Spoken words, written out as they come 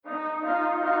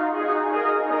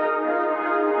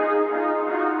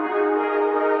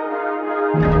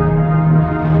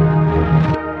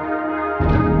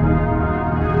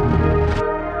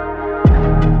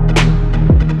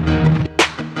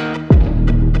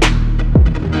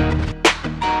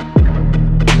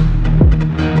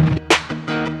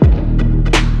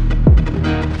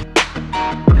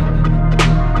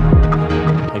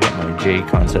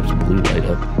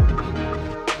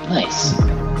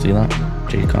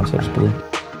J Concepts Blue.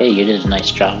 Hey, you did a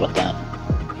nice job with that.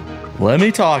 Let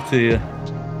me talk to you.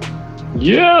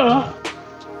 Yeah.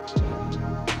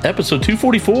 Episode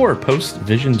 244, post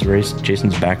Visions race.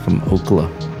 Jason's back from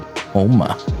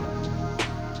Oklahoma.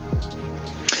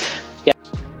 Yeah.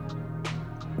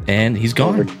 And he's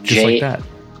gone, just like that.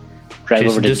 Drive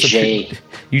over to Jay.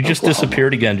 You just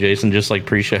disappeared again, Jason, just like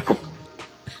pre-show.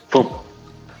 Boom.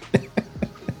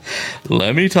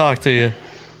 Let me talk to you.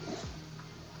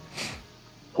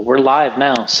 We're live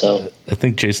now, so I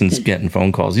think Jason's getting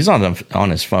phone calls. He's on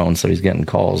his phone, so he's getting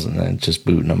calls and then just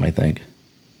booting them, I think.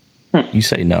 You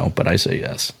say no, but I say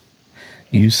yes.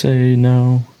 You say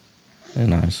no,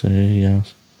 and I say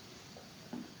yes.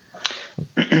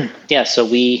 Yeah, so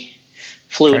we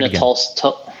flew into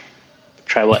Tulsa.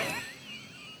 Try what?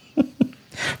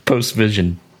 Post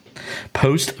Vision.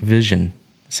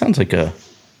 Sounds like I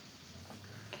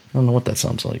don't know what that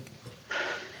sounds like.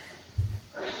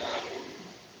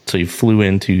 So you flew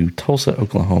into Tulsa,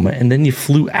 Oklahoma, and then you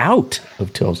flew out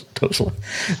of Tulsa.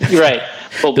 Right.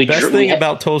 Well, the best thing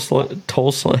about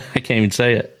Tulsa, I can't even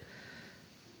say it.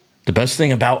 The best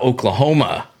thing about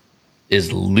Oklahoma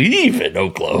is leaving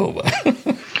Oklahoma.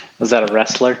 Was that a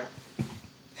wrestler?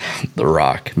 The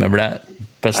Rock. Remember that?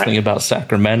 Best thing about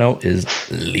Sacramento is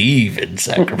leaving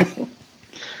Sacramento.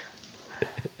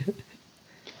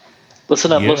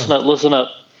 Listen up.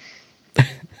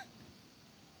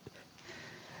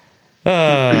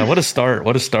 What a start.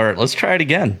 Let's try it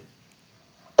again.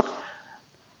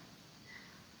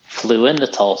 Flew into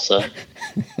Tulsa.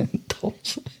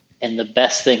 And the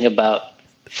best thing about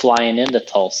flying into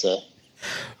Tulsa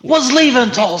was leaving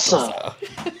Tulsa.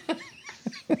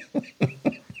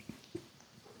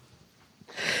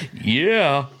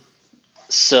 Yeah.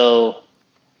 So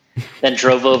then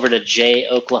drove over to Jay,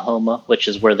 Oklahoma, which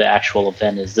is where the actual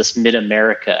event is. This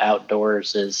MidAmerica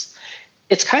Outdoors is.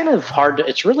 It's kind of hard.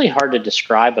 It's really hard to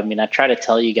describe. I mean, I try to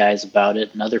tell you guys about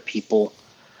it and other people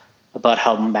about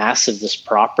how massive this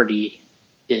property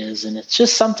is, and it's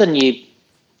just something it's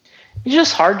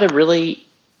just hard to really,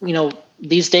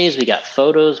 these days we got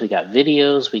photos, we got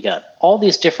videos, we got all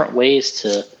these different ways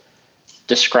to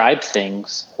describe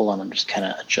things. Hold on, I'm just kind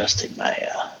of adjusting my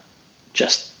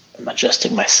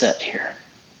set here.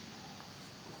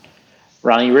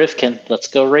 Ronnie Rivkin, let's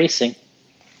go racing.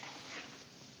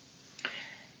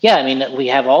 Yeah, I mean, we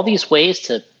have all these ways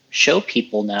to show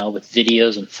people now with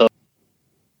videos and photos.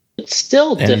 It's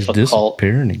still difficult. He's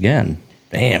disappearing again.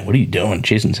 Man, what are you doing?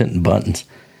 Jason's hitting buttons.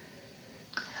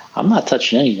 I'm not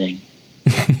touching anything.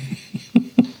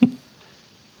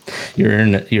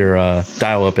 Your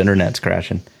dial-up internet's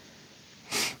crashing.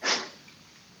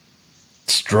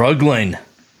 Struggling.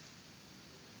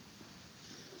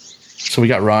 So we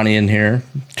got Ronnie in here.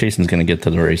 Jason's going to get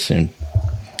to the race soon.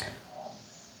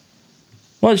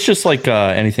 Well, it's just like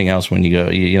anything else when you go,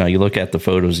 you look at the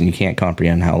photos and you can't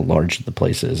comprehend how large the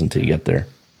place is until you get there.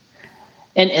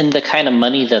 And the kind of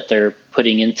money that they're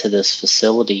putting into this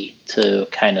facility to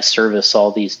kind of service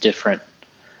all these different,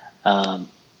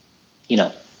 UTVs,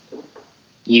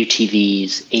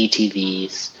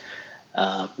 ATVs,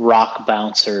 rock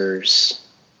bouncers.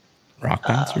 Rock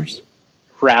bouncers?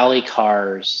 Rally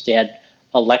cars. They had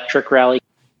electric rally.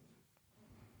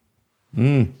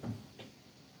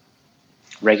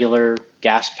 Regular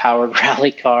gas-powered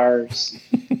rally cars.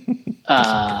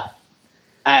 I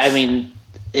mean,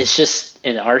 it's just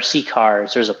in RC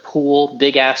cars. There's a pool,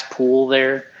 big-ass pool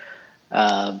there.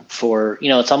 For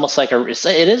it's almost like it's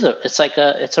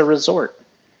a resort.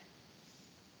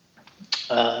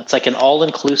 It's like an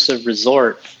all-inclusive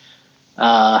resort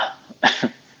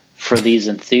for these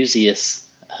enthusiasts.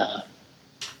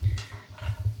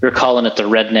 We're calling it the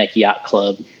Redneck Yacht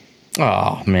Club.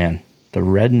 Oh man. The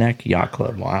Redneck Yacht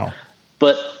Club. Wow.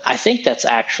 But I think that's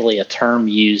actually a term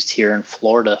used here in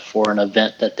Florida for an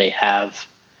event that they have.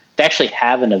 They actually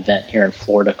have an event here in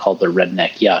Florida called the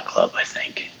Redneck Yacht Club, I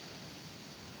think.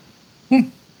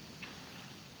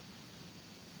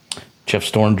 Jeff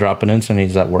Storm dropping in, saying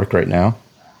he's at work right now.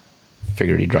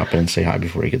 Figured he'd drop in and say hi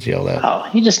before he gets yelled at. Oh,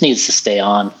 he just needs to stay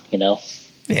on,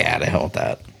 Yeah, the hell with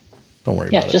that. Don't worry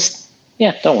about it.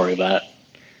 Don't worry about it.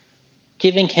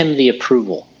 Giving him the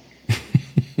approval.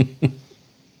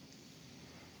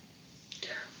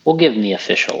 We'll give him the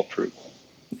official approval.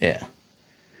 Yeah.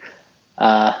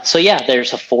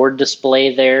 There's a Ford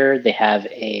display there. They have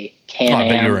a Can-Am. I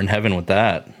bet you were in heaven with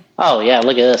that. Oh yeah,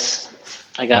 look at this.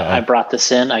 I brought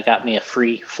this in. I got me a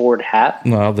free Ford hat.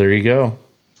 Well, there you go.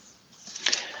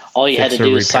 All you had to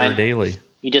do is sign daily.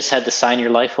 You just had to sign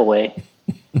your life away.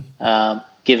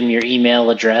 Give them your email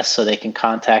address so they can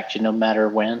contact you no matter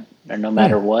when or no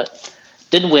matter what.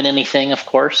 Didn't win anything, of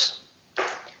course.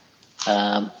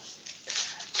 Got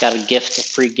a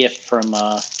free gift from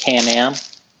Can-Am,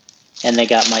 and they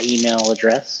got my email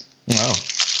address.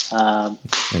 Wow.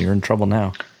 You're in trouble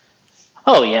now.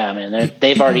 Oh, yeah. I mean,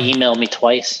 they've already emailed me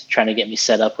twice trying to get me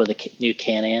set up with a new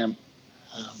Can-Am.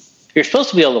 You're supposed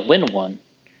to be able to win one.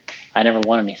 I never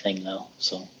won anything, though.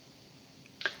 So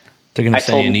they're going to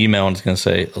send you an email and it's going to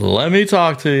say, let me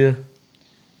talk to you.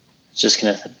 It's just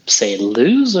going to say,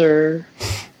 loser.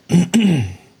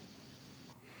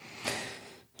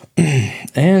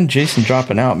 And Jason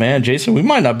dropping out. Man, Jason, we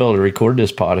might not be able to record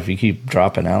this pod if you keep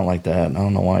dropping out like that. I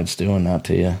don't know why it's doing that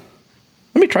to you.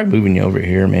 Let me try moving you over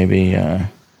here, maybe.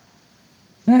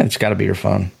 It's got to be your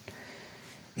phone.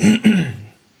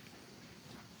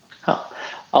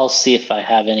 I'll see if I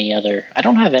have any other. I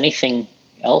don't have anything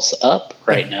else up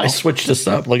right now. I switched this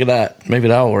up. Look at that. Maybe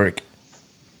that'll work.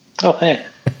 Oh, hey.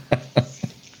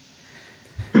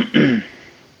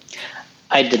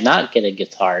 I did not get a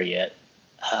guitar yet.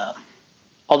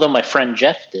 Although my friend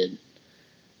Jeff did.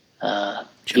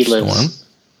 He lives.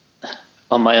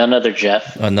 On my another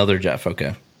Jeff. Another Jeff,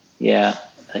 okay. Yeah.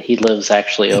 He lives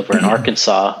actually over in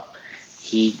Arkansas.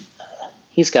 He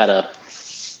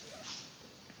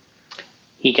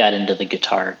got into the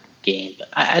guitar game, but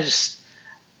I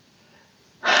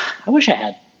wish I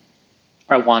had,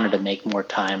 or I wanted to make more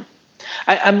time.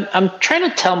 I'm trying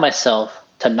to tell myself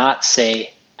to not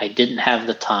say I didn't have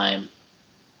the time,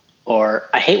 or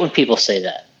I hate when people say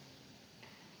that.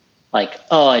 Like,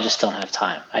 oh, I just don't have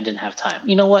time. I didn't have time.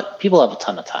 You know what? People have a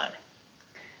ton of time.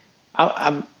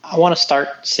 I want to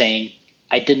start saying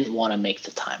I didn't want to make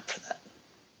the time for that.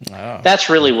 Oh. That's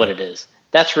really what it is.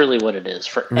 That's really what it is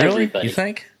for everybody. You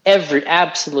think?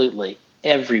 Absolutely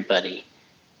everybody.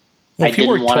 Well, if you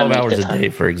work 12 hours a day,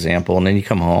 for example, and then you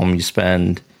come home, you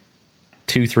spend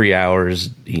 2-3 hours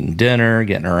eating dinner,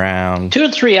 getting around. 2 or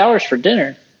 3 hours for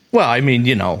dinner? Well, I mean,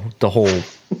 the whole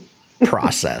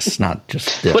process, not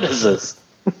just dinner. What is this?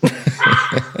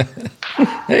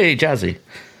 Hey, Jazzy.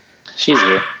 She's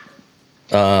here.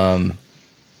 Yeah,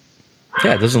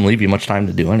 it doesn't leave you much time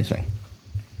to do anything.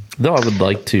 Though I would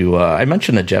like to, I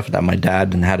mentioned to Jeff that my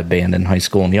dad had a band in high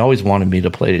school, and he always wanted me to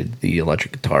play the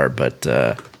electric guitar, but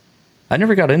I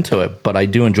never got into it. But I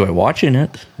do enjoy watching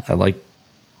it. I like,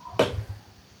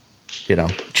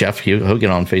 Jeff, he'll get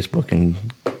on Facebook and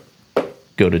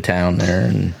go to town there,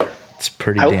 and it's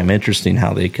pretty damn interesting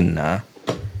how they can do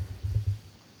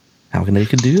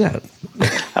that.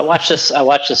 I watched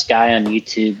this guy on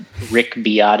YouTube, Rick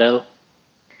Beato.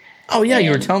 Oh yeah,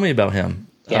 you were telling me about him.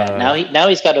 Yeah, now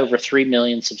he's got over 3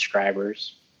 million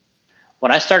subscribers.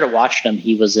 When I started watching him,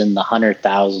 he was in the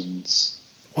 100,000s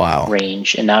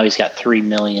range, and now he's got 3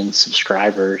 million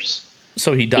subscribers.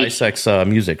 So he dissects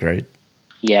music, right?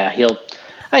 Yeah, he'll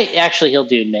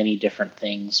do many different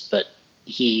things, but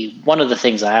one of the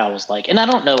things I always like, and I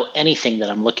don't know anything that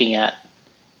I'm looking at,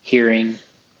 hearing,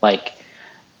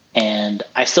 and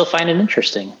I still find it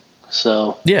interesting.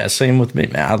 So yeah, same with me,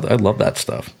 man. I love that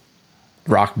stuff.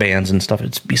 Rock bands and stuff.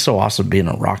 It'd be so awesome being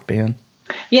a rock band.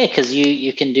 Yeah, because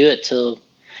you can do it till,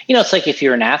 it's like if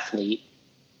you're an athlete,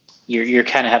 you're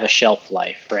kind of have a shelf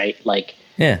life, right? Like,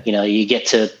 yeah, you get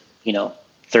to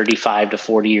 35 to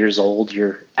 40 years old,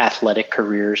 your athletic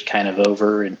career is kind of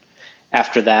over, and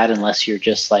after that, unless you're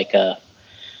just like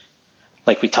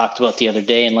we talked about the other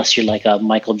day, unless you're like a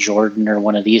Michael Jordan or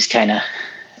one of these kind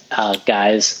of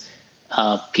guys,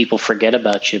 people forget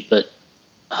about you. But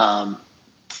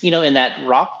in that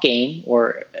rock game,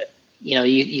 or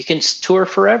you can tour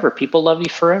forever. People love you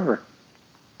forever.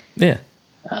 Yeah.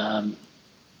 I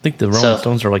think the Rolling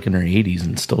Stones are like in their 80s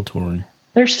and still touring.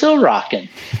 They're still rocking.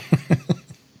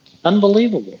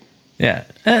 Unbelievable. Yeah,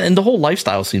 and the whole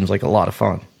lifestyle seems like a lot of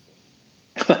fun.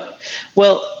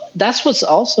 Well, that's what's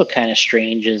also kind of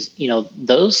strange is,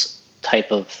 those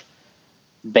type of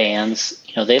bands,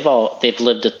 they've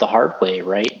lived it the hard way,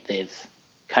 right? They've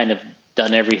kind of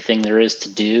done everything there is to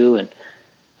do,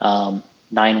 and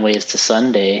 9 Ways to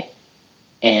Sunday,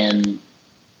 and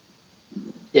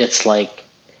it's like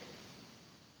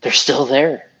they're still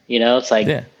there. It's like,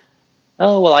 yeah.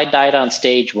 Oh, well, I died on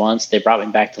stage once. They brought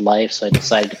me back to life, so I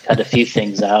decided to cut a few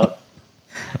things out.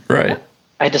 Right.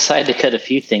 I decided to cut a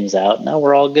few things out. Now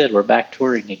we're all good. We're back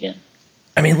touring again.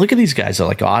 I mean, look at these guys.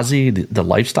 Like Ozzy, the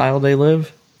lifestyle they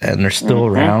live, and they're still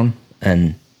around.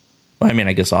 And I mean,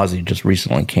 I guess Ozzy just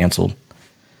recently canceled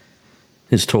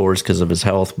his tours because of his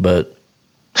health, but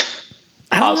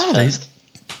I don't know.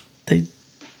 They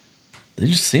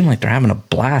just seem like they're having a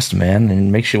blast, man, and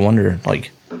it makes you wonder,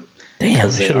 like, damn,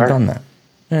 they should have done that.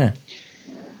 Yeah.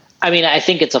 I mean, I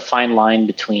think it's a fine line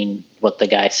between what the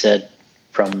guy said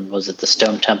from, was it the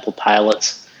Stone Temple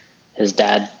Pilots? His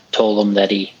dad told him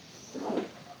that he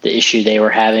the issue they were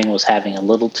having was having a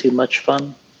little too much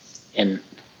fun. And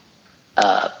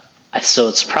so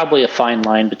it's probably a fine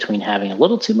line between having a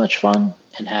little too much fun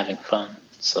and having fun.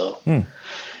 So,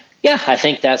 yeah, I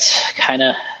think that's kind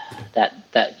of that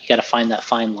you got to find that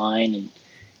fine line, and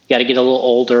you got to get a little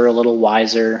older, a little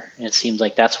wiser. And it seems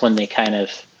like that's when they kind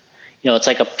of, it's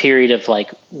like a period of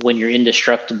like when you're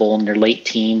indestructible in their late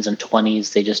teens and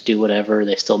 20s, they just do whatever.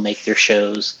 They still make their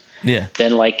shows. Yeah.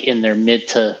 Then like in their mid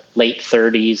to late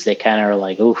 30s, they kind of are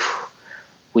like, oof,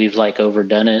 we've like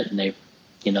overdone it. And they,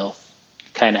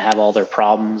 kind of have all their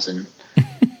problems. And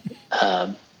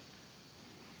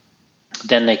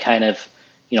then they kind of,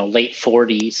 late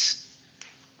 40s,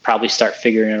 probably start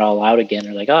figuring it all out again.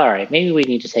 They're like, all right, maybe we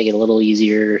need to take it a little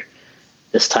easier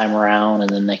this time around. And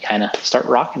then they kind of start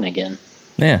rocking again.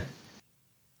 Yeah.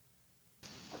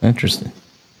 Interesting.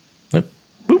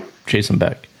 Boop, Jason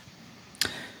back.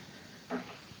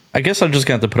 I guess I'm just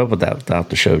going to have to put up with that without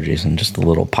the show, Jason. Just the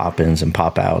little pop-ins and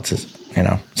pop-outs. It's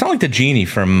not like the genie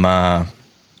from I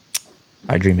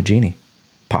Dream of Jeannie.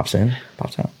 Pops in,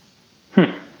 pops out.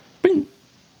 Bing.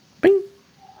 Bing.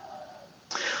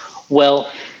 Well.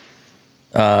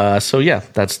 So, yeah,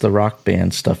 that's the rock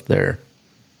band stuff there.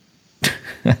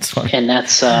 That's funny. And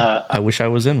that's... I wish I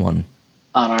was in one.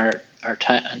 On our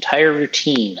entire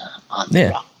routine on the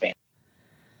rock band.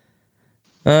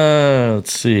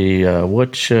 Let's see. Here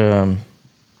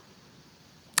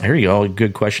you go. A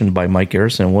good question by Mike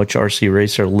Garrison. Which RC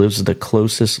racer lives the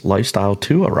closest lifestyle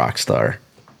to a rock star?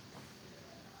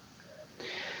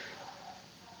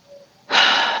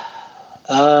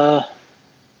 I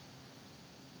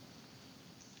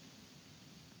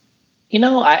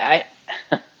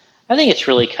think it's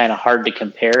really kind of hard to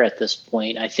compare at this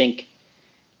point. I think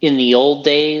in the old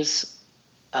days,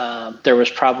 there was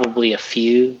probably a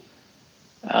few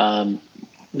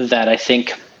that I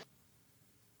think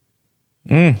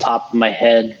top of my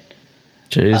head.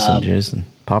 Jason,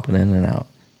 popping in and out.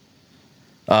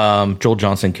 Joel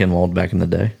Johnson, Kinwald back in the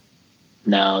day.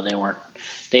 No, they weren't.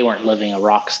 They weren't living a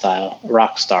rock star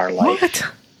life. What?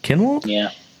 Kinwald?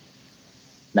 Yeah.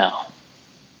 No.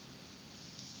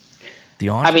 The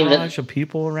entourage of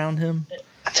people around him?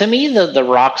 To me, the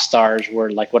rock stars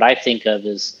were like what I think of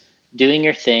as doing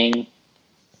your thing.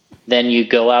 Then you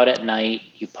go out at night,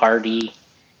 you party,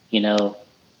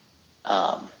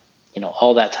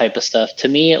 all that type of stuff. To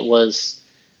me, it was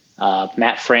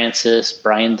Matt Francis,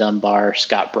 Brian Dunbar,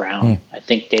 Scott Brown. I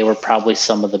think they were probably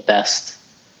some of the best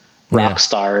rock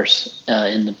stars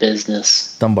in the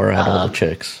business. Dunbar had all the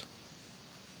chicks.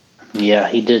 Yeah,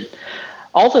 he did.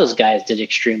 All those guys did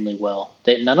extremely well.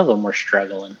 None of them were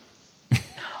struggling.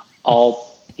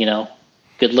 All,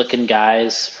 good-looking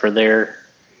guys for their,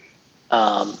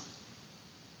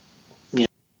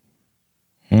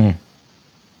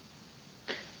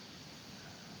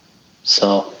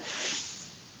 So,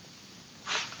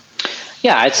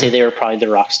 yeah, I'd say they were probably the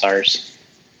rock stars.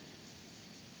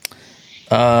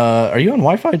 Are you on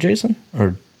Wi-Fi, Jason?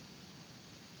 Or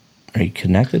are you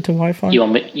connected to Wi-Fi? You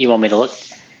want me to look?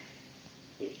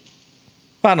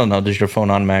 I don't know. Does your phone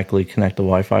automatically connect to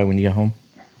Wi-Fi when you get home?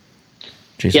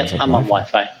 Jason's I'm on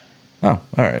Wi-Fi. Oh, all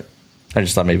right. I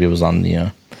just thought maybe it was on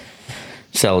the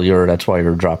cellular. That's why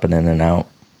you're dropping in and out.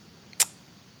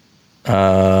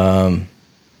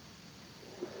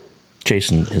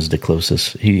 Jason is the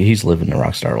closest. He's living the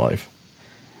rock star life.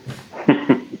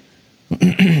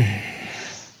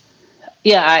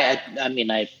 Yeah,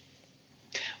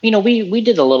 we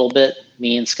did a little bit.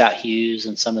 Me and Scott Hughes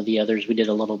and some of the others, we did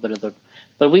a little bit of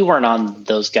but we weren't on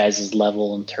those guys'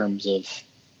 level in terms of,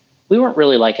 we weren't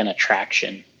really like an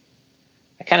attraction.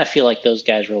 I kind of feel like those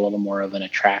guys were a little more of an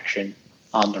attraction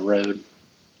on the road.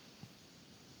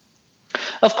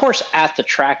 Of course, at the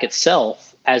track itself,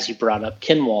 as you brought up,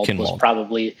 Kinwald was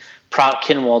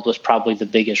probably the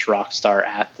biggest rock star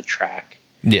at the track.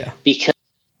 Yeah, because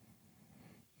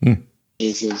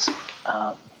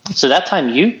so that time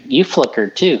you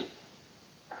flickered too.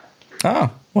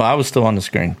 Oh well, I was still on the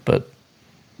screen, but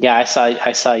yeah, I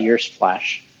saw yours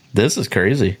flash. This is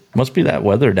crazy. Must be that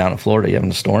weather down in Florida. You having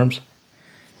the storms?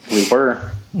 We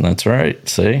were. That's right.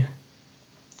 See, I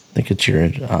think it's your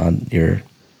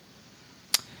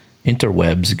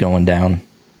interwebs going down.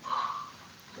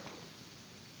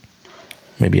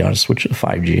 Maybe I'll switch to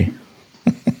 5G.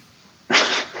 I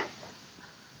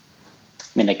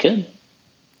mean, I could.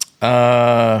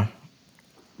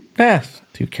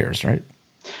 Who cares, right?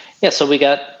 Yeah, so we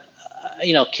got,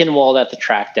 Kinwald at the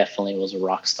track definitely was a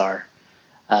rock star.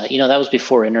 That was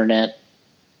before internet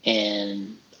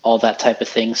and all that type of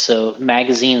thing. So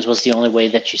magazines was the only way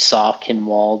that you saw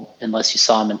Kinwald unless you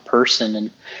saw him in person.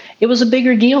 And it was a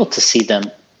bigger deal to see them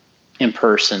in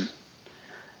person.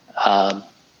 I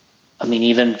mean,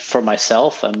 even for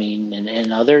myself, I mean,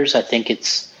 and others, I think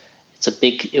it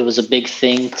was a big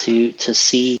thing to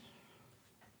see.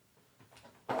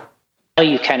 Now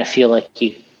you kind of feel like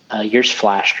yours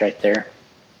flashed right there.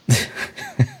 This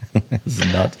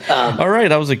is nuts. All right,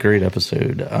 that was a great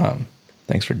episode.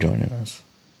 Thanks for joining us.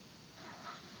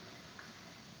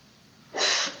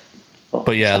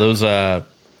 But yeah, those right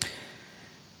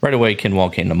away,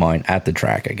 Kinwall came to mind at the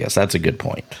track. I guess that's a good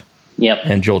point. Yep.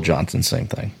 And Joel Johnson, same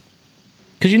thing.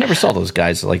 Because you never saw those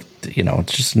guys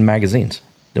it's just in magazines.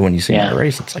 Then when you see them in a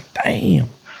race, it's like, damn.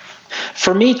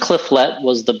 For me, Cliff Lett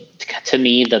was the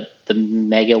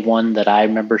mega one that I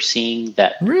remember seeing.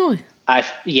 That really, I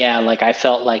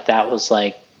felt like that was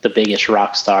like the biggest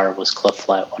rock star was Cliff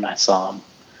Lett when I saw him.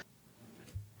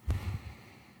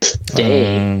 This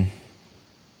day,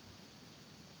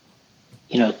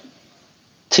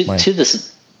 to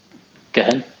this. Go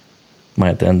ahead. Might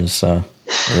have to end this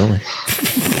really.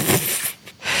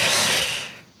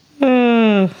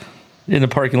 In the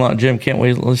parking lot, Jim, can't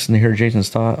wait to listen to hear Jason's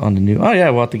thought on the new. Oh yeah,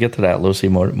 we'll have to get to that Losi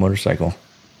motorcycle.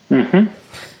 Mm-hmm.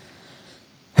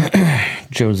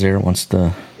 Joe Zare wants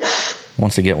to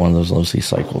get one of those Losi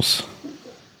cycles.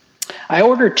 I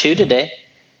ordered 2 today.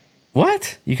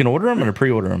 What? You can order them or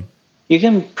pre-order them? You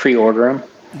can pre-order them.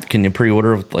 Can you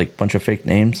pre-order with like a bunch of fake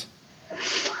names?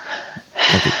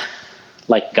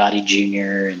 Like Gotti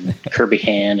Jr. and Kirby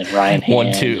Hand and Ryan Hand.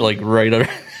 1, 2, like right under.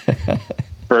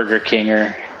 Burger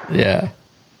Kinger. Yeah.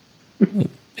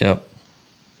 Yep.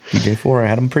 DJ4, I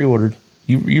had them pre-ordered.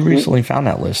 You recently found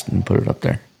that list and put it up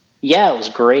there. Yeah, it was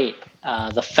great.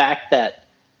 The fact that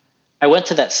I went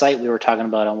to that site we were talking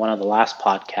about on one of the last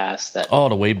podcasts. The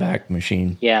Wayback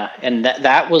Machine. Yeah, and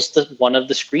that was one of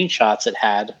the screenshots it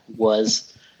had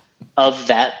was of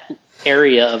that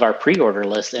area of our pre-order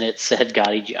list, and it said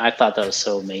Gotti. I thought that was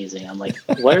so amazing. I'm like,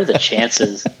 what are the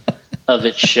chances of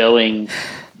it showing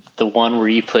the one where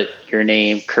you put your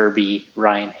name, Kirby,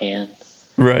 Ryan Hand?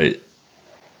 Right.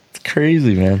 It's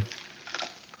crazy, man.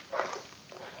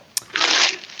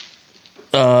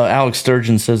 Alex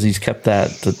Sturgeon says he's kept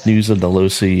the news of the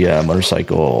Losi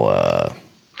motorcycle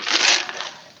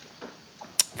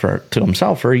to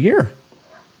himself for a year.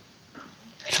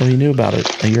 So he knew about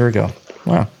it a year ago.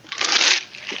 Wow.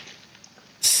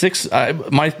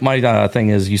 My thing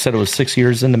is, you said it was 6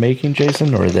 years in the making,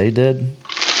 Jason, or they did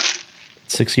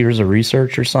 6 years of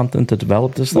research or something to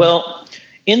develop this thing? Well,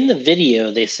 in the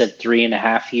video they said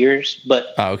 3.5 years,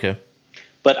 but okay.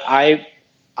 But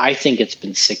I think it's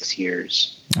been 6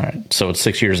 years. All right, so it's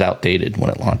 6 years outdated when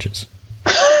it launches.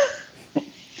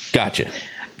 Gotcha.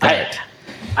 All right.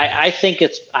 I think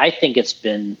it's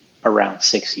been around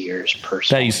 6 years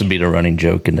personally. That used to be the running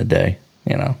joke in the day,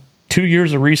 2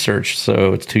 years of research,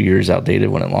 so it's 2 years outdated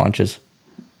when it launches.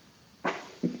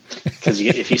 Because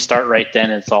if you start right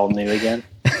then, it's all new again.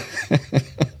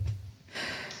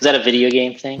 Is that a video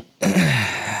game thing?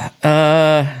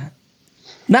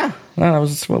 No, that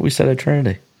was what we said at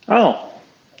Trinity. Oh.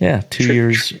 Yeah, 2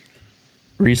 years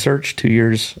research, 2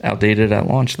 years outdated at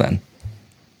launch then.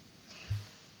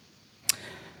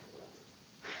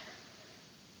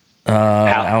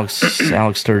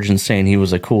 Alex Sturgeon saying he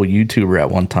was a cool YouTuber at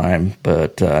one time,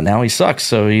 but now he sucks,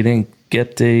 so he didn't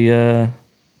get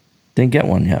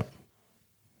one yet.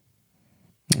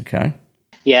 Okay.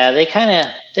 Yeah,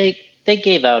 they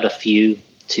gave out a few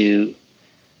to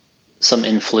some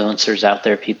influencers out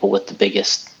there, people with the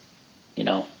biggest,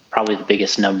 probably the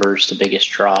biggest numbers, the biggest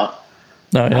draw.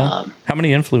 Oh, yeah. How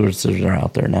many influencers are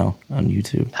out there now on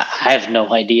YouTube? I have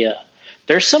no idea.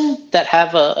 There's some that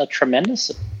have a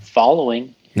tremendous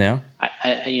following. Yeah.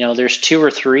 There's 2 or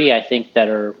 3 I think that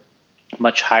are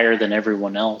much higher than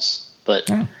everyone else. But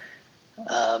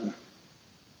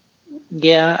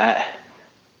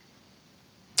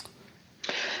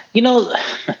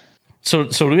So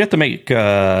do we have to make? Do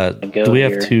we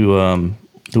have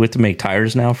to make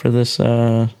tires now for this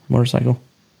motorcycle?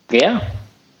 Yeah,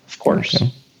 of course.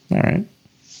 Okay. All right.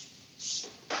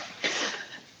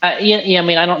 Yeah. I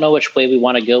mean, I don't know which way we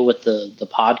want to go with the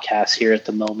podcast here at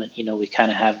the moment. We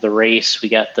kind of have the race. We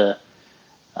got the.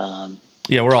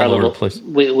 We're all over the place.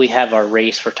 We have our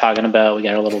race we're talking about. We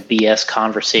got our little BS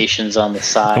conversations on the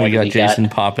side. And we got Jason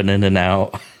popping in and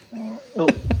out. Oh,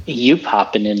 you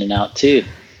popping in and out too.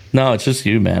 No, it's just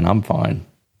you, man. I'm fine.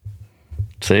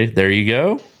 See, there you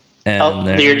go.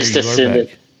 And yours just did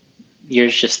it.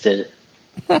 Yours just did it.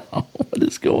 What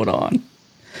is going on?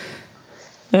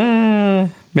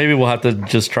 Maybe we'll have to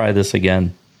just try this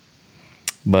again.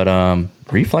 But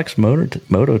Reflex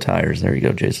Moto tires. There you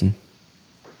go, Jason.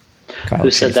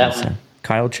 Who said that one?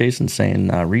 Kyle Chasen saying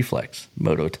Reflex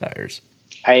Moto tires.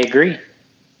 I agree.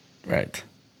 Right.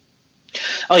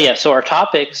 Oh, yeah. So our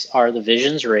topics are the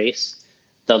Visions race,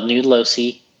 the new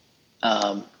Losi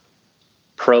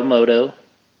Promoto,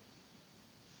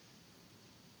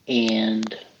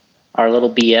 and our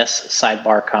little BS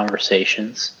sidebar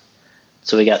conversations.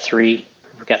 So we got three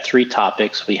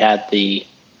topics. We had the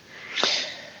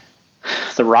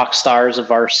rock stars of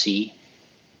RC,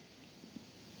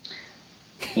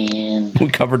 and we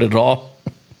covered it all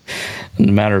in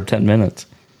a matter of 10 minutes.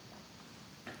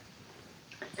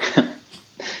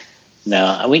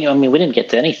 No, we didn't get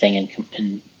to anything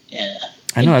in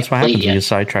I know, that's what happens when you get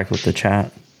sidetracked with the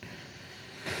chat.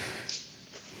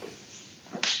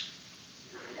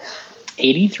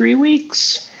 83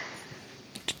 weeks.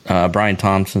 Brian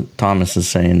Thomas is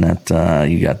saying that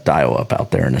you got dial-up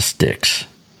out there in the sticks.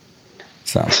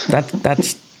 So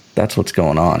that's what's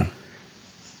going on.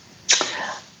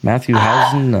 Matthew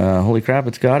Housen, holy crap,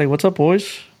 it's Gotti. What's up,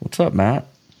 boys? What's up, Matt?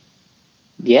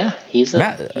 Yeah, he's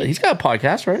got a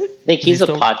podcast, right? I think he's a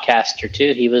podcaster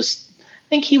too. I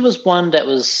think he was one that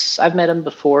was. I've met him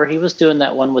before. He was doing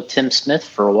that one with Tim Smith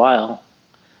for a while.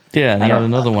 Yeah, and he had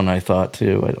another one I thought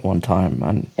too at one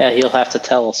time. Yeah, he'll have to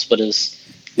tell us what his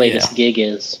latest gig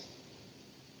is.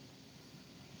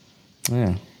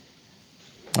 Yeah.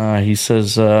 He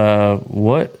says,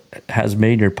 what has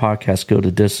made your podcast go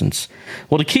the distance?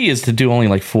 Well, the key is to do only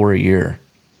like 4 a year.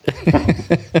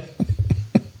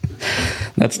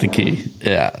 That's the key.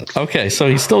 Yeah. Okay, so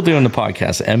he's still doing the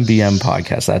podcast, MBM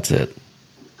podcast. That's it.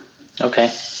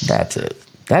 Okay. That's it.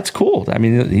 That's cool. I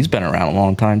mean, he's been around a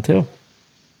long time too.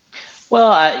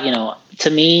 Well, to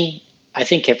me, I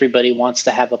think everybody wants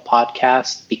to have a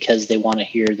podcast because they want to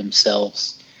hear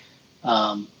themselves.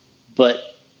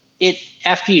 But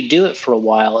after you do it for a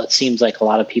while, it seems like a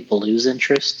lot of people lose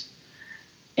interest.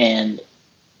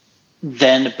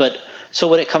 So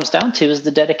what it comes down to is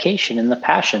the dedication and the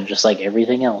passion, just like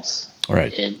everything else.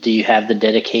 Right. Do you have the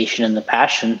dedication and the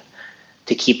passion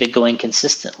to keep it going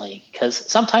consistently? Because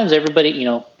sometimes everybody,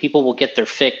 people will get their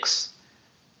fix.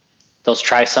 They'll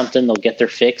try something, they'll get their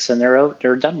fix, and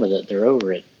they're done with it. They're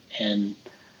over it. And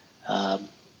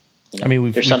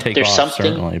we take off,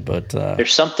 certainly, but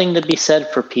there's something to be said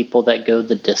for people that go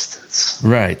the distance.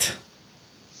 Right.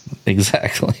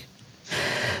 Exactly.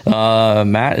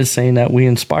 Matt is saying that we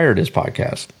inspired his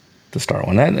podcast to start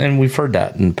one, and we've heard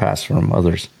that in the past from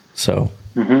others. So,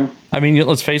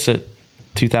 let's face it,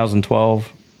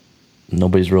 2012,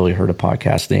 nobody's really heard of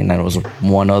podcasting. There was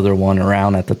one other one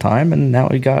around at the time, and now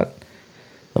we got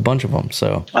a bunch of them.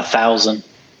 So 1,000.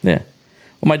 Yeah.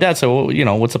 Well, my dad said, well,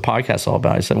 what's a podcast all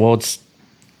about? I said, well, it's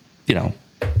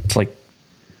like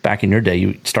back in your day,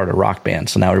 you start a rock band.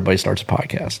 So now everybody starts a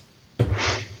podcast.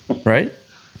 Right?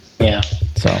 Yeah.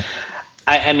 So,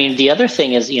 the other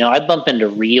thing is, I bump into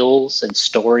reels and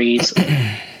stories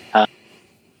when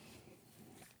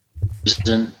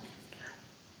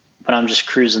I'm just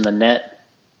cruising the net.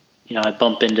 I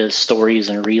bump into stories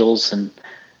and reels and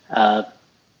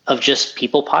of just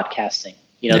people podcasting.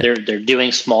 They're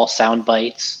doing small sound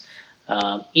bites.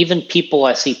 Even people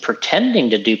I see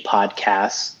pretending to do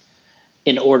podcasts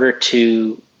in order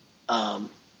to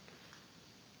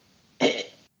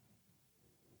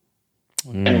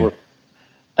and we're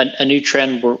a new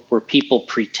trend where people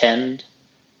pretend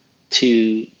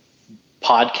to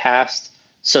podcast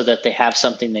so that they have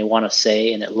something they want to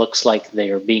say and it looks like they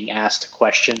are being asked a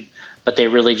question, but they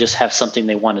really just have something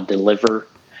they want to deliver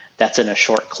that's in a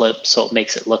short clip, so it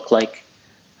makes it look like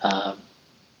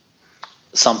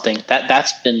something.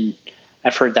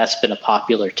 I've heard that's been a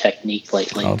popular technique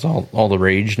lately. Oh, it's all the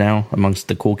rage now amongst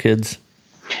the cool kids.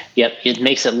 Yep, it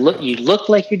makes it you look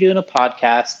like you're doing a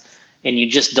podcast, and you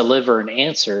just deliver an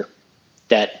answer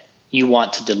that you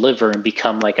want to deliver and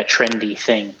become like a trendy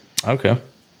thing. Okay.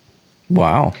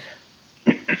 Wow.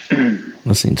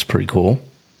 That seems pretty cool.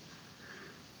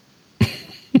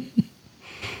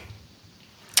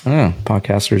 Yeah,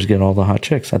 podcasters get all the hot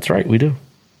chicks. That's right, we do.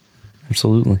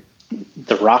 Absolutely.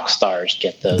 The rock stars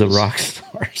get those. The rock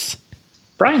stars.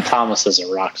 Brian Thomas is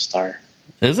a rock star.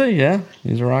 Is he? Yeah,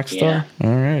 he's a rock star. Yeah.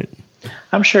 All right.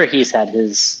 I'm sure he's had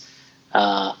his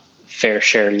fair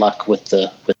share luck with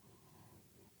the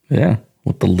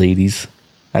ladies.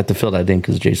 I had to fill that in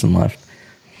because Jason left.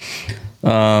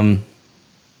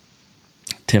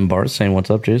 Tim Bart saying, "What's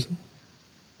up, Jason?"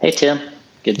 Hey, Tim.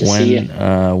 Good to see you.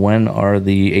 When are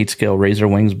the 8-scale Razor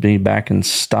wings be back in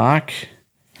stock?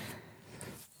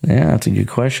 Yeah, that's a good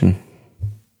question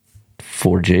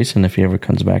for Jason if he ever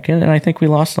comes back in. And I think we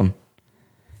lost him.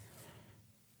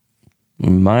 We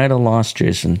might have lost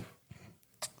Jason.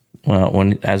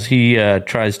 Well, as he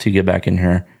tries to get back in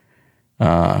here,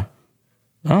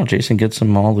 Oh, Jason gets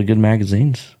him all the good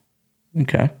magazines.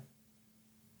 Okay.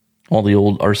 All the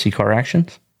old RC car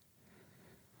actions.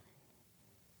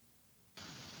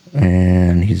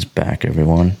 And he's back,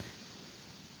 everyone.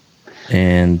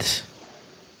 And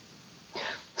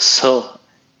so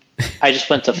I just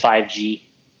went to 5G.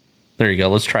 There you go.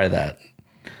 Let's try that.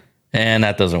 And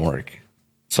that doesn't work.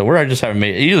 So we're just having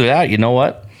either that. You know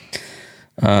what?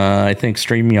 I think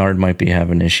StreamYard might be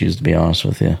having issues, to be honest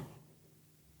with you.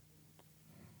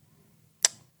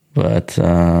 But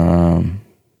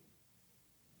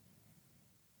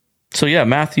so yeah,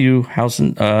 Matthew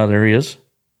Housen. There he is.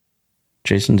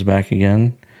 Jason's back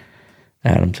again.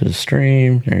 Add him to the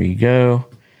stream. There you go.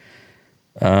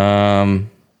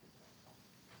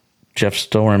 Jeff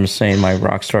Storm is saying my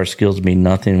rock star skills mean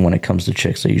nothing when it comes to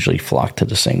chicks. I usually flock to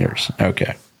the singers.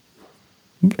 Okay.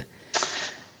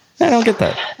 I don't get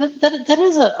that. That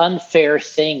is an unfair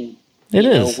thing. It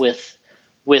is.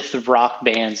 With rock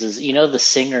bands is, the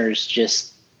singers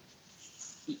just,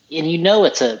 and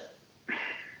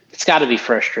it's got to be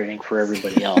frustrating for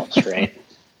everybody else, right?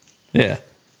 Yeah.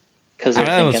 Because they're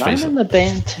thinking, I'm in the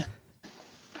band too.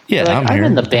 Yeah, like, I'm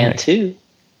in the band too.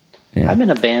 Yeah. I'm in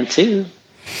a band too.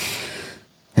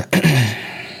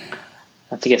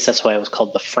 I guess that's why it was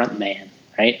called the front man,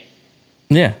 right?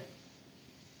 Yeah.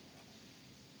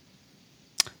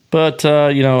 But,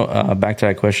 back to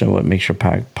that question, what makes your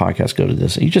podcast go to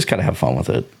this? You just got to have fun with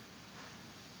it.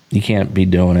 You can't be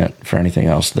doing it for anything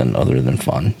else other than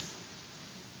fun.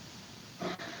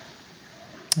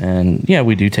 And, yeah,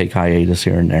 we do take hiatus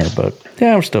here and there, but,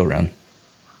 yeah, we're still around.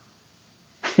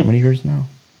 How many years now?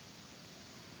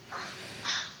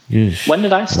 Yeesh, when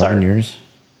did I start? 11 years.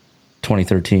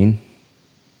 2013.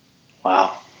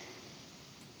 Wow.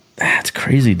 That's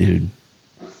crazy, dude.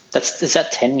 Is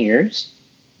that 10 years?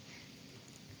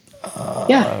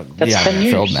 Yeah, that's 10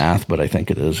 years. I failed math, but I think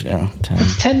it is. Yeah, 10.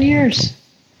 That's 10 years.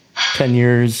 10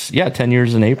 years. Yeah, 10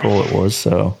 years in April it was.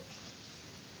 So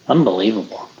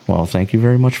unbelievable. Well, thank you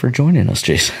very much for joining us,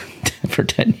 Jason, for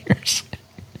 10 years.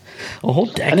 A whole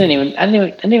decade. I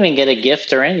didn't even get a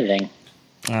gift or anything.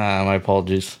 My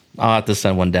apologies. I'll have to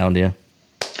send one down to you.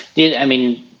 Dude,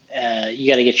 you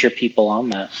got to get your people on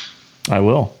that. I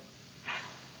will.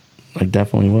 I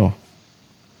definitely will.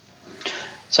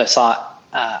 So I saw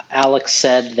Alex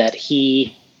said that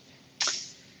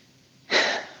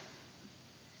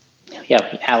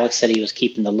Alex said he was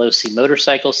keeping the Losi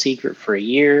Motorcycle secret for a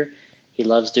year. He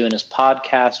loves doing his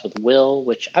podcast with Will,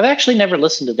 which I've actually never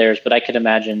listened to theirs, but I could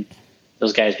imagine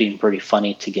those guys being pretty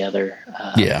funny together.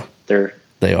 Yeah,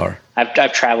 they are.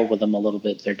 I've traveled with them a little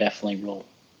bit. They're definitely real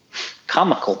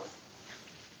comical.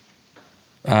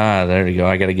 There you go.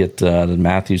 I got to get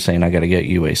Matthew saying I got to get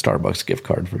you a Starbucks gift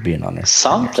card for being on there.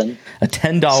 Something. A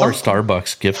 $10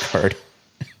 Starbucks gift card.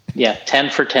 Yeah, 10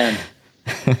 for 10.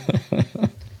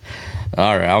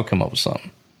 All right, I'll come up with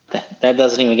something. That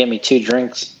doesn't even get me 2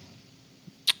 drinks.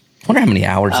 I wonder how many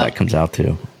hours that comes out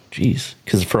to. Jeez,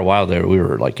 because for a while there we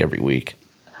were like every week.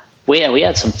 We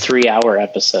had some 3-hour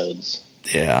episodes.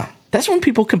 Yeah, that's when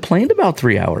people complained about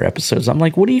 3-hour episodes. I'm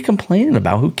like, what are you complaining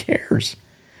about? Who cares?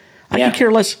 I could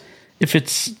care less if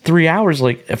it's 3 hours.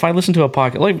 Like if I listen to a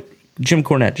podcast, like Jim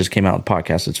Cornette just came out with a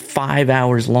podcast. It's 5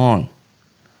 hours long.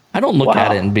 I don't look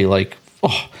at it and be like,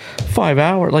 5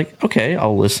 hours. Like, okay,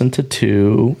 I'll listen to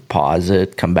 2, pause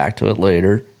it, come back to it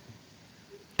later.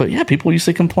 But yeah, people used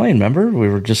to complain. Remember, we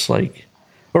were just like,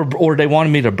 or they wanted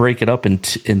me to break it up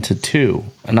into 2,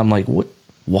 and I'm like, what?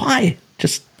 Why?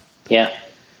 Just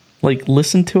like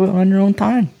listen to it on your own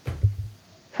time.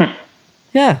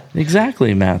 Yeah,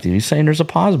 exactly, Matthew. He's saying there's a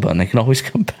pause button. They can always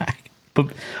come back.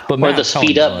 But or Matt, the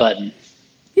speed up button.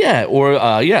 Yeah, or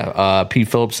Pete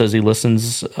Phillips says he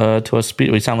listens to us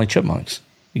speed. We sound like chipmunks.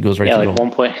 He goes right to like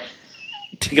 1 point.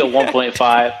 You go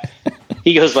 1.5.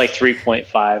 He goes like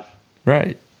 3.5.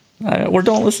 Right. Or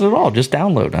don't listen at all. Just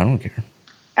download. I don't care.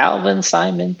 Alvin,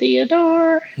 Simon,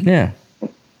 Theodore. Yeah.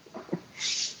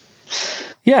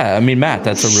 Yeah, I mean, Matt,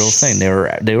 that's a real thing. They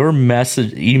were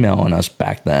emailing us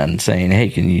back then saying, "Hey,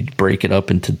 can you break it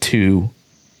up into 2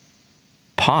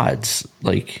 pods?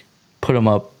 Like, put them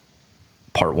up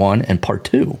part 1 and part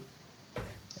 2."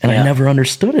 And I never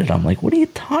understood it. I'm like, "What are you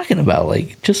talking about?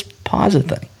 Like, just pause the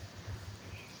thing."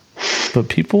 But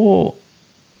people,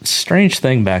 strange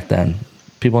thing back then.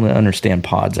 People didn't understand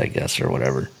pods, I guess, or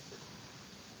whatever.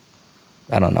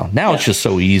 I don't know. Now it's just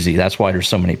so easy. That's why there's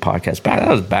so many podcasts. That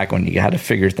was back when you had to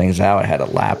figure things out. I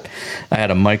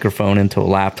had a microphone into a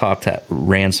laptop that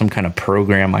ran some kind of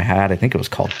program I had. I think it was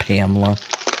called Pamela.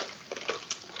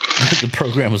 The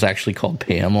program was actually called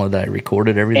Pamela that I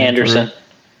recorded everything.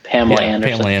 Pamela Anderson.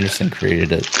 Pamela Anderson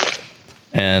created it.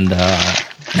 And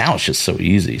Now it's just so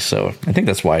easy. So I think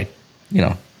that's why,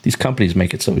 these companies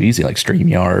make it so easy, like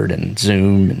StreamYard and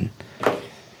Zoom. And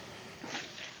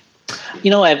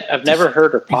I've never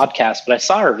heard her podcast, but I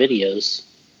saw her videos.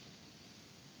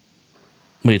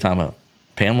 What are you talking about?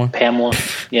 Pamela?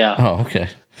 Yeah. Oh, okay.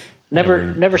 Never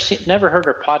heard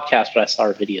her podcast, but I saw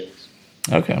her videos.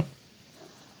 Okay.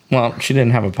 Well, she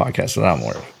didn't have a podcast that I'm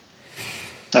aware of.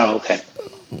 Oh, okay.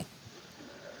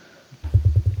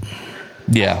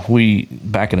 Yeah,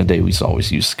 back in the day, we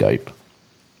always used Skype.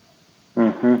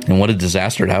 Mm-hmm. And what a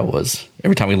disaster that was.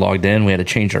 Every time we logged in, we had to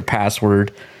change our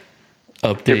password.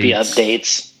 Updates. There'd be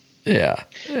updates. Yeah.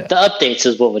 The updates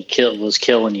is what was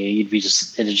killing you. It'd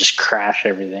just crash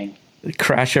everything. It'd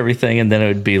crash everything, and then it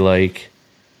would be like,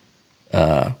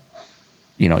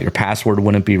 your password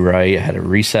wouldn't be right. I had to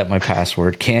reset my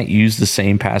password. Can't use the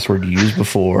same password you used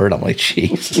before. And I'm like,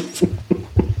 jeez.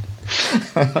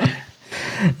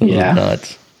 Yeah.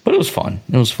 Nuts. But it was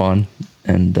fun.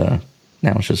 And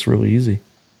now it's just really easy.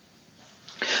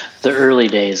 The early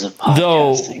days of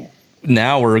podcasting. Though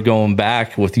now we're going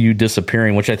back with you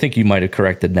disappearing, which I think you might have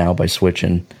corrected now by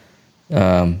switching.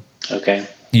 Okay.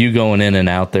 You going in and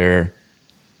out there,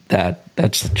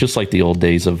 that's just like the old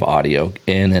days of audio,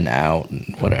 in and out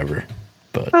and whatever.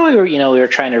 But we were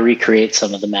trying to recreate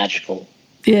some of the magical.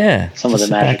 Yeah. Some of the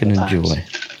magical times. Enjoy.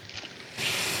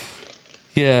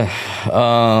 Yeah.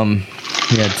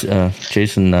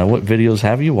 Jason, what videos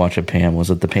have you watched of Pam? Was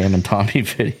it the Pam and Tommy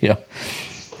video?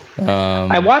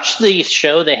 I watched the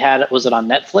show they had. Was it on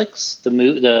Netflix?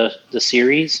 The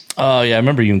series? Oh yeah, I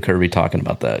remember you and Kirby talking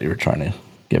about that. You were trying to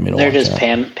get me to watch that. They're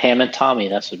just Pam and Tommy.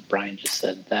 That's what Brian just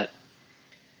said. That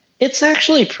it's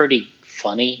actually pretty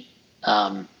funny.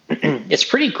 It's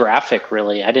pretty graphic,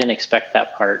 really. I didn't expect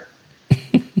that part,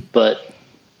 but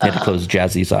you had to close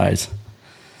Jazzy's eyes.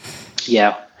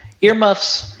 Yeah,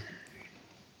 earmuffs.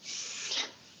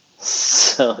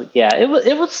 So yeah,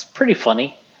 it was pretty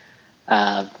funny.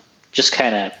 Just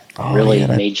kind of really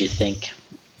made you think.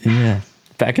 Yeah,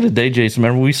 back in the day, Jason,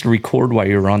 remember we used to record while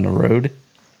you were on the road?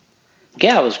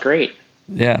 Yeah, it was great.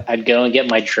 Yeah, I'd go and get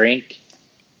my drink.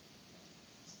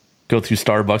 Go through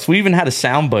Starbucks. We even had a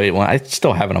soundbite. Well, I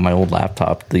still have it on my old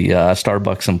laptop. The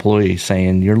Starbucks employee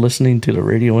saying, "You're listening to the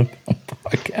Radio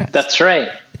podcast." That's right.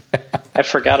 I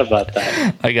forgot about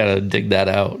that. I gotta dig that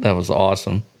out. That was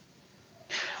awesome.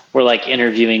 We're like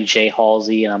interviewing Jay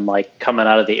Halsey, and I'm like coming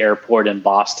out of the airport in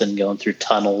Boston, going through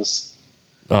tunnels.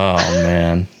 Oh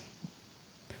man,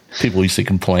 people used to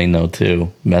complain though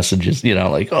too. Messages,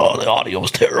 like, "Oh, the audio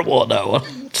was terrible." No,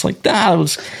 it's like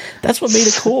that's what made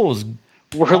it cool. It was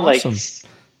awesome.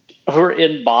 We're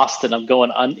in Boston. I'm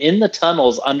going in the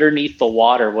tunnels underneath the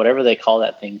water, whatever they call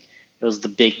that thing. It was the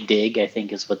Big Dig, I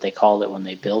think is what they called it when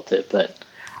they built it. But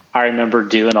I remember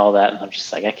doing all that, and I'm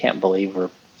just like, I can't believe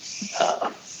we're...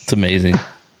 It's amazing.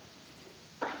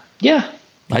 Yeah.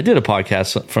 I did a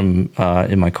podcast from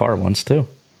in my car once, too.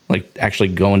 Like, actually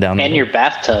going down... And your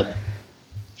bathtub.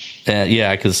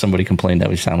 Yeah, because somebody complained that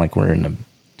we sound like we're in the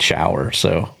shower,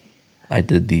 so I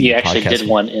did the You actually did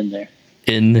one in there.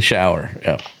 In the shower,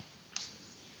 yeah.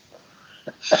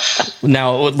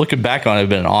 Now, looking back on it, it'd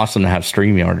been awesome to have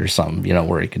StreamYard or something,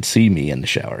 where you could see me in the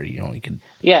shower. You could.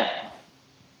 Yeah.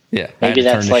 Yeah. Maybe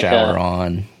that's turn the shower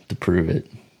on to prove it.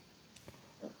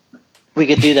 We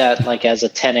could do that like as a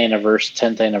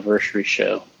 10th anniversary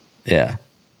show. Yeah.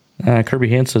 Kirby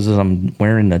Hand says I'm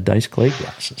wearing the Dice Clay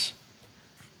glasses.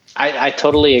 I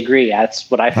totally agree. That's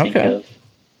what I think of.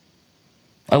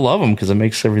 I love them because it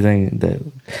makes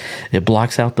everything it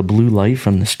blocks out the blue light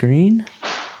from the screen.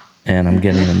 And I'm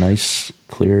getting a nice,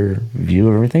 clear view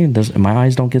of everything. My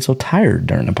eyes don't get so tired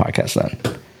during the podcast then.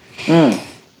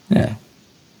 Yeah.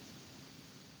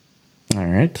 All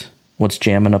right. What's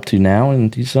Jamming up to now?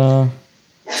 And he's still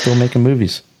making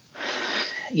movies.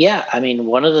 Yeah, I mean,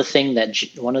 one of the things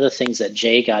that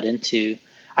Jay got into,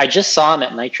 I just saw him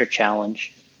at Nitro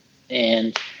Challenge,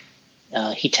 and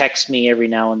he texts me every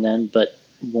now and then. But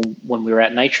when we were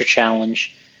at Nitro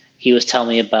Challenge, he was telling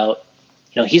me about,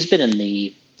 he's been in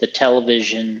the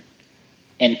television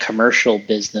and commercial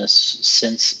business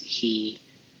since he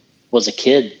was a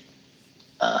kid.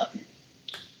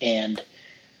 And,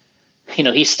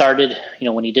 he started,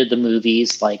 when he did the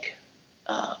movies, like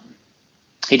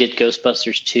he did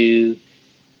Ghostbusters 2.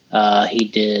 He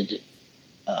did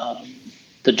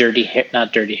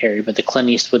not Dirty Harry, but the Clint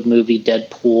Eastwood movie,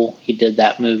 Deadpool. He did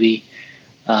that movie.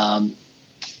 And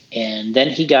then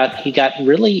he got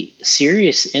really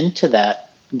serious into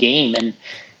that game and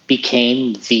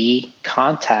became the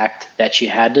contact that you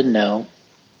had to know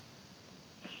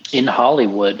in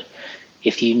Hollywood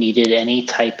if you needed any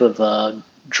type of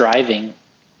driving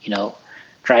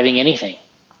anything.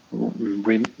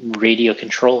 radio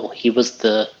control. He was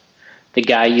the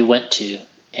guy you went to,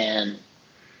 and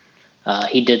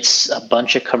he did a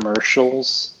bunch of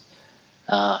commercials.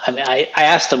 I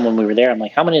asked him when we were there, I'm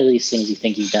like, how many of these things do you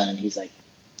think you've done? And he's like,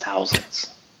 thousands.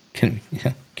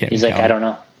 He's like, I don't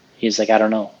know. He's like, I don't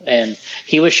know. And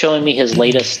he was showing me his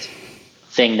latest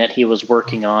thing that he was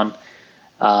working on,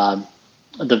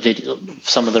 the video,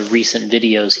 some of the recent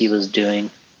videos he was doing.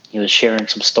 He was sharing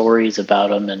some stories about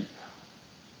them, and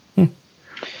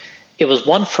it was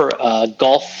one for a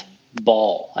golf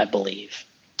ball, I believe.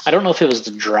 I don't know if it was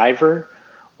the driver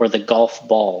or the golf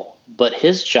ball, but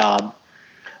his job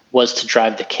was to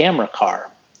drive the camera car.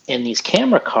 And these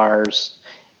camera cars,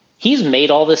 he's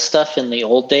made all this stuff in the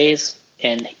old days,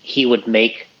 and he would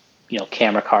make,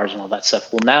 camera cars and all that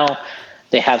stuff. Well, now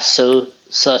they have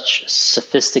such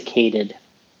sophisticated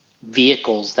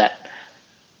vehicles that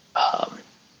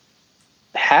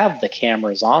have the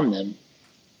cameras on them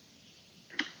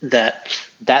that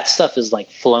stuff is like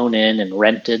flown in and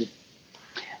rented,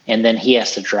 and then he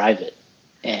has to drive it.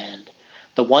 And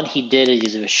the one he did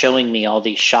is he was showing me all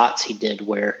these shots he did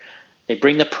where they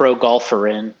bring the pro golfer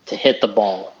in to hit the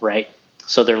ball, right?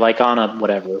 So they're like on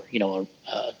a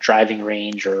driving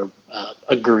range or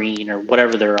a green or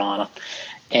whatever they're on.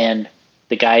 And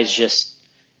the guys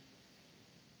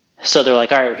so they're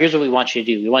like, all right, here's what we want you to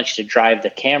do. We want you to drive the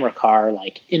camera car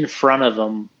like in front of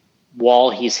him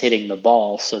while he's hitting the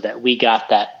ball, so that we got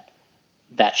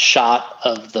that shot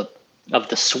of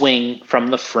the swing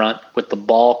from the front with the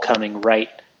ball coming right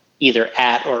either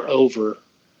at or over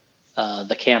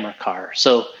the camera car.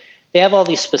 So they have all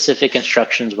these specific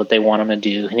instructions what they want him to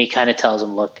do, and he kind of tells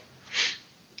them, look,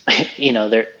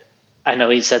 I know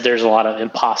he said there's a lot of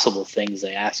impossible things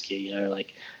they ask you,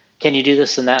 like, can you do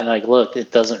this and that? And like, look,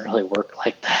 it doesn't really work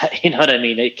like that. You know what I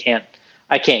mean? I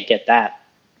can't get that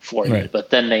for you. But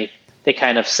then they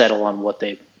kind of settle on what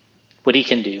he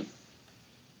can do.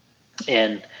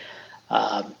 And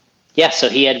so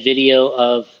he had video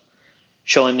of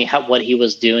showing me what he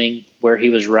was doing, where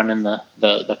he was running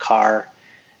the car,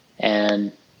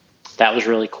 and that was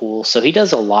really cool. So he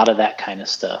does a lot of that kind of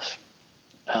stuff.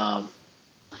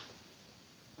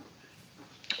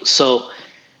 So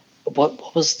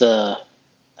what was the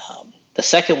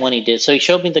second one he did? So he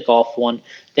showed me the golf one.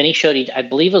 Then he showed, I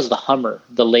believe it was the Hummer,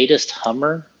 the latest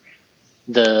Hummer,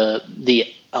 maybe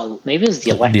it was the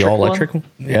electric one. The all-electric one?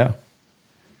 Yeah.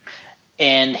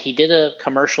 And he did a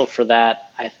commercial for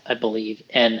that, I believe.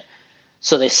 And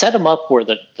so they set him up where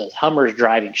the Hummer's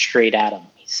driving straight at him,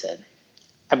 he said.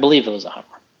 I believe it was a Hummer.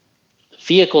 The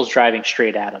vehicle's driving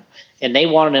straight at him. And they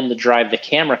wanted him to drive the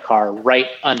camera car right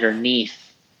underneath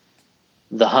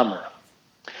the Hummer.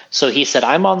 So he said,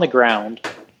 I'm on the ground,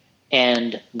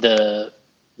 and the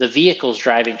vehicle's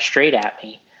driving straight at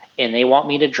me, and they want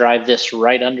me to drive this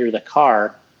right under the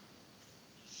car.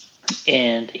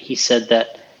 And he said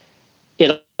that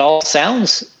it all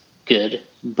sounds good,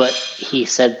 but he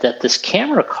said that this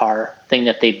camera car thing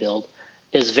that they build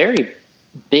is very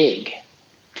big.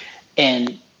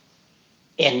 And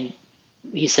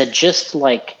he said just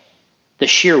like the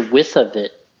sheer width of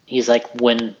it, he's like,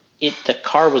 when the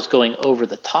car was going over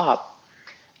the top,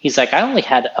 he's like, I only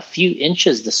had a few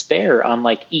inches to spare on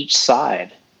like each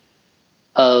side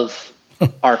of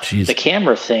the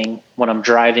camera thing when I'm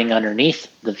driving underneath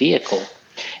the vehicle.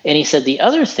 And he said the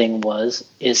other thing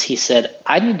he said,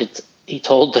 he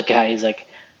told the guy, he's like,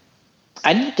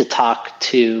 I need to talk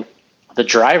to the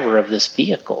driver of this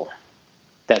vehicle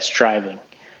that's driving.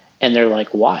 And they're like,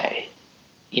 why?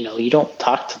 You don't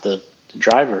talk to the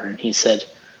driver. And he said,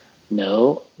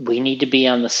 no, we need to be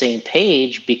on the same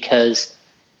page, because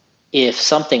if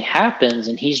something happens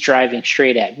and he's driving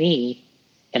straight at me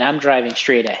and I'm driving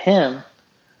straight at him,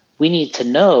 we need to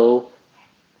know.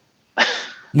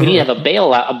 We need to have a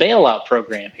bailout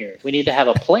program here. We need to have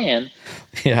a plan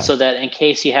so that in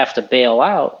case you have to bail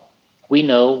out, we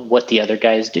know what the other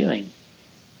guy is doing.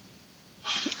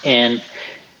 And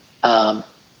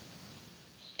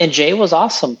Jay was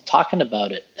awesome talking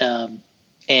about it.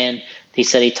 And he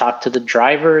said he talked to the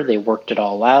driver. They worked it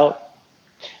all out.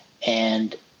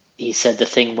 And he said the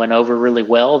thing went over really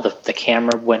well. The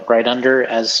camera went right under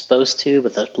as supposed to,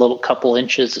 with a little couple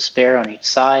inches to spare on each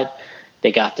side.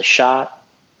 They got the shot.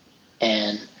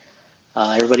 And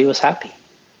everybody was happy.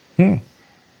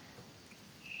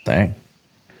 Dang.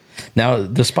 Now,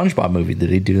 the SpongeBob movie, did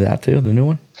he do that too, the new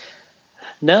one?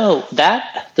 No, the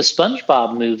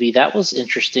SpongeBob movie, that was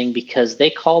interesting because they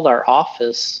called our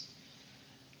office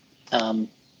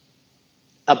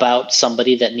about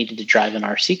somebody that needed to drive an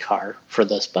RC car for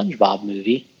the SpongeBob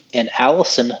movie. And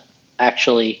Allison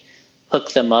actually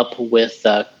hooked them up with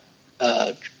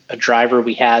a driver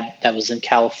we had that was in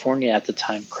California at the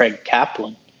time, Craig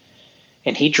Kaplan,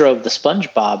 and he drove the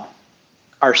SpongeBob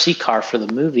RC car for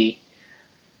the movie.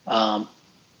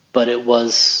 But it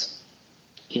was,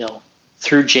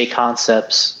 through J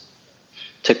Concepts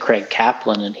to Craig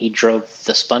Kaplan, and he drove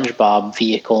the SpongeBob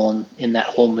vehicle in that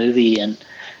whole movie, and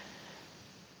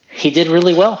he did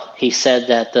really well. He said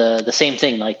that the same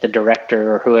thing, like the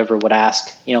director or whoever would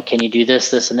ask, can you do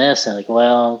this, this, and this? And like,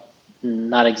 well,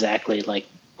 not exactly like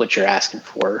what you're asking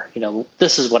for.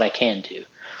 This is what I can do.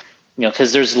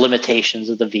 Because there's limitations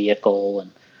of the vehicle,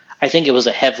 and I think it was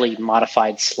a heavily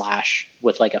modified Slash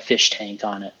with like a fish tank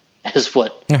on it, is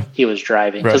what he was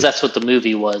driving. Because that's what the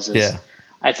movie was.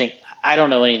 I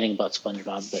don't know anything about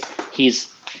SpongeBob, but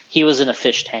he was in a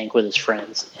fish tank with his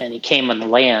friends, and he came on the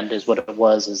land, is what it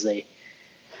was.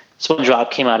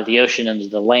 SpongeBob came out of the ocean into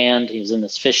the land. He was in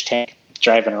this fish tank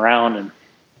driving around,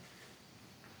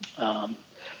 and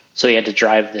so he had to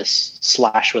drive this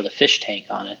Slash with a fish tank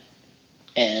on it,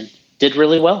 and did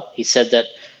really well. He said that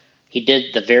he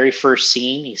did the very first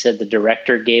scene. He said the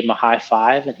director gave him a high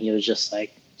five, and he was just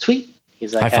like, sweet.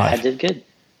 He's like, I did good.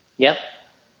 Yep.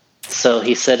 So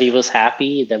he said he was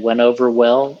happy. That went over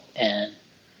well.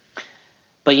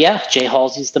 But yeah, Jay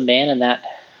Halsey's the man in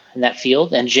that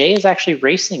field. And Jay is actually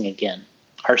racing again,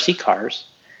 RC cars.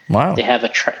 Wow. They have a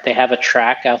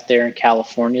track out there in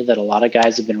California that a lot of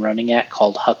guys have been running at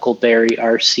called Huckleberry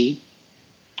RC.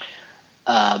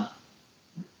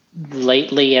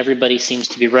 Lately, everybody seems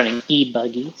to be running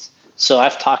e-buggies. So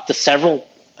I've talked to several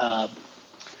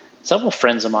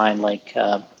friends of mine, like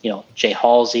Jay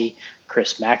Halsey,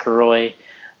 Chris McElroy,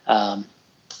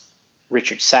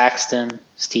 Richard Saxton,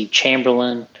 Steve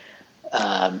Chamberlain.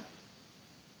 I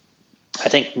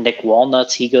think Nick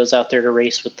Walnuts, he goes out there to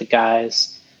race with the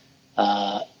guys.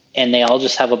 And they all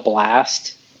just have a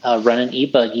blast running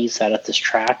e-buggies out at this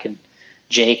track. And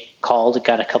Jay called and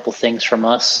got a couple things from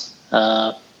us.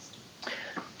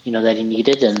 That he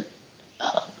needed, and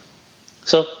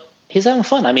so he's having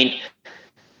fun. I mean,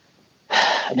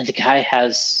 the guy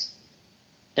has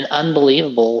an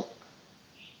unbelievable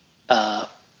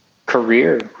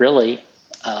career, really,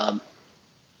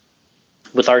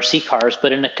 with RC cars,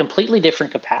 but in a completely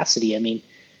different capacity. I mean,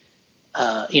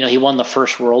 he won the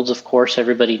first Worlds, of course.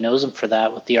 Everybody knows him for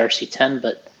that with the RC10,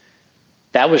 but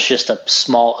that was just a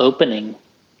small opening,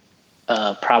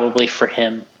 probably for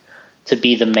him to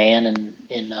be the man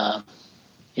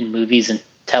in movies and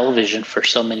television for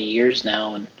so many years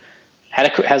now, and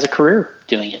has a career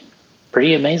doing it.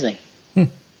 Pretty amazing.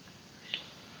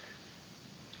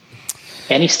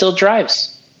 And he still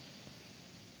drives.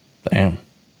 Damn.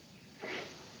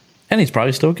 And he's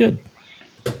probably still good.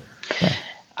 Yeah.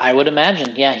 I would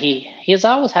imagine. Yeah, he has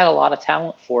always had a lot of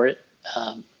talent for it.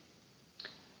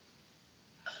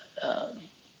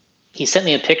 He sent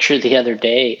me a picture the other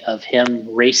day of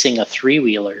him racing a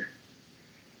three-wheeler.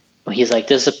 He's like,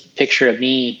 this is a picture of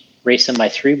me racing my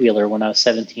three-wheeler when I was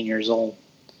 17 years old.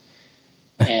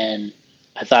 And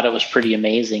I thought it was pretty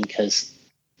amazing because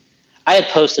I had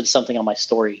posted something on my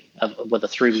story with a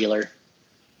three-wheeler.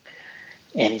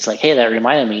 And he's like, hey, that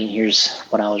reminded me, here's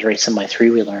when I was racing my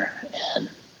three-wheeler. And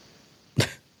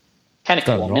kind of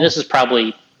cool. I mean, this is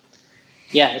probably,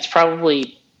 it's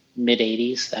probably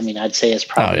mid-'80s. I mean, I'd say it's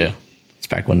probably... Oh, yeah. It's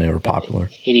back when they were popular.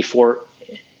 84,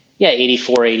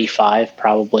 85,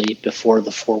 probably before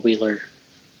the four-wheeler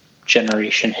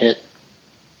generation hit.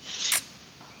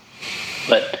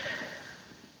 But,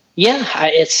 yeah,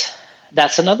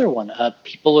 that's another one.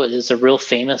 People is a real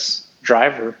famous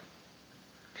driver,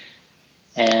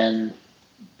 and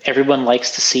everyone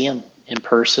likes to see him in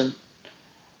person.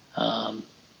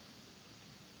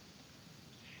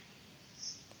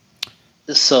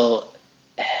 So,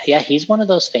 yeah, he's one of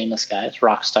those famous guys,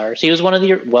 rock stars. He was one of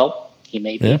he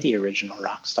may be the original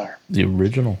rock star. The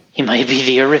original. He might be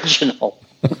the original.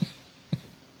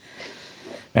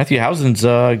 Matthew Housens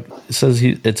says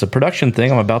it's a production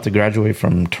thing. I'm about to graduate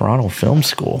from Toronto Film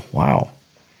School. Wow.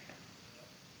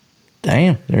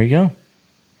 Damn, there you go.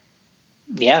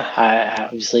 Yeah,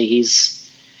 obviously he's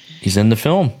in the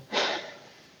film.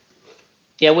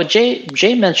 Yeah, what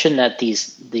Jay mentioned that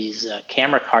these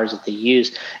camera cars that they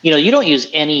use, you don't use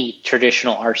any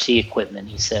traditional RC equipment.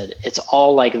 He said it's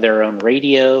all like their own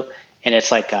radio, and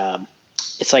it's like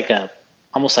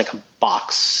almost like a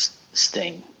box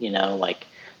thing, like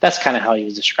that's kind of how he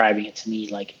was describing it to me.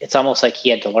 Like it's almost like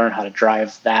he had to learn how to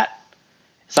drive that.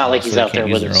 It's not like he's out there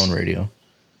with their own radio.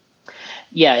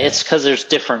 Yeah, it's because there's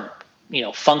different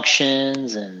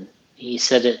functions, and he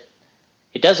said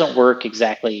it doesn't work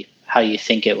exactly how you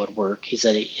think it would work. He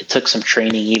said it took some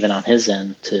training even on his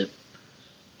end to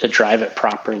drive it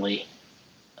properly.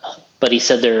 but he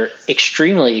said they're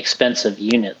extremely expensive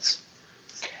units.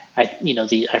 I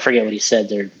forget what he said.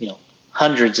 They're,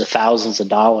 hundreds of thousands of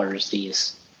dollars,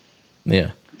 these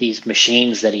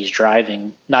machines that he's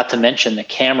driving, not to mention the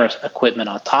camera equipment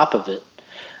on top of it.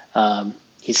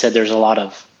 He said there's a lot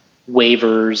of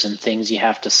waivers and things you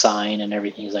have to sign and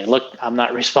everything. He's like, look, I'm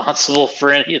not responsible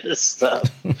for any of this stuff.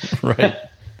 Right.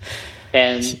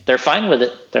 And they're fine with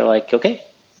it. They're like, okay.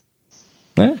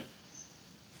 Yeah.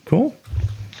 Cool.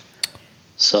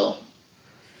 So,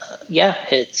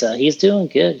 it's he's doing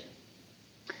good.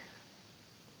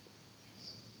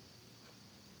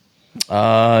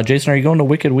 Jason, are you going to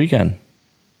Wicked Weekend?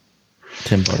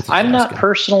 Tim Barth. I'm not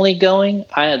personally going.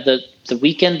 The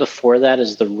weekend before that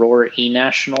is the Roar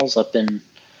E-Nationals up in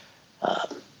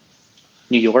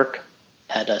New York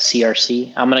at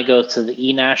CRC. I'm going to go to the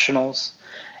E-Nationals,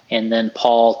 and then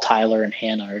Paul, Tyler, and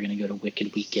Hannah are going to go to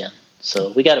Wicked Weekend.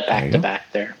 So we got it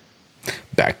back-to-back there.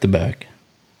 Back-to-back.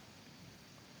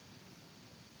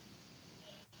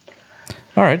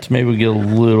 All right, so maybe we get a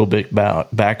little bit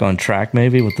back on track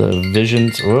maybe with the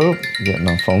visions. Oh, getting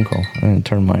a phone call. I didn't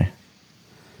turn my...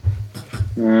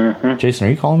 Mm-hmm. Jason,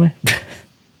 are you calling me?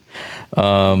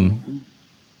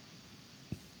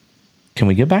 Can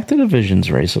we get back to the Visions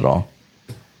race at all?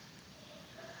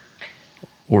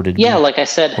 Or like I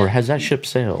said... Or has that ship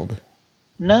sailed?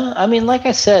 No, I mean, like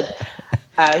I said,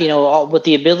 with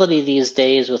the ability these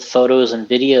days with photos and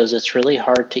videos, it's really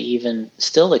hard to even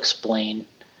still explain.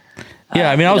 Yeah,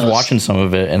 I mean, I was watching some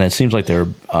of it, and it seems like there's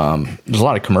a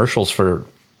lot of commercials for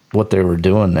what they were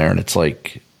doing there, and it's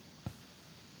like,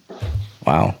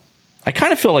 wow. I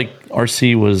kind of feel like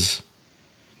RC was,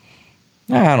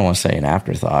 I don't want to say an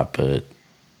afterthought, but...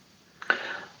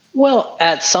 Well,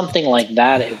 at something like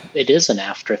that, it is an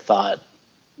afterthought,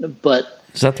 but...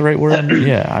 Is that the right word?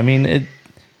 Yeah, I mean, it...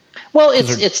 Well,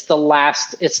 it's the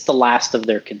last of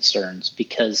their concerns,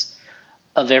 because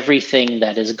of everything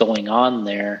that is going on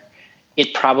there.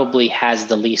 It probably has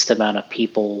the least amount of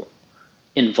people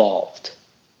involved.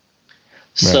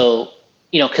 Right. So,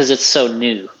 because it's so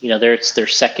new, it's their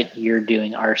second year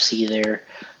doing RC there.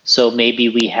 So maybe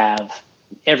we have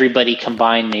everybody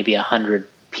combined, maybe 100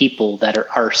 people that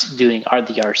are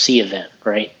the RC event,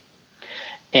 right?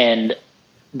 And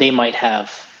they might have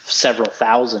several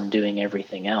thousand doing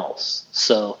everything else.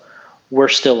 So we're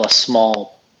still a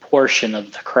small portion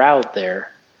of the crowd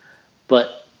there,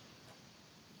 but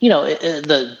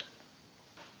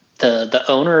the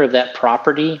owner of that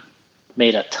property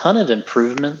made a ton of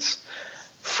improvements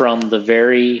from the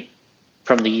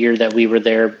year that we were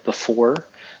there before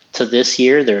to this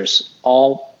year. There's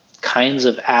all kinds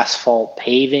of asphalt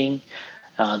paving.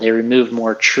 They removed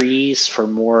more trees for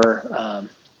more,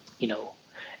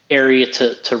 area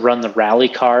to run the rally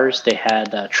cars. They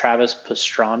had Travis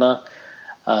Pastrana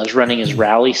was running his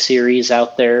rally series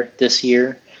out there this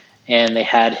year. And they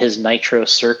had his Nitro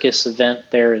Circus event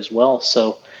there as well.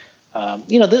 So,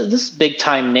 this is big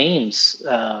time names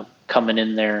coming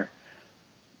in there,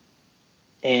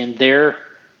 and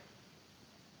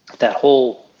that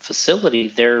whole facility,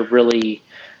 they're really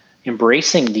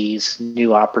embracing these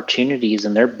new opportunities,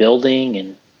 and they're building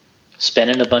and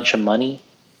spending a bunch of money.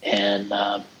 And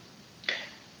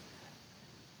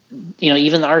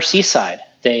even the RC side.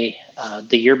 They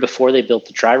the year before they built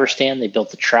the driver stand, they built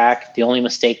the track. The only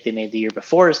mistake they made the year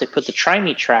before is they put the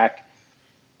Try-Me track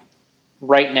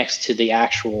right next to the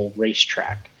actual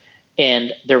racetrack.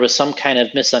 And there was some kind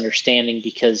of misunderstanding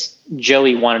because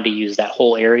Joey wanted to use that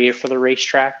whole area for the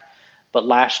racetrack. But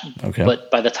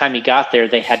but by the time he got there,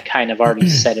 they had kind of already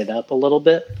set it up a little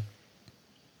bit.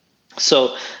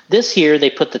 So this year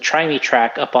they put the Try-Me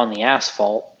track up on the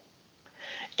asphalt,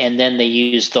 and then they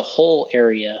used the whole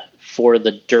area for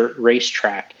the dirt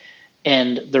racetrack.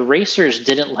 And the racers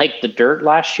didn't like the dirt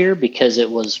last year because it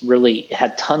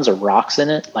had tons of rocks in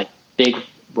it, like big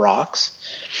rocks.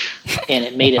 And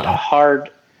it made it hard.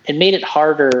 It made it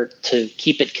harder to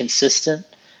keep it consistent.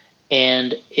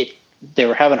 And they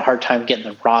were having a hard time getting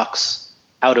the rocks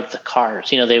out of the cars.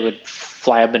 They would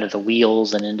fly up into the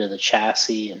wheels and into the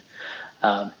chassis.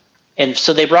 And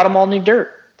so they brought them all new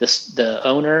dirt. The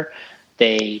owner,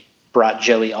 they brought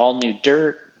Joey all new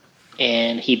dirt.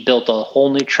 And he built a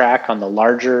whole new track on the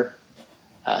larger,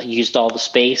 used all the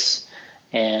space,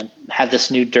 and had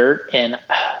this new dirt. And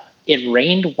it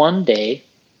rained one day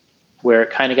where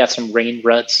it kind of got some rain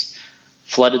ruts,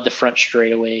 flooded the front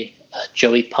straightaway.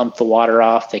 Joey pumped the water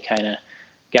off. They kind of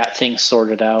got things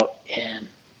sorted out. And,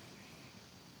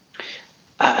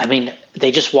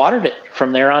 they just watered it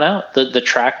from there on out. The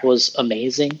track was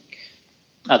amazing.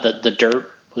 The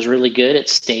dirt was really good. It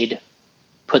stayed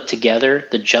put together.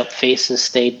 The jump faces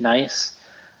stayed nice.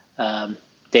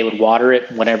 They would water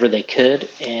it whenever they could,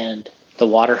 and the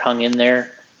water hung in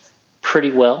there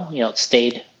pretty well. It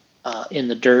stayed in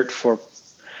the dirt for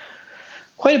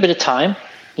quite a bit of time,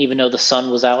 even though the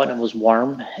sun was out and it was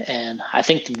warm. And I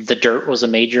think the dirt was a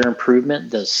major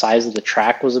improvement. The size of the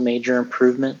track was a major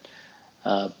improvement.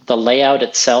 The layout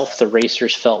itself, the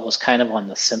racers felt, was kind of on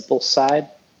the simple side.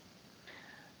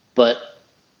 But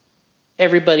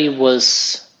everybody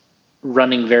was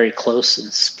running very close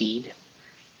in speed.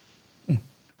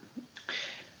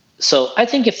 So I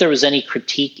think if there was any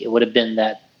critique, it would have been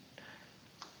that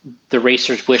the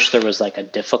racers wish there was like a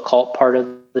difficult part of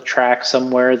the track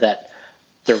somewhere, that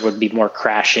there would be more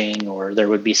crashing or there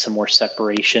would be some more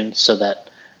separation, so that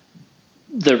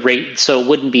so it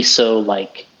wouldn't be so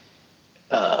like,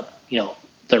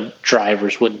 the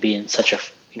drivers wouldn't be in such a,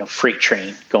 freight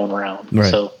train going around. Right.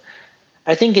 So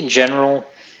I think in general,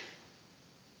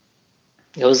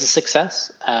 it was a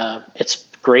success. It's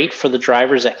great for the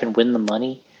drivers that can win the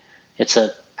money. It's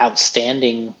an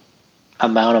outstanding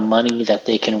amount of money that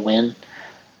they can win.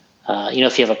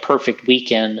 If you have a perfect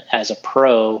weekend as a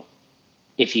pro,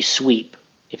 if you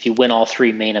win all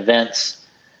three main events,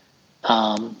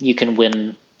 you can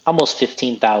win almost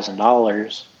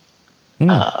 $15,000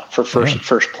 for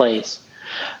first place.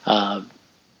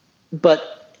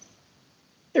 But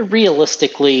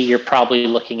realistically, you're probably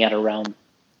looking at around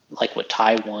like what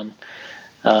Ty won.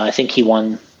 I think he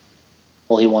won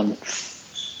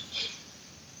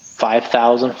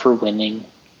 $5,000 for winning,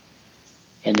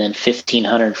 and then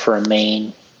 $1,500 for a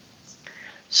main.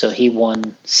 So he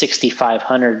won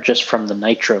 $6,500 just from the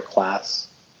nitro class.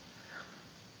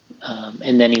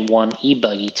 And then he won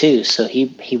e-buggy too. So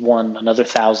he won another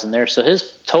 $1,000 there. So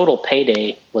his total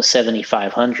payday was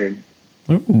 $7,500.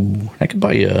 Ooh, I could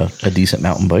buy you a decent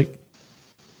mountain bike.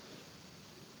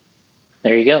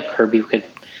 There you go. Kirby could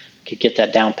get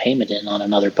that down payment in on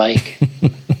another bike.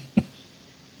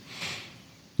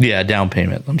 Yeah, down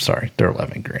payment. I'm sorry, they're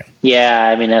 $11,000. Yeah,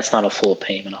 I mean that's not a full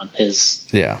payment on his.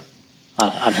 Yeah,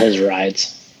 on his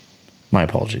rides. My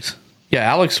apologies. Yeah,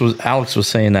 Alex was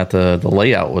saying that the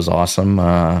layout was awesome,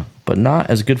 but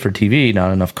not as good for TV.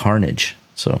 Not enough carnage.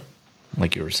 So,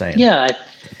 like you were saying. Yeah,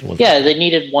 they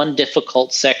needed one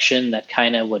difficult section that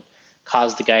kind of would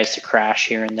cause the guys to crash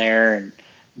here and there and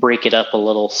break it up a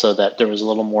little, so that there was a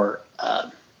little more.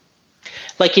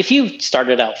 Like if you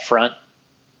started out front,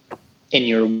 and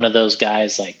you're one of those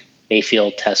guys like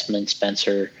Mayfield, Tessman,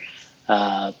 Spencer,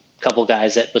 a couple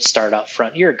guys that would start out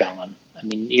front, you're gone. I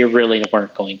mean, you really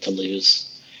weren't going to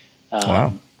lose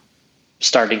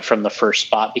starting from the first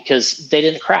spot because they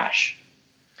didn't crash.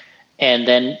 And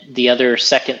then the other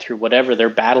second through whatever, they're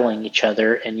battling each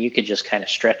other, and you could just kind of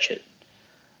stretch it.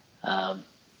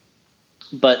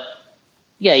 But,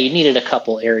 yeah, you needed a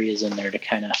couple areas in there to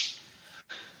kind of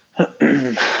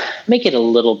make it a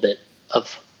little bit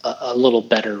of a little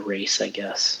better race, I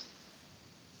guess.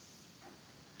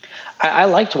 I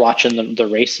liked watching the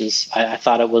races. I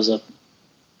thought it was a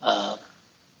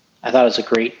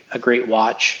great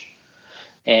watch,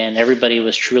 and everybody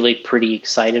was truly pretty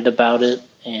excited about it.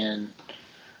 And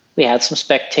we had some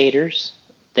spectators.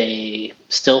 They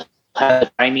still had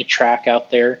a grimy track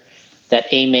out there. That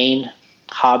A-Main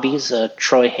Hobbies,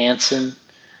 Troy Hansen,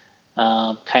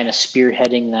 kind of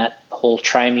spearheading that whole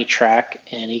Try-Me track,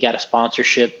 and he got a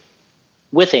sponsorship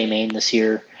with A-Main this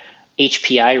year.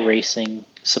 HPI Racing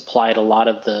supplied a lot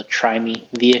of the Try-Me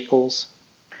vehicles.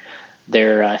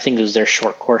 I think it was their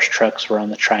short course trucks were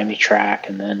on the Try-Me track,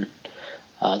 and then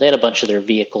they had a bunch of their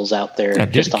vehicles out there. Yeah,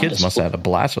 just kids must have had a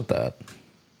blast with that.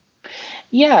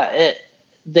 Yeah,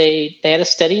 they had a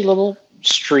steady little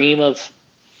stream of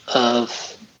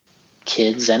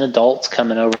kids and adults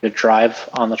coming over to drive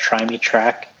on the Try-Me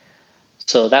track.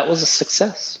 So that was a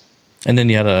success. And then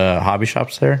you had hobby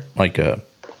shops there? Like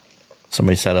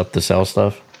somebody set up to sell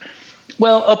stuff?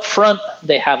 Well, up front,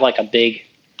 they have like a big,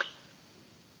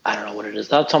 I don't know what it is.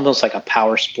 That's almost like a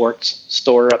power sports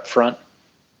store up front.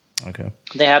 Okay.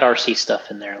 They had RC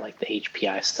stuff in there, like the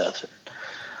HPI stuff.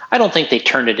 I don't think they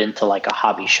turned it into like a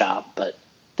hobby shop, but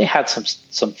they had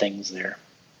some things there.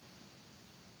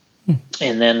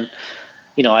 And then,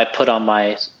 I put on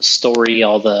my story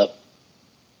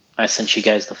I sent you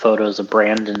guys the photos of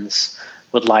Brandon's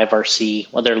with Live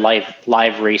RC. Well, they're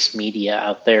live race media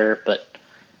out there, but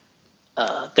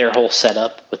their whole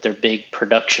setup with their big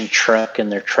production truck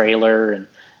and their trailer, and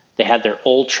they had their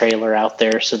old trailer out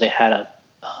there, so they had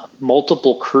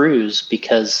multiple crews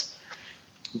because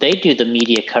they do the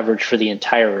media coverage for the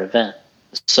entire event.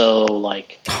 So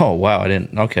oh wow, I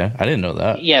didn't know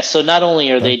that. Yeah, so not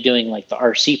only are they doing like the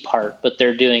RC part, but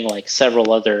they're doing like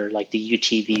several other like the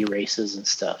UTV races and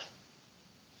stuff.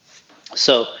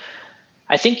 So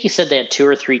I think he said they had 2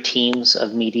 or 3 teams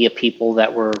of media people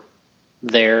that were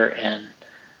there, and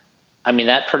I mean,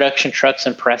 that production truck's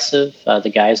impressive.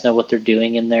 The guys know what they're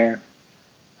doing in there.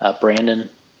 Brandon.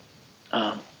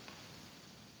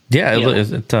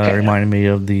 It reminded me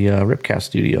of the RIPCast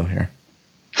studio here.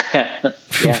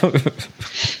 Yeah.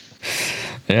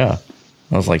 Yeah.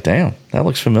 I was like, damn, that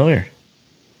looks familiar.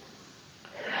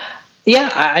 Yeah,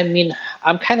 I mean,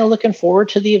 I'm kind of looking forward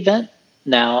to the event.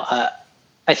 Now,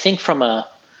 I think from a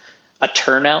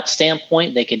turnout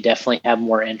standpoint, they could definitely have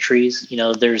more entries. You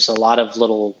know, there's a lot of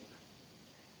little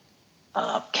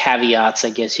caveats, I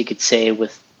guess you could say,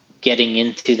 with getting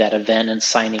into that event and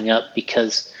signing up,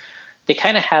 because they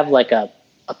kind of have like a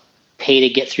pay to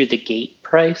get through the gate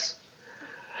price.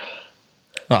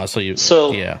 Oh,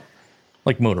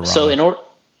 like Motorama. So in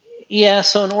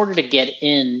order to get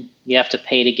in, you have to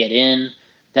pay to get in.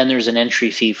 Then there's an entry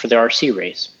fee for the RC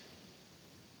race.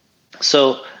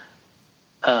 So,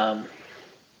 I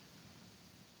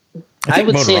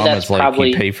would say that's like probably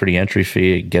you pay for the entry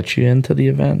fee, it gets you into the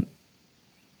event,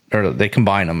 or they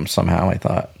combine them somehow. I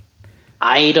thought.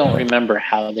 I don't remember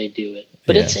how they do it,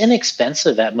 but it's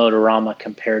inexpensive at Motorama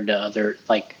compared to other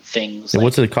like things.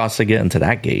 What's it cost to get into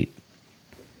that gate?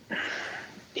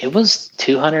 It was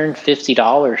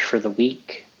 $250 for the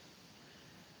week.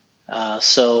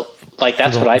 So like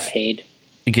that's what I paid.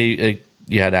 You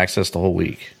had access the whole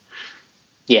week.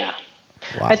 Yeah.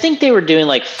 Wow. I think they were doing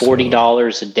like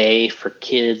 $40 a day for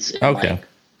kids. And okay. Like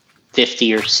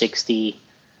 50 or 60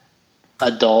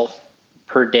 adult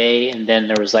per day. And then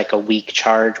there was like a week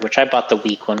charge, which I bought the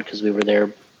week one because we were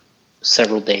there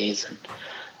several days. And,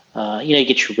 you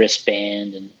get your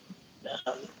wristband and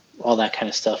all that kind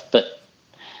of stuff. But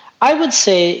I would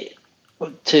say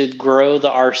to grow the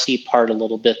RC part a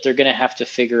little bit, they're going to have to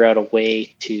figure out a way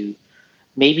to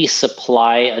maybe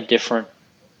supply a different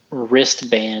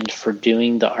wristband for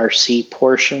doing the RC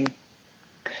portion,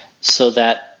 so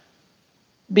that,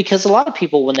 because a lot of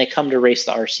people, when they come to race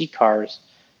the RC cars,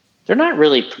 they're not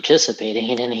really participating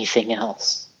in anything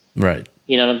else. Right.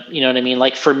 You know what I mean?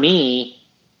 Like for me,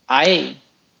 I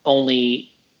only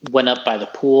went up by the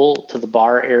pool to the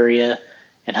bar area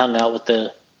and hung out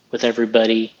with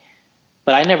everybody,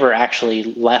 but I never actually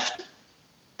left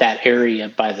that area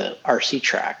by the RC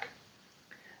track.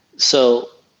 So,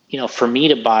 for me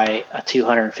to buy a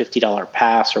 $250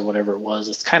 pass or whatever it was,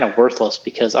 it's kind of worthless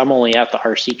because I'm only at the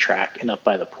RC track and up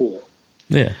by the pool.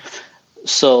 Yeah.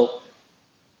 So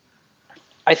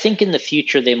I think in the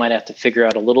future they might have to figure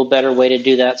out a little better way to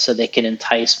do that so they can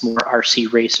entice more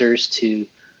RC racers to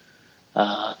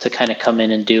kind of come in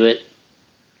and do it.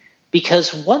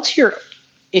 Because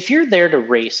if you're there to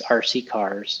race RC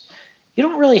cars, you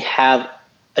don't really have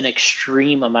an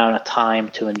extreme amount of time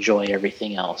to enjoy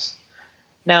everything else.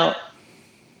 Now,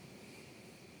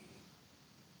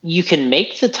 you can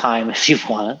make the time if you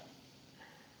want.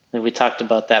 And we talked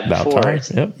about that before.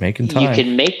 Yep, making time.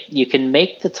 You can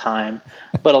make the time,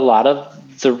 but a lot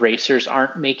of the racers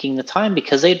aren't making the time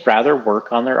because they'd rather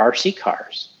work on their RC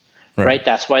cars. Right?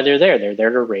 That's why they're there. They're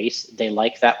there to race. They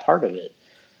like that part of it.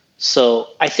 So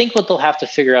I think what they'll have to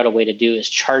figure out a way to do is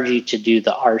charge you to do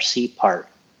the RC part.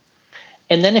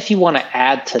 And then if you want to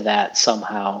add to that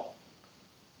somehow,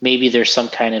 maybe there's some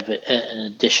kind of an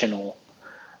additional.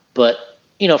 But,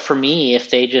 for me,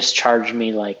 if they just charge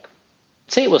me like,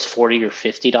 say it was $40 or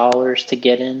 $50 to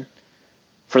get in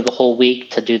for the whole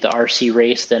week to do the RC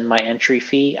race, then my entry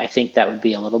fee, I think that would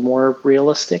be a little more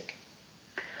realistic.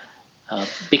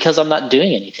 Because I'm not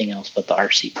doing anything else but the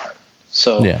RC part.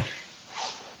 So, yeah.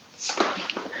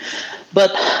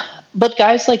 But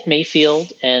guys like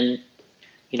Mayfield and,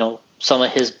 some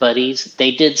of his buddies, they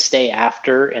did stay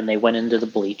after and they went into the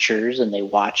bleachers and they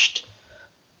watched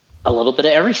a little bit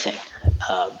of everything.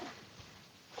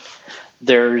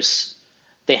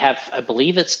 They have, I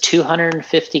believe it's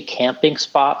 250 camping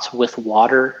spots with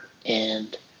water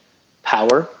and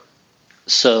power.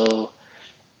 So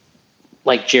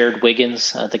like Jared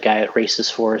Wiggins, the guy that races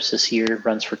for us this year,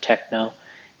 runs for Techno.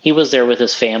 He was there with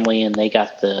his family and they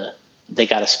got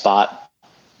a spot,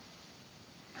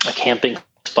 a camping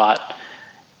spot,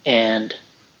 and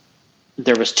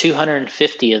there was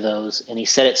 250 of those, and he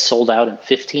said it sold out in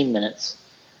 15 minutes.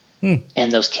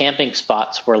 And those camping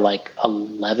spots were like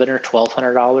 $1,100 or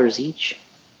 $1,200 each,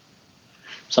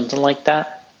 something like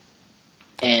that.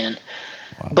 And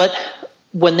but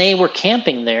when they were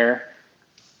camping there,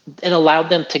 it allowed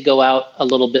them to go out a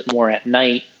little bit more at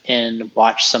night and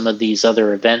watch some of these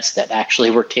other events that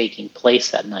actually were taking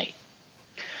place that night.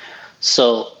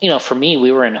 So, for me,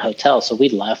 we were in a hotel, so we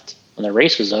left when the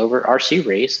race was over, RC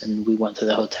race, and we went to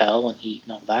the hotel and eat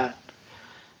and all that.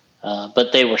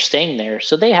 but they were staying there,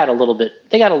 so they got a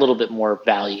little bit more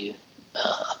value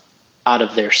out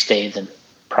of their stay than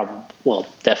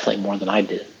definitely more than I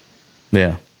did.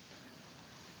 Yeah.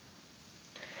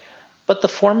 But the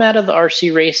format of the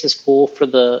RC race is cool for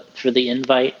the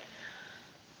invite,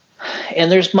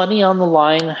 and there's money on the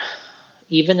line,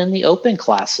 even in the open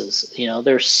classes.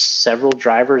 There's several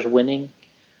drivers winning.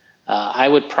 I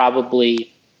would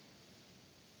probably,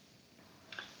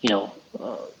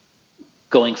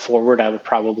 going forward, I would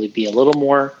probably be a little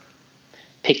more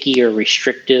picky or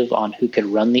restrictive on who could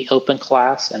run the open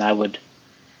class, and I would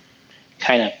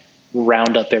kind of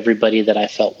round up everybody that I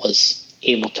felt was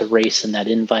able to race in that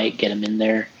invite, get them in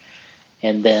there,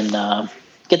 and then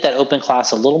get that open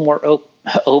class a little more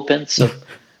open, so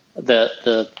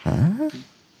the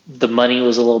money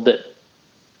was a little bit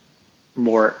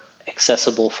more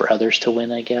accessible for others to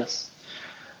win, I guess.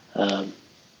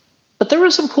 But there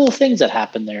were some cool things that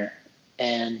happened there,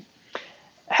 and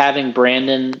having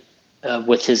Brandon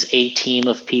with his A team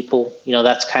of people,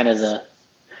 that's kind of the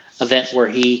event where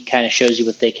he kind of shows you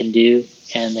what they can do,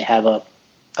 and they have a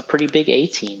pretty big A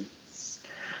team.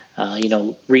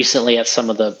 Recently at some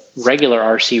of the regular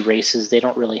RC races, they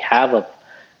don't really have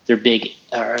their big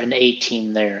or an A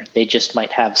team there. They just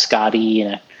might have Scotty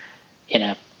in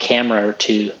a camera or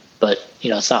two, but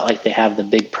it's not like they have the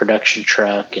big production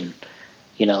truck and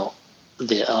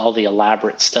all the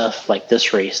elaborate stuff like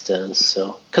this race does.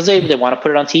 So because they want to put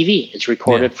it on TV, it's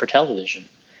recorded for television.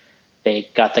 They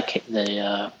got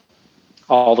the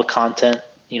all the content.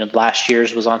 Last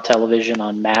year's was on television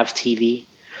on Mav TV.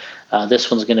 This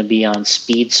one's going to be on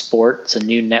Speed Sport. It's a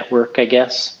new network, I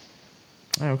guess.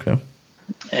 Oh, okay.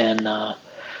 And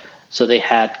so they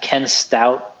had Ken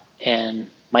Stout and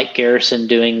Mike Garrison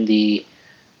doing the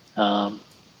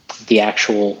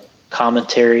actual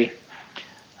commentary.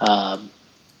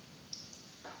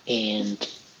 And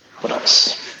what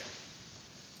else?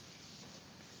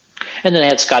 And then they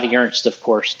had Scotty Ernst, of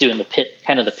course, doing the pit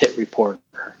report.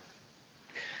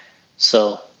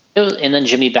 So and then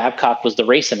Jimmy Babcock was the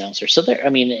race announcer. So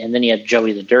and then you had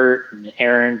Joey the Dirt and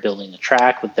Aaron building the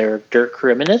track with their dirt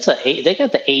crew. I mean, they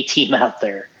got the A team out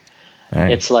there.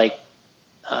 Right. It's like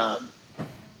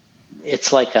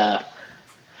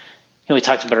we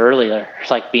talked about earlier,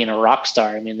 like being a rock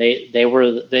star. I mean,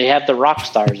 they have the rock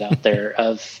stars out there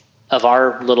of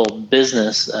our little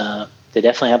business. They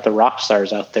definitely have the rock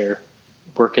stars out there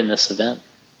working this event.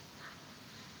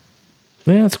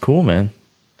 Yeah, that's cool, man.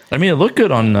 I mean, it looked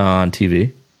good on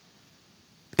TV.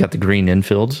 Got the green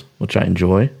infields, which I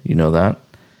enjoy. You know that.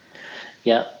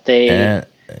 Yeah, they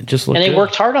good.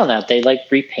 Worked hard on that. They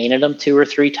repainted them 2 or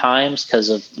 3 times because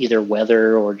of either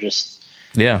weather or just.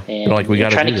 Yeah, we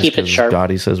got to keep it sharp.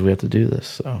 Gotti says we have to do this.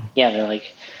 So yeah, they're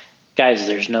like, guys,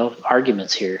 there's no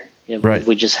arguments here. Right.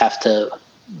 We just have to.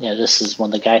 This is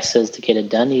when the guy says to get it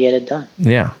done, you get it done.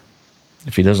 Yeah.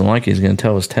 If he doesn't like it, he's going to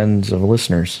tell his tens of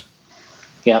listeners.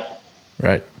 Yep.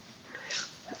 Right.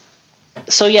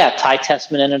 So yeah, Ty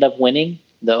Tessman ended up winning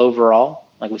the overall.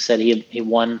 Like we said, he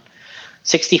won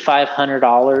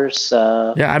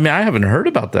 $6,500. Yeah, I mean, I haven't heard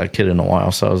about that kid in a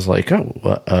while, so I was like,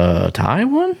 Ty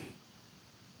won?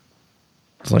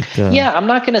 It's like, yeah, I'm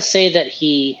not going to say that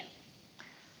he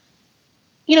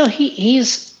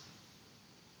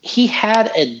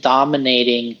had a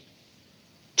dominating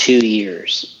 2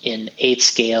 years in 8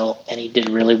 scale, and he did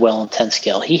really well in 10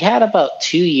 scale. He had about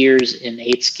 2 years in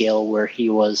 8 scale where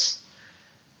he was,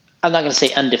 I'm not going to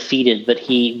say undefeated, but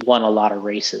he won a lot of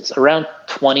races. Around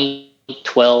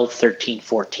 2012, 13,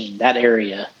 14, that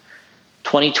area,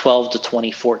 2012 to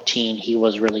 2014, he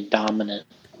was really dominant.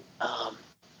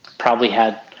 Probably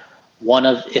had one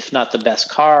of, if not the best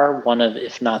car, one of,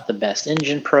 if not the best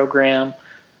engine program,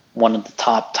 one of the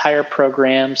top tire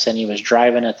programs, and he was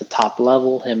driving at the top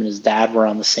level. Him and his dad were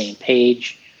on the same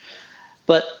page.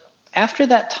 But after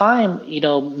that time,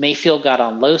 Mayfield got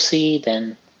on Losi,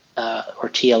 then or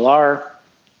TLR,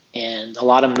 and a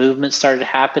lot of movement started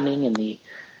happening, and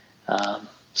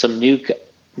some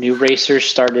new racers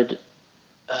started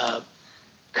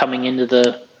coming into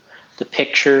the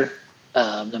picture.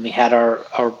 Then we had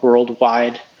our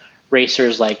worldwide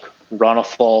racers like Ronald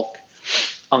Falk,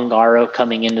 Ungaro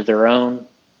coming into their own,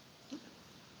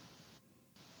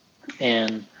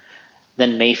 and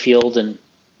then Mayfield and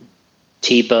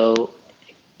Tebow,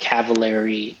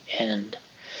 Cavallari, and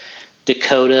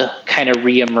Dakota kind of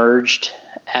reemerged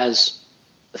as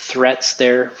threats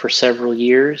there for several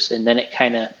years, and then it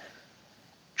kind of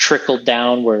trickled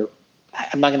down where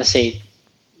I'm not going to say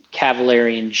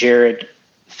Cavallari and Jared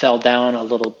fell down a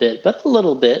little bit, but a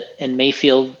little bit, and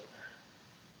Mayfield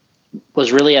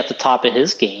was really at the top of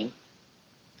his game.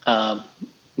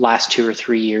 last 2 or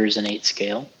 3 years in 8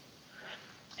 scale.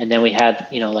 And then we had,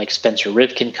 like Spencer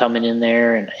Rivkin coming in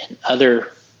there and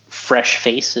other fresh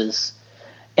faces.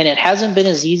 And it hasn't been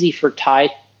as easy for Ty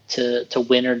to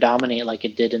win or dominate like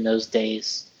it did in those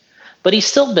days. But he's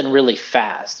still been really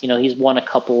fast. He's won a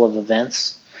couple of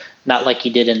events, not like he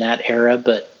did in that era,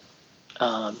 but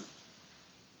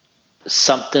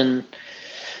something.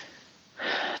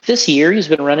 This year he's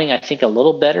been running, I think, a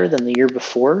little better than the year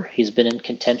before. He's been in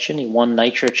contention. He won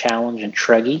Nitro Challenge in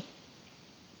Truggy.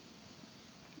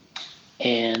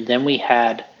 And then we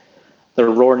had the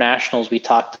Roar Nationals we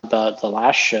talked about the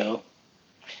last show.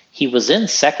 He was in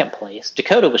second place.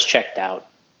 Dakota was checked out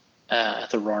at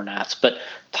the Roar Nats, but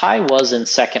Ty was in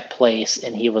second place,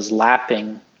 and he was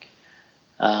lapping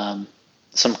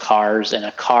some cars, and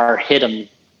a car hit him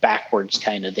backwards,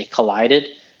 kind of. They collided,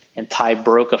 and Ty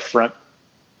broke a front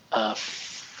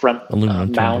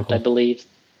mount, I believe.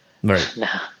 Right. No,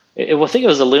 I think it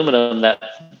was aluminum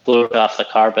that blew off the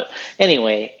car. But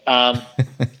anyway,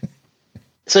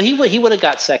 so he would have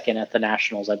got second at the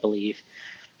Nationals, I believe,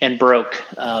 and broke.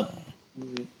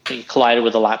 He collided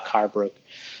with a lap car, broke.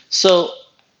 So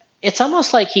it's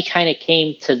almost like he kind of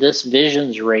came to this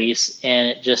Visions race, and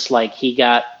it just like he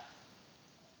got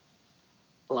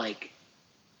like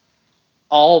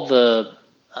all the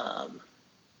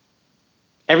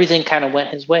everything kind of went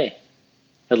his way.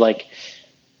 But like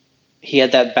he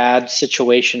had that bad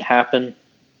situation happen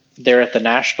there at the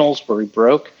Nationals where he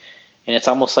broke, and it's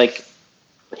almost like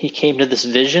he came to this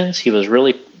Visions. He was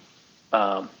really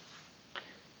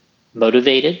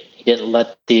motivated. He didn't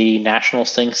let the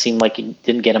Nationals thing seem like it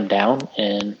didn't get him down,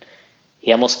 and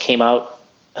he almost came out,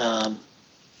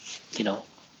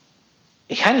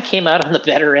 he kind of came out on the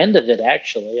better end of it,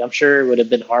 actually. I'm sure it would have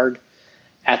been hard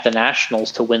at the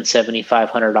Nationals to win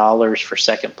 $7,500 for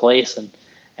second place, and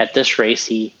at this race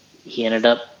he ended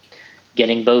up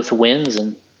getting both wins,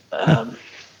 and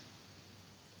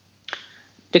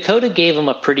Dakota gave him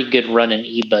a pretty good run in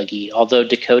e-buggy, although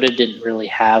Dakota didn't really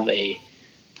have a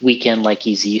weekend like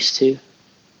he's used to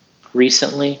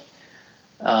recently.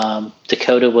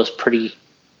 Dakota was pretty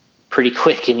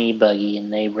quick in e-buggy,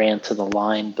 and they ran to the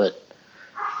line, but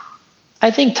I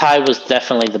think Ty was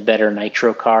definitely the better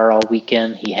nitro car all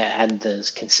weekend. He had his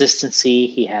consistency,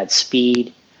 he had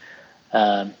speed,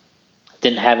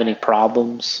 didn't have any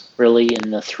problems really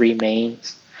in the 3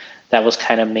 mains. That was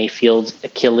kind of Mayfield's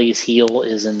Achilles heel,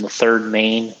 is in the 3rd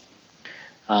main.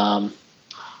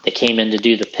 They came in to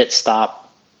do the pit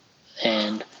stop,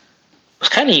 and it was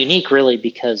kind of unique really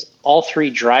because all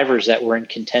 3 drivers that were in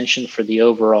contention for the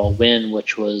overall win,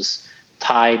 which was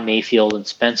Ty, Mayfield, and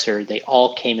Spencer, they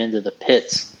all came into the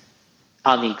pits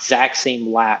on the exact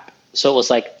same lap. So it was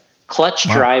like clutch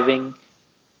driving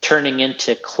turning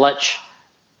into clutch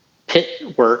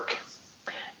pit work,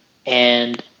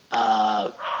 and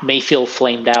Mayfield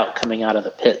flamed out coming out of the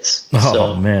pits.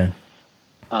 Oh, man.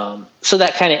 So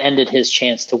that kind of ended his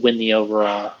chance to win the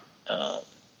overall.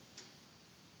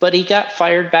 But he got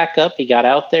fired back up. He got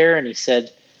out there, and he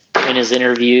said in his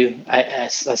interview, I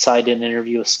saw he did an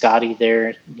interview with Scotty there,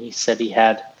 and he said he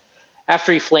had,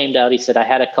 after he flamed out, he said, I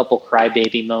had a couple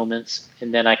crybaby moments,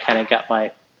 and then I kind of got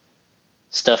my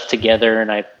stuff together,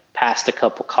 and I passed a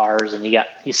couple cars, and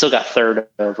he still got 3rd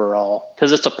overall,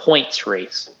 because it's a points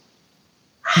race.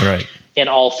 Right. And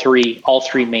all three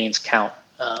mains count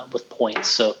with points.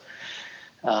 So,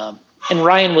 and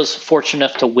Ryan was fortunate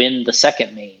enough to win the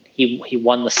 2nd main. He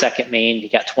won the 2nd main. He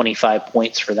got 25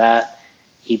 points for that.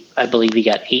 I believe he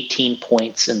got 18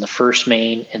 points in the 1st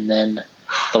main, and then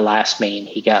the last main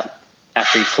he got,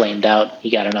 after he flamed out, he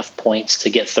got enough points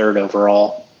to get 3rd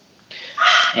overall.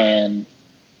 And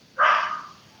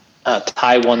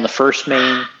Ty won the 1st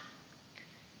main.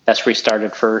 That's where he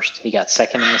started first. He got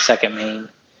 2nd in the 2nd main.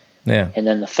 Yeah. And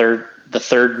then the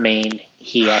third main,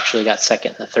 he actually got 2nd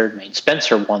in the 3rd main.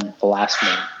 Spencer won the last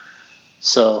main.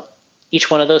 So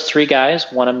each one of those 3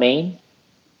 guys won a main,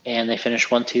 and they finished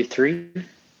 1, 2, 3.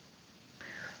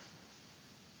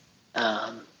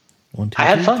 1, 2, I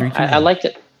had 3, fun. 3, 2, I liked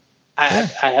it. I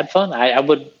had fun. I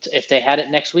would, if they had it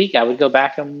next week, I would go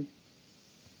back and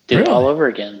do it all over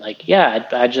again. Like, yeah,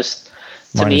 I just,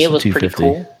 to me, it was pretty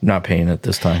cool. Not paying it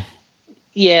this time.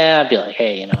 Yeah, I'd be like,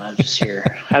 hey, I'm just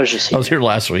here. I was just here. I was here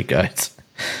last week, guys.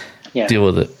 Yeah. Deal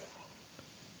with it.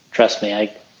 Trust me,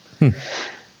 I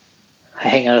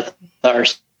hang out at the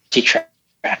RC track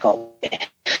all day.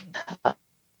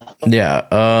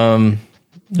 Yeah.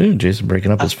 Dude, Jason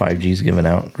breaking up his 5G's giving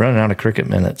out. Running out of cricket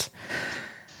minutes.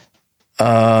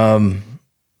 I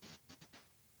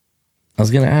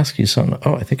was going to ask you something.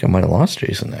 Oh, I think I might have lost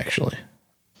Jason, actually.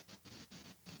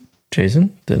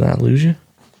 Jason, did I lose you?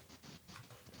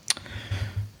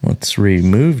 Let's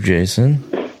remove Jason.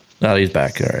 Oh, he's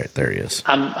back. All right, there he is.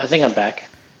 I think I'm back.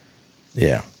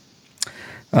 Yeah.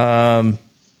 Back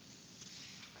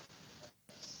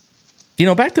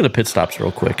to the pit stops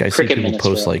real quick. I see people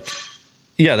post like,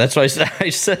 yeah, that's what I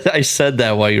said. I said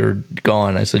that while you were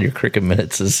gone. I said your cricket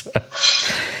minutes is.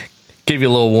 Give you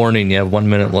a little warning. You have 1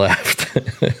 minute left.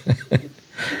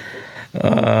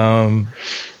 The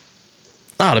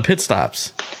pit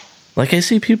stops. Like, I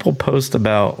see people post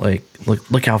about like,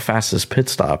 look how fast this pit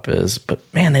stop is, but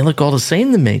man, they look all the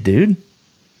same to me, dude.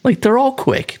 Like, they're all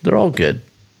quick. They're all good.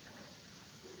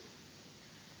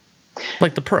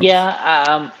 Like the pros.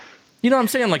 Yeah. You know what I'm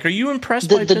saying? Like, are you impressed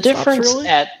by the pit difference stops,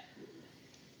 really?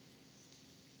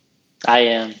 I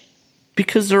am.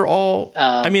 Because they're all,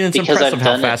 it's impressive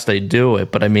how fast they do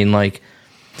it, but I mean, like,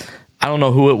 I don't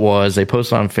know who it was. They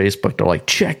posted on Facebook. They're like,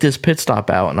 check this pit stop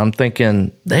out. And I'm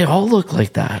thinking, they all look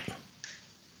like that.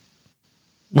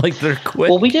 Like, they're quick.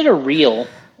 Well, we did a reel.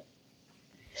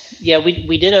 Yeah,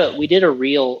 we did a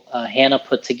reel Hannah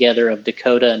put together of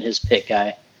Dakota and his pit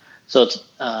guy. So it's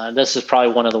this is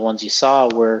probably one of the ones you saw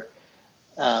where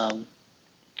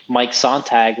Mike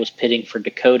Sontag was pitting for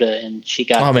Dakota, and she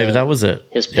got maybe that was it.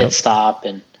 His pit stop,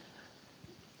 and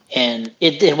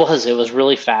it was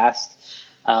really fast.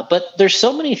 But there's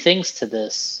so many things to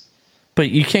this. But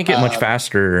you can't get much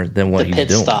faster than what he's doing.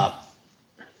 The pit stop.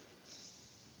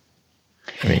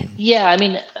 When I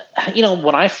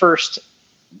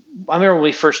remember when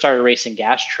we first started racing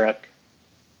gas truck,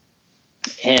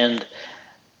 and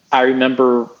I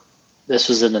remember this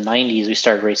was in the 90s, we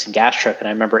started racing gas truck, and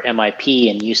I remember MIP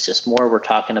and Eustace Moore were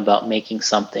talking about making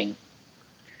something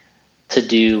to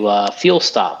do fuel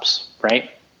stops, right?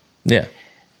 Yeah.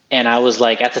 And I was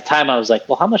like, at the time, I was like,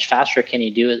 well, how much faster can you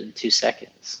do it in 2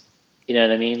 seconds? You know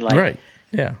what I mean? Like, right.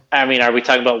 Yeah. I mean, are we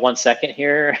talking about 1 second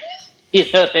here? You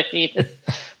know what I mean?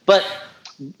 But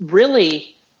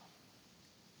really,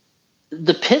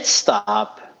 the pit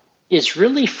stop is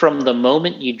really from the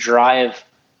moment you driving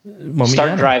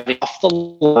off the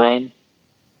line.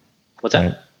 What's that?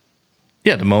 Right.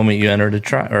 Yeah, the moment you enter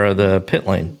the pit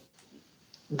lane.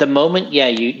 The moment,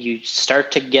 you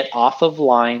start to get off of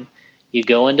line, you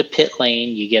go into pit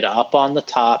lane, you get up on the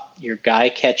top, your guy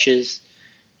catches,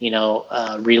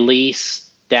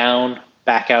 release, down,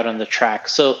 back out on the track.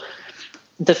 So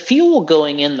the fuel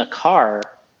going in the car,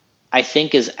 I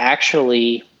think, is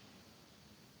actually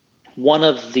one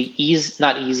of the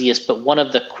not easiest, but one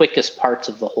of the quickest parts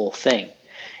of the whole thing.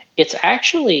 It's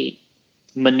actually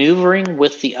maneuvering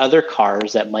with the other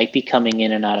cars that might be coming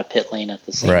in and out of pit lane at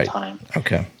the same time.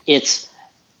 Okay.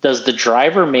 Does the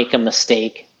driver make a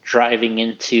mistake driving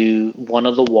into one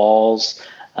of the walls?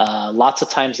 Lots of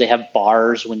times they have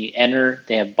bars when you enter,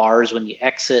 they have bars when you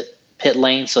exit pit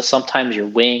lane. So sometimes your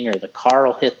wing or the car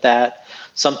will hit that.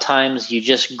 Sometimes you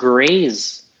just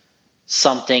graze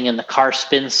something and the car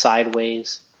spins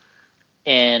sideways.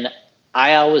 And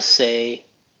I always say,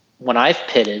 when I've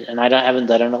pitted, and I haven't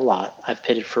done it a lot, I've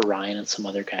pitted for Ryan and some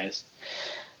other guys,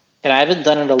 and I haven't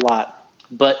done it a lot,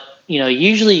 but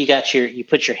usually you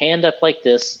put your hand up like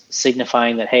this,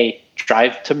 signifying that, hey,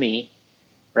 drive to me,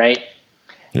 right?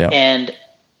 Yeah. And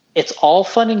it's all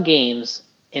fun and games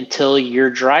until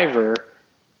your driver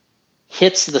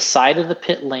hits the side of the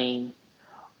pit lane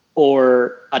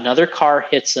or another car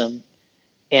hits him,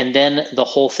 and then the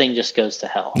whole thing just goes to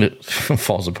hell. It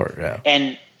falls apart, yeah.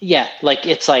 And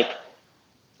it's like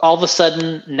all of a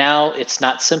sudden now it's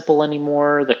not simple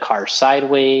anymore. The car's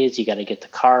sideways. You got to get the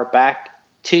car back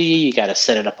to you. You got to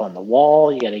set it up on the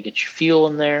wall. You got to get your fuel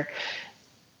in there.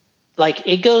 Like,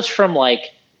 it goes from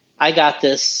like, I got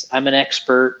this, I'm an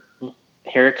expert,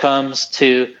 here it comes,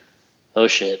 to, oh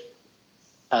shit,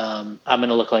 I'm going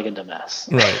to look like a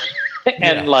dumbass. Right.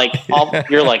 And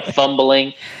you're like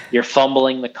you're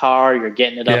fumbling the car, you're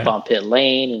getting it up on pit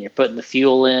lane, and you're putting the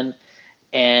fuel in.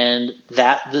 And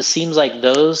this seems like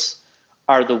those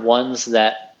are the ones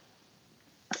that,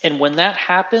 and when that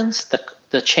happens,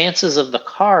 the chances of the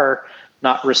car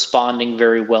not responding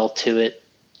very well to it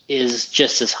is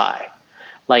just as high.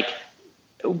 Like,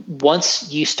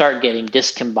 once you start getting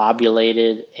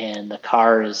discombobulated and the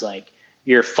car is like,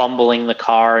 you're fumbling the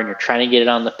car and you're trying to get it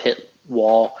on the pit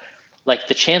wall, like,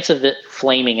 the chance of it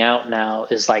flaming out now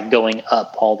is like going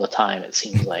up all the time, it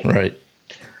seems like. Right.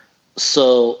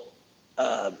 So,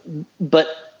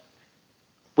 but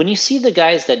when you see the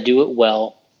guys that do it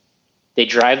well, they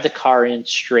drive the car in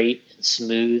straight and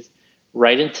smooth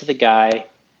right into the guy.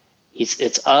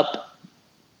 It's up,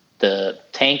 the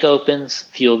tank opens,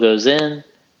 fuel goes in,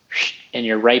 and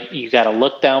you got to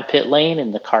look down pit lane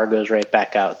and the car goes right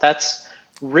back out. That's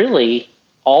really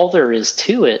all there is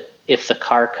to it if the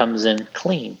car comes in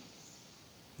clean.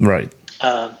 Right.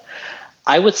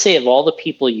 I would say of all the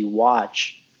people you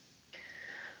watch,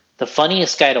 the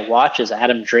funniest guy to watch is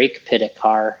Adam Drake pit a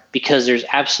car because there's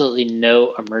absolutely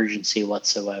no emergency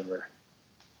whatsoever.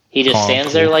 He just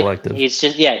stands there like collective. he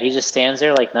just stands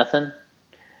there like nothing.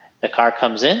 The car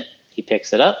comes in, he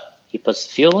picks it up, he puts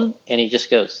the fuel in, and he just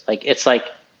goes. Like it's like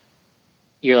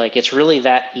you're like it's really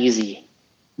that easy.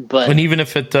 But and even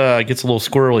if it gets a little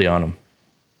squirrely on him,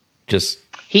 just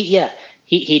he does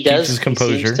keeps his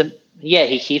composure.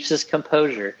 He keeps his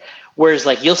composure. Whereas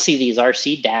like you'll see these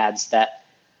RC dads that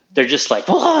they're just like,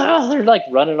 whoa, they're like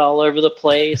running all over the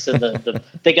place, and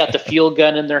they got the fuel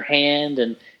gun in their hand,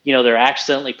 and they're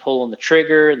accidentally pulling the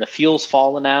trigger, and the fuel's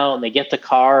falling out, and they get the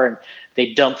car and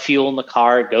they dump fuel in the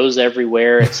car. It goes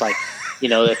everywhere. It's like,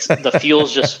 it's the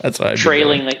fuel's just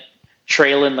trailing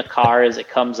the car as it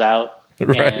comes out.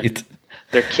 Right. And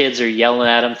their kids are yelling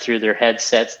at them through their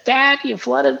headsets. Dad, you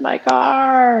flooded my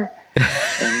car.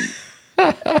 And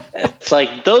it's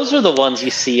like those are the ones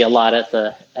you see a lot at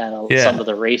some of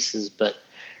the races, but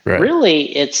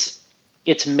really it's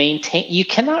maintained. You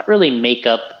cannot really make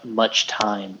up much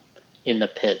time in the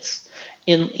pits.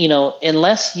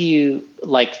 Unless you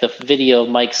like the video of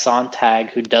Mike Sontag,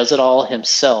 who does it all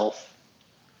himself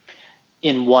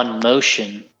in one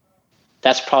motion.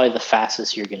 That's probably the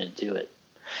fastest you're going to do it.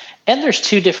 And there's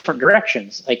two different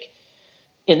directions. Like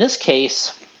in this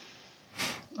case,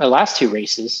 our last two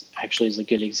races actually is a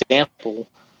good example.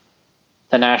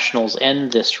 The Nationals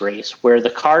end this race where the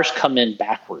cars come in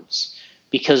backwards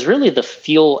because really the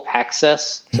fuel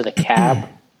access to the cab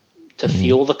to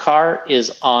fuel the car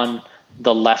is on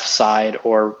the left side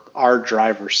or our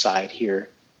driver's side here.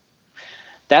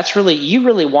 That's really, you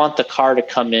really want the car to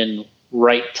come in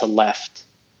right to left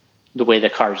the way the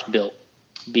car's built,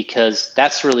 because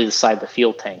that's really the side the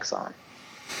fuel tank's on.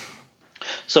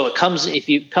 So if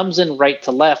it comes in right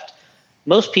to left,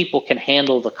 most people can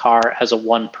handle the car as a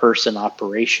one-person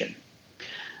operation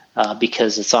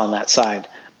because it's on that side.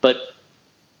 But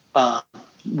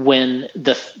when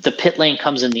the pit lane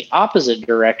comes in the opposite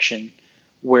direction,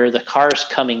 where the car's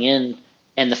coming in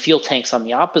and the fuel tank's on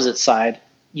the opposite side,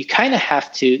 you kind of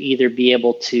have to either be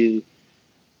able to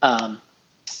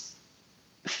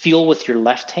fuel with your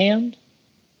left hand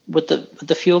with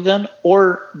the fuel gun,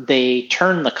 or they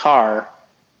turn the car.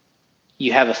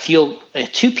 You have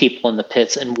two people in the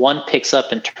pits, and one picks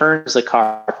up and turns the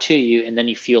car to you, and then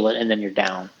you fuel it, and then you're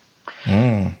down.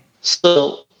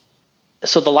 So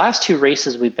the last two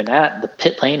races we've been at, the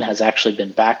pit lane has actually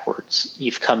been backwards.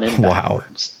 You've come in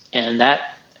backwards. Wow. And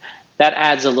that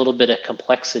adds a little bit of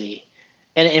complexity.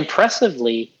 And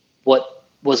impressively, what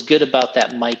was good about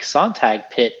that Mike Sontag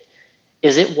pit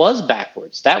is it was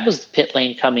backwards. That was the pit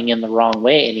lane coming in the wrong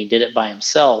way, and he did it by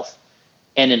himself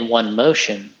and in one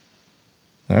motion.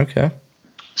 Okay.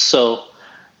 So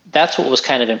that's what was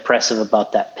kind of impressive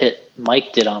about that pit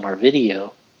Mike did on our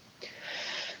video,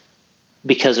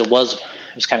 because it was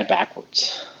kind of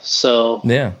backwards. So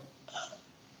yeah,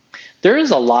 there is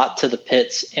a lot to the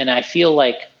pits, and I feel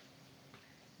like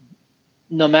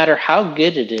no matter how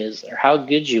good it is or how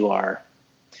good you are,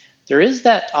 there is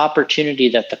that opportunity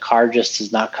that the car just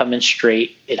does not come in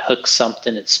straight. It hooks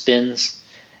something, it spins,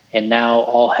 and now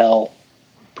all hell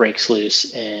breaks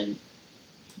loose, and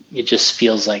it just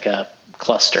feels like a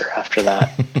cluster after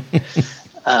that.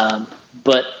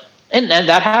 But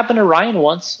that happened to Ryan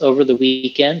once over the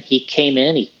weekend. He came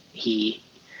in, he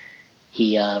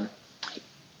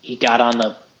got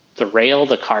on the rail,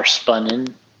 the car spun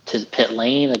in to the pit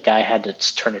lane. The guy had to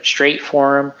turn it straight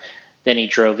for him. Then he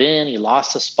drove in, he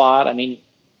lost a spot. I mean,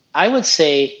 I would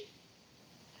say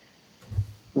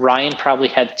Ryan probably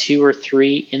had 2 or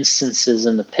 3 instances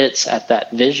in the pits at that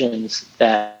Visions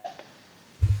that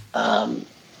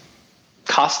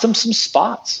cost him some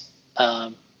spots.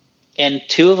 And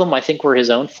 2 of them, I think, were his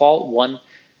own fault. One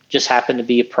just happened to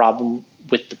be a problem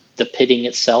with the pitting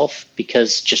itself,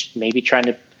 because just maybe trying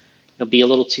to be a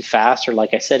little too fast, or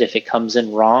like I said, if it comes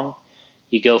in wrong,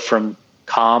 you go from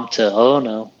calm to, oh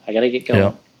no, I got to get going.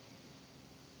 Yeah.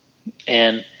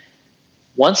 And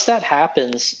once that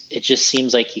happens, it just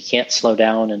seems like you can't slow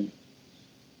down and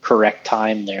correct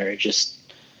time there. It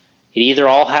either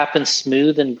all happens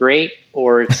smooth and great,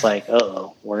 or it's like,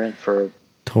 uh-oh, we're in for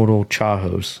total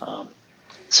chahos.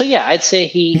 So yeah, I'd say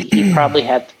he probably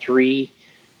had 3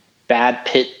 bad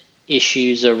pit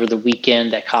issues over the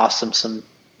weekend that cost him some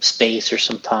space or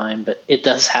some time, but it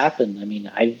does happen. I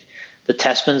mean, the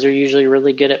Testmans are usually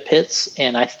really good at pits,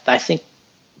 and I think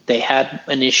they had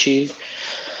an issue.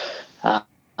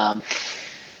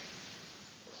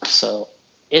 So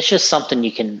it's just something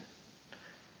you can,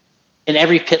 and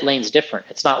every pit lane's different.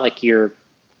 It's not like you're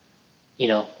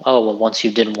once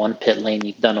you did one pit lane,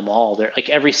 you've done them all. They're like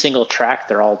every single track,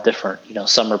 they're all different.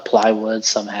 Some are plywood,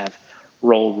 some have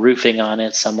roll roofing on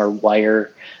it, some are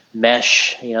wire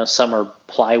mesh, some are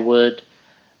plywood.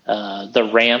 The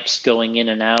ramps going in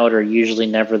and out are usually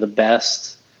never the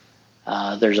best.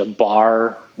 There's a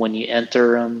bar when you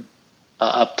enter them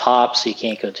up top, so you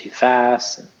can't go too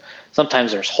fast. And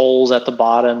sometimes there's holes at the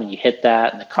bottom, and you hit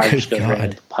that, and the car just goes right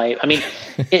into the pipe. I mean,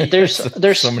 there's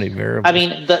so many variables. I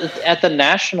mean, at the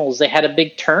Nationals, they had a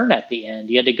big turn at the end.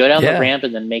 You had to go down the ramp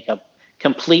and then make a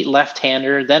complete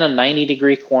left-hander, then a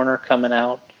 90-degree corner coming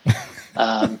out.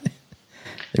 They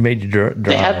made you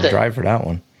drive for that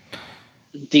one.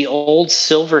 The old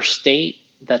Silver State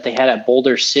that they had at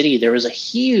Boulder City, there was a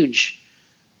huge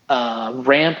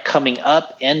ramp coming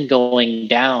up and going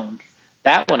down.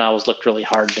 That one always looked really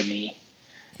hard to me.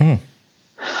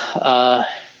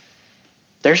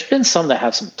 There's been some that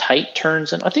have some tight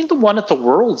turns, and I think the one at the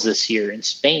Worlds this year in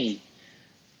Spain,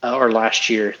 or last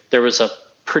year, there was a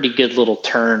pretty good little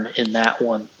turn in that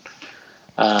one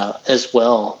as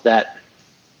well. That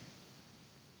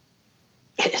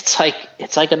it's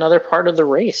like another part of the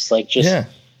race. Like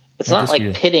it's not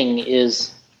like pitting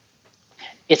is.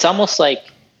 It's almost like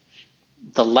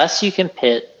the less you can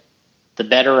pit, the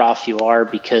better off you are,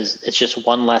 because it's just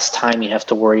one less time you have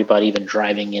to worry about even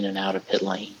driving in and out of pit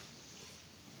lane.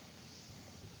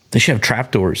 They should have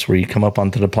trapdoors where you come up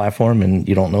onto the platform and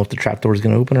you don't know if the trapdoor is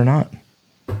going to open or not.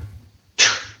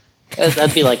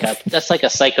 That'd be that's like a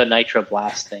Psycho Nitro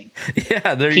Blast thing.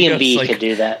 Yeah, there you go. P&B could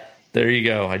do that. There you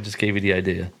go. I just gave you the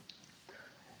idea.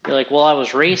 You're like, well, I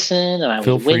was racing and I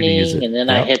was winning, and then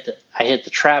I hit the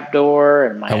trapdoor,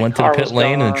 and I went to the pit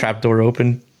lane and the trapdoor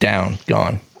opened, down,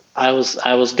 gone. I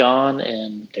was gone,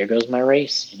 and there goes my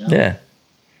race. Yeah,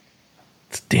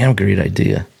 it's a damn great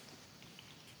idea,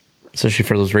 especially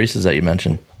for those races that you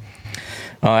mentioned.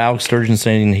 Alex Sturgeon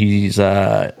saying he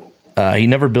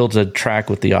never builds a track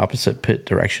with the opposite pit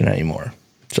direction anymore.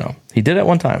 So he did at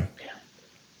one time.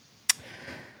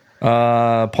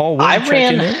 Paul, I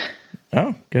ran.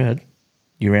 Oh, go ahead.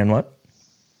 You ran what?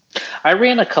 I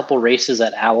ran a couple races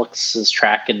at Alex's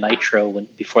track in Nitro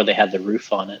before they had the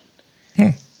roof on it.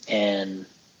 And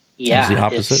yeah, the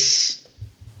opposite.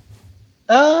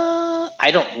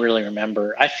 I don't really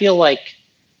remember. I feel like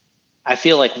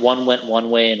one went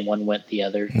one way and one went the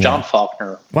other. Yeah. John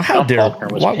Faulkner.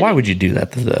 Well, why would you do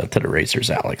that to the racers,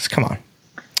 Alex? Come on.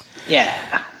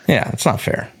 Yeah. Yeah, it's not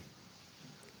fair.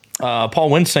 Paul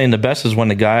Wynn saying the best is when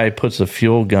the guy puts a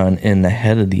fuel gun in the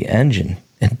head of the engine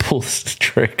and pulls the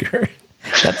trigger.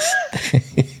 That's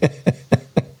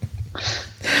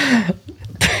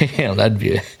damn.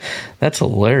 That's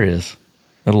hilarious.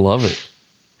 I love it.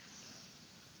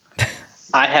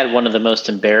 I had one of the most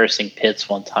embarrassing pits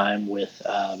one time with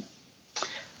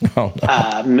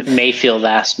Mayfield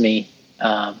asked me.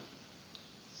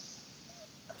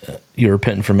 You were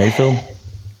pitting for Mayfield?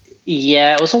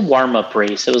 Yeah, it was a warm-up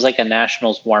race. It was like a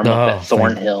Nationals warm-up at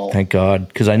Thornhill. Thank God,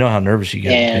 because I know how nervous you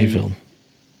get at Mayfield.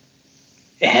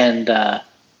 And,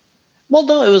 well,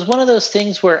 no, it was one of those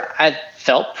things where I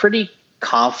felt pretty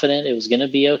confident it was going to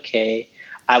be okay.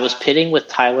 I was pitting with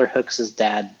Tyler Hooks'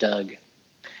 dad, Doug,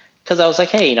 because I was like,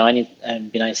 hey,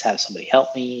 it'd be nice to have somebody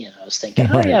help me. And I was thinking,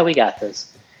 oh, yeah, we got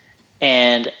this.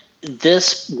 And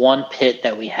this one pit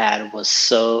that we had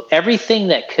was everything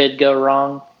that could go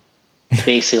wrong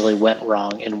basically went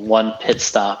wrong in one pit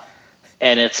stop.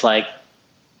 And it's like,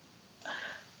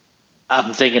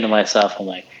 I'm thinking to myself, I'm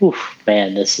like, oof,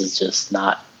 man, this is just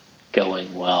not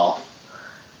going well.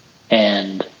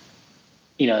 And,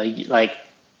 like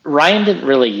Ryan didn't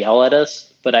really yell at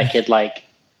us, but I could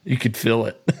you could feel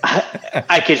it.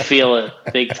 I could feel it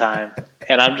big time.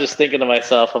 And I'm just thinking to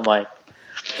myself, I'm like,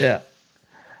 yeah,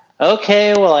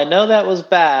 okay, well, I know that was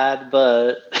bad,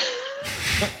 but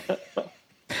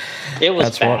it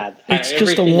was bad. It's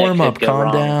just a warm-up.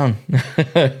 Calm down.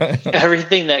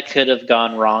 Everything that could have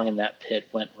gone wrong in that pit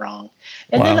went wrong.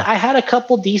 And then I had a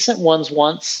couple decent ones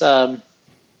once.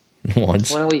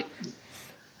 Once?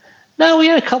 We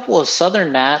had a couple of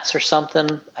Southern Nats or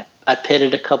something. I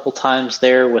pitted a couple times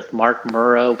there with Mark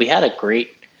Murrow. We had I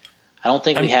don't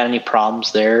think we had any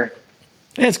problems there.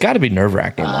 Yeah, it's got to be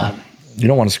nerve-wracking. You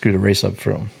don't want to screw the race up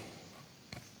for him.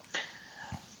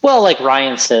 Well, like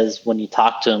Ryan says, when you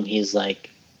talk to him, he's like,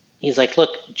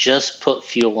 look, just put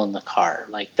fuel in the car.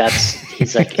 Like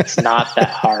he's like, it's not that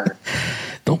hard.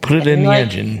 Don't put it in the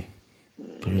engine.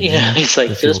 He's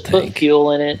like, just put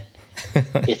fuel in it.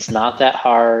 It's not that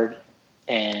hard.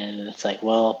 And it's like,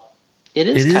 well, it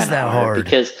is kind of hard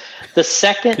because the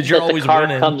second that the car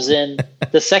comes in,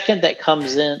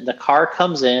 the car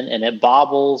comes in and it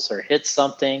bobbles or hits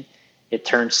something, it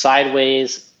turns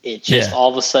sideways. It just all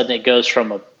of a sudden it goes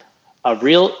from a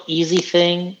real easy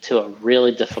thing to a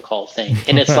really difficult thing.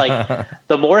 And it's like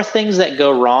the more things that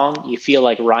go wrong, you feel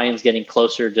like Ryan's getting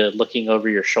closer to looking over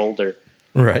your shoulder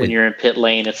when you're in pit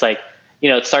lane. It's like,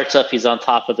 it starts up, he's on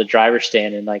top of the driver's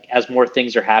stand, and like as more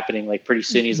things are happening, like pretty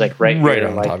soon he's like right here,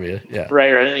 on like, top of you. Yeah.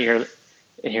 Right in here.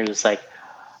 And you're just like,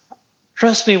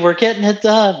 trust me, we're getting it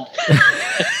done.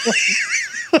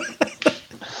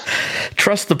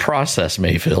 Trust the process,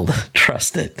 Mayfield.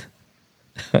 Trust it.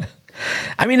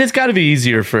 I mean, it's got to be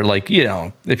easier for, like,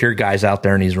 if your guy's out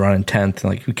there and he's running 10th,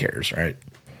 like, who cares, right?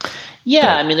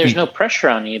 Yeah, I mean, there's no pressure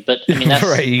on you, but I mean, that's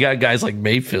right. You got guys like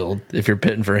Mayfield. If you're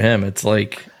pitting for him, it's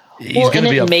like he's going to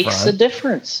be up front. It makes a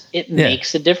difference. It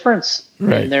makes a difference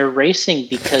when they're racing,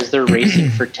 because they're racing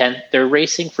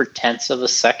for tenths of a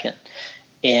second,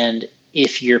 and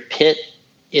if your pit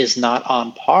is not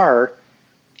on par,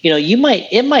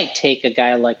 it might take a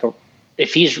guy like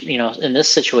if he's, in this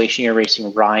situation, you're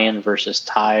racing Ryan versus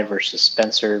Ty versus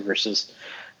Spencer versus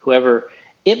whoever,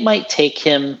 it might take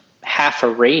him half a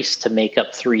race to make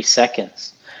up 3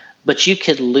 seconds, but you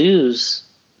could lose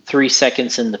 3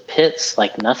 seconds in the pits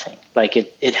like nothing. Like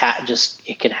it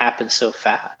can happen so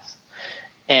fast.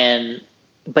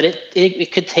 But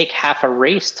it could take half a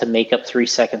race to make up 3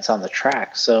 seconds on the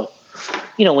track. So,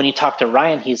 when you talk to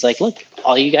Ryan, he's like, look,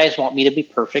 all you guys want me to be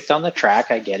perfect on the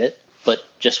track. I get it. But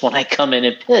just when I come in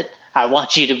and pit, I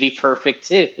want you to be perfect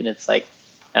too. And it's like,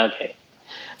 okay,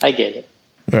 I get it.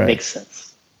 Right. Makes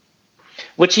sense.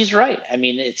 Which he's right. I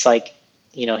mean, it's like,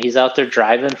 he's out there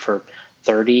driving for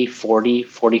 30, 40,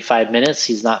 45 minutes.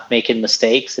 He's not making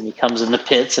mistakes, and he comes in the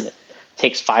pits and it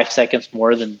takes 5 seconds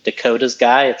more than Dakota's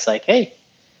guy. It's like, hey,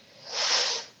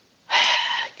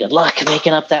 good luck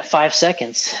making up that 5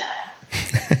 seconds.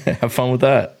 Have fun with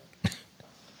that.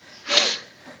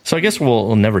 So I guess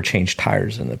we'll never change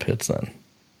tires in the pits then.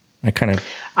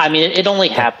 I mean, it only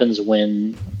happens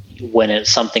when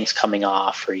something's coming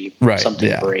off or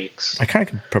something breaks. I kind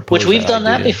of propose, which we've done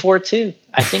that before too.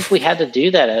 I think we had to do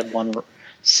that at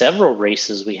several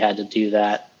races. We had to do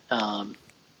that.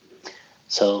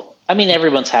 So I mean,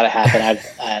 everyone's had it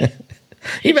happen.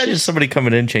 You imagine somebody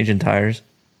coming in changing tires?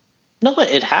 No, but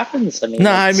it happens. I mean,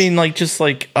 I mean, like, just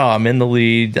like, I'm in the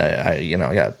lead.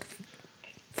 I got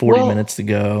 40 minutes to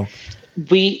go.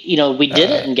 We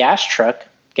did it in gas truck.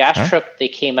 Truck, they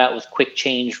came out with quick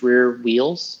change rear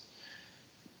wheels.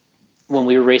 When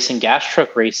we were racing gas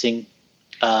truck racing,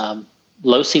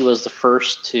 Losi was the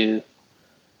first to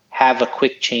have a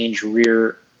quick change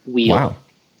rear wheel. Wow.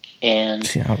 And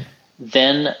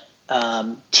then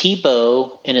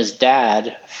Tebow and his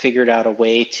dad figured out a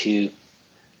way to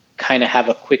kind of have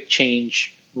a quick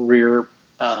change rear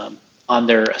on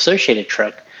their Associated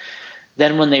truck.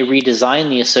 Then when they redesigned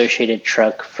the Associated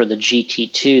truck for the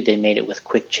GT2, they made it with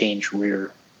quick change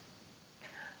rear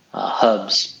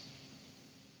hubs.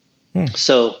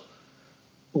 So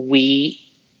we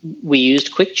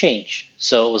used quick change.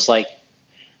 So it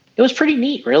was pretty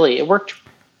neat, really. It worked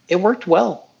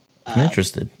well. I'm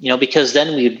interested. Because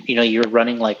then you're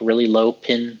running like really low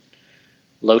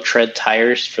tread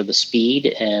tires for the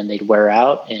speed, and they'd wear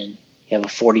out, and you have a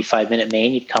 45-minute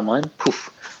main, you'd come on, poof,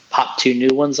 pop 2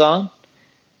 new ones on,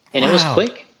 and it was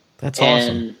quick. That's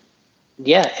awesome.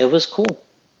 Yeah, it was cool.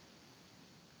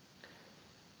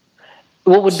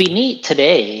 What would be neat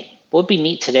today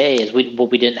is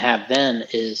what we didn't have then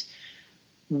is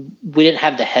we didn't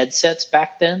have the headsets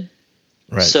back then.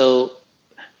 Right. So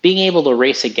being able to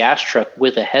race a gas truck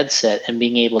with a headset and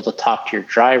being able to talk to your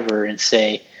driver and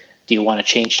say, do you want to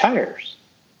change tires?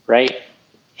 Right.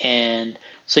 And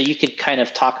so you could kind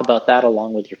of talk about that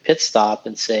along with your pit stop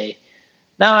and say,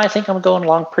 no, I think I'm going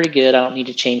along pretty good. I don't need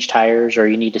to change tires. Or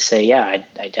you need to say, yeah,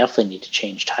 I definitely need to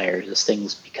change tires. This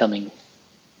thing's becoming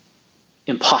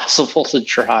impossible to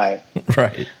drive.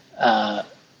 Right.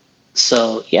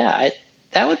 So yeah,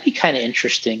 that would be kind of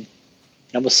interesting.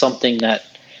 That was something that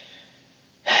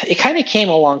it kind of came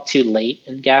along too late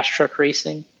in gas truck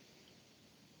racing.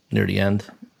 Near the end.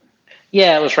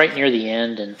 Yeah, it was right near the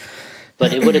end,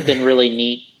 but it would have been really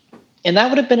neat. And that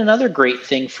would have been another great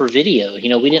thing for video.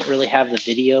 We didn't really have the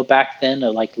video back then,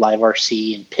 like live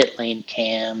RC and pit lane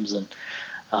cams. And,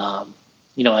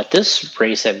 at this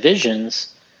race at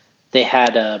Visions, they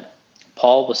had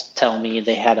Paul was telling me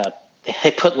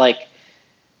they put like,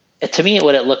 to me,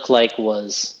 what it looked like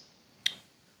was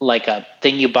like a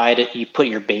thing you buy you put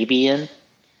your baby in.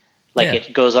 Like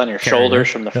it goes on your shoulders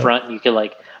from the front, and you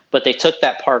could but they took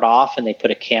that part off and they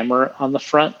put a camera on the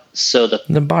front. So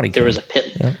the body cam. There was a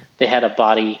pit. Yeah. They had a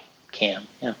body cam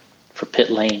for pit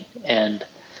lane, and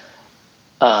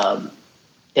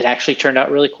it actually turned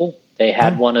out really cool. They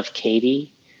had one of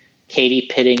Katie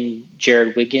pitting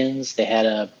Jared Wiggins. They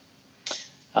had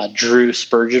Drew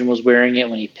Spurgeon was wearing it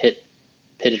when he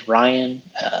pitted Ryan.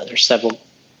 There's several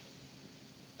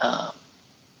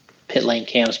pit lane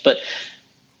cams. But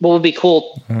what would be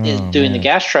cool is doing the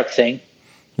gas truck thing.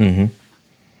 Mm-hmm.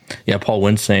 Yeah, Paul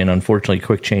Wynn saying, unfortunately,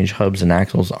 quick change hubs and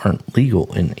axles aren't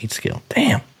legal in 8 scale.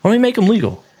 Damn. Let me make them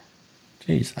legal.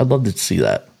 Jeez, I'd love to see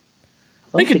that.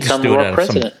 They could just do it out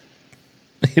president.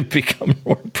 Become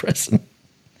more president.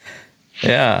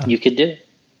 Yeah. You could do it.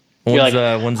 You're like,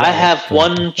 I have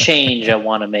one change I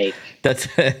want to make. That's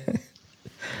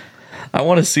I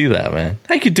want to see that, man.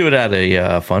 I could do it at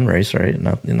a fun race, right?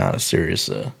 Not a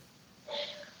serious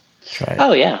try.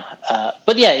 Oh yeah,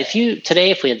 but yeah, if we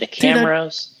had the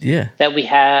cameras that we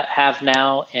have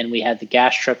now, and we had the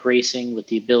gas truck racing with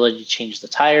the ability to change the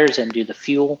tires and do the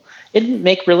fuel, it'd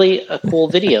make really a cool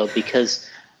video because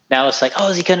now it's like, oh,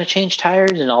 is he going to change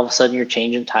tires? And all of a sudden you're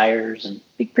changing tires, and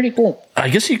it'd be pretty cool. I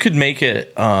guess you could make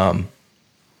it like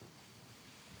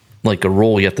a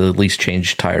rule. You have to at least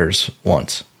change tires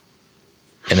once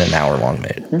in an hour-long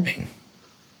meeting. Mm-hmm.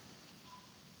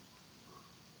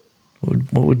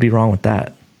 What would be wrong with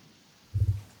that?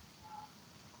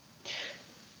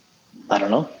 I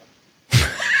don't know.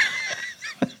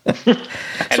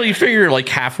 So you figure like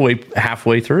halfway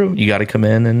through, you got to come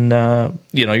in and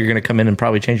you're going to come in and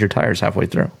probably change your tires halfway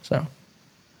through. So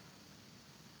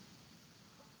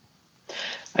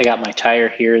I got my tire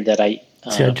here that I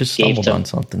just stumbled on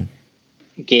something.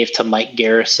 Gave to Mike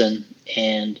Garrison,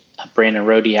 and Brandon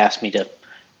Rohde asked me to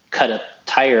cut a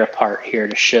tire apart here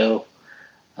to show.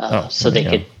 So they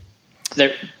could.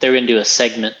 They're going to do a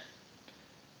segment.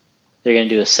 They're going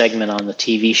to do a segment on the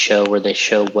TV show where they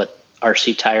show what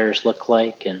RC tires look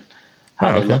like and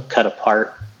how they look cut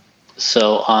apart.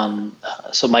 So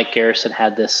so Mike Garrison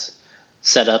had this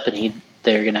set up, and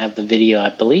they're going to have the video, I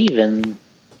believe, in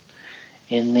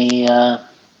the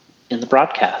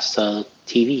broadcast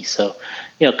TV. So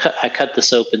I cut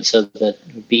this open so that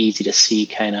it would be easy to see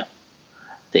kind of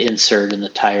the insert in the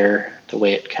tire, the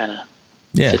way it kind of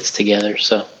fits together.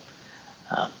 So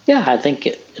I think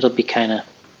it'll be kind of,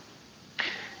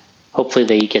 hopefully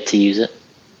they get to use it.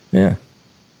 Yeah,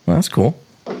 well, that's cool.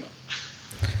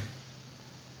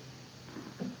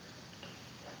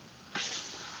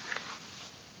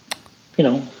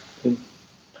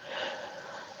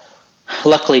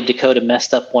 Luckily Dakota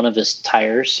messed up one of his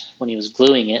tires when he was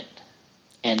gluing it,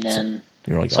 and then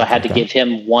so I had to give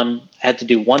him one. I had to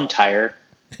do one tire.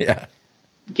 Yeah.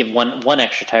 Give one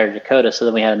extra tire to Dakota, so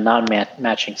then we had a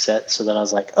non-matching set. So then I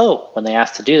was like, oh, when they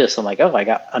asked to do this, I'm like, oh, I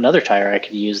got another tire I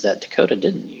could use that Dakota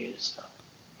didn't use. So.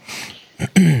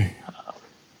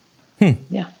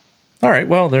 Yeah. All right.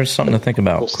 Well, there's something to think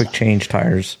about. Cool Quick change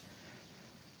tires.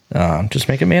 Just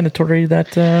make it mandatory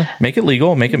make it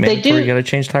legal. Make it mandatory. You got to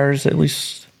change tires at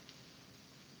least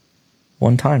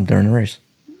one time during the race.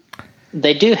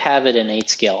 They do have it in 8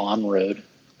 scale on road.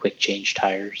 Quick change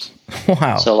tires.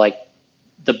 Wow. So like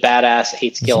the badass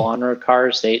 8 scale on road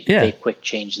cars, they quick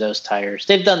change those tires.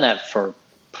 They've done that for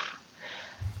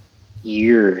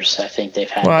years. I think they've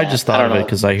had. Well, I just thought of it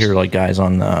because I hear like guys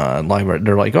on live.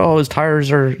 They're like, "Oh, his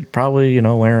tires are probably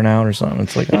wearing out or something."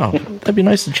 It's like, oh, that'd be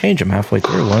nice to change them halfway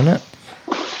through, wouldn't it?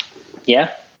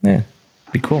 Yeah. Yeah,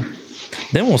 be cool.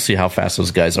 Then we'll see how fast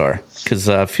those guys are because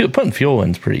putting fuel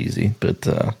in is pretty easy, but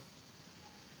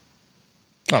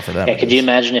not for that. Yeah, could you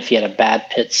imagine if you had a bad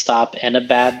pit stop and a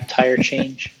bad tire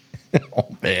change? Oh,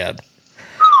 bad.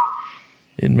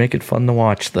 It'd make it fun to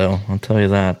watch, though. I'll tell you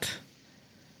that.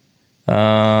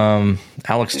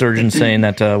 Alex Sturgeon saying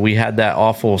that we had that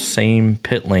awful same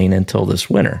pit lane until this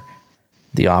winter,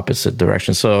 the opposite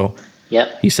direction. So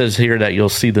he says here that you'll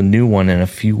see the new one in a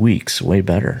few weeks. Way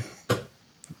better.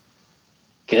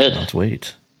 Good. Let's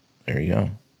wait. There you go.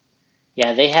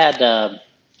 Yeah, they had an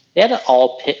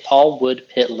all wood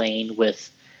pit lane with,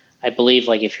 I believe,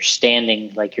 like if you're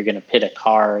standing like you're going to pit a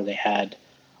car, they had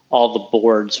all the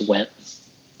boards went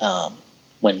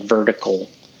vertical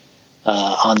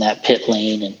on that pit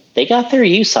lane, and they got their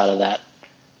use out of that.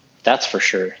 That's for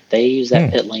sure. They use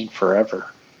that pit lane forever.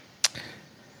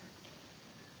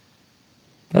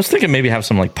 I was thinking maybe have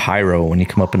some like pyro when you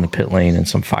come up in the pit lane and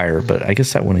some fire, but I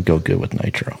guess that wouldn't go good with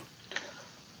nitro.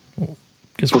 I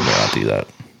guess we may not do that.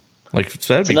 Like,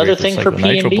 so that'd be another great. thing for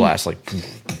nitro blast, like,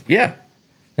 yeah,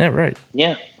 right.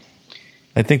 Yeah,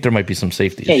 I think there might be some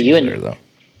safety issues there, though.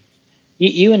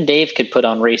 You and Dave could put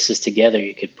on races together.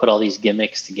 You could put all these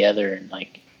gimmicks together and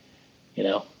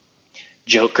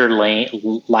Joker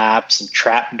lane laps and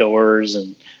trap doors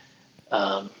and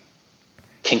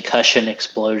concussion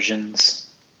explosions.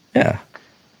 Yeah,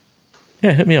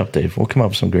 Yeah, hit me up, Dave. We'll come up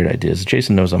with some great ideas.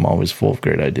 Jason knows I'm always full of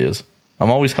great ideas. I'm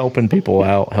always helping people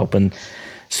out, helping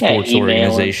sports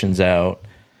organizations out,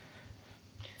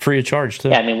 free of charge too.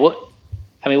 Yeah, I mean, what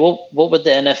would the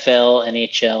NFL,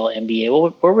 NHL,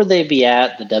 NBA, where would they be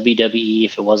at, the WWE,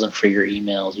 if it wasn't for your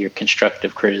emails, your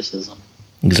constructive criticism?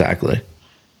 Exactly.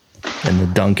 And the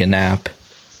Duncan app,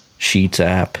 Sheets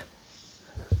app.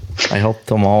 I helped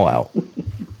them all out.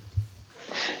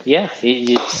 Yeah.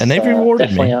 And they've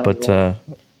rewarded me, but,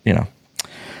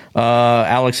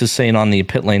 Alex is saying on the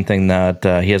pit lane thing that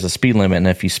he has a speed limit, and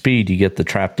if you speed, you get the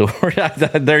trap door.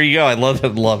 There you go. I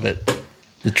love it.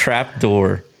 The trap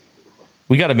door.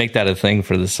 We got to make that a thing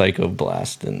for the Psycho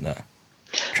Blast. And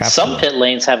some pit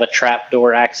lanes have a trap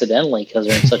door accidentally because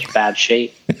they're in such bad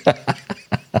shape.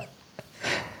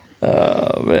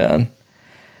 Oh, man.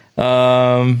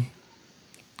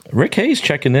 Rick Hayes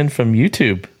checking in from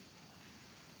YouTube.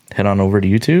 Head on over to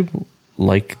YouTube.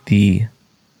 Like the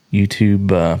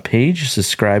YouTube page.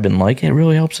 Subscribe and like. It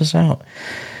really helps us out.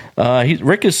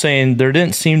 Rick is saying there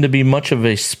didn't seem to be much of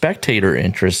a spectator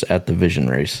interest at the Vision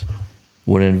Race.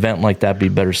 Would an event like that be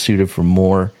better suited for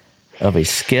more of a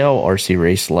scale RC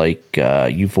race like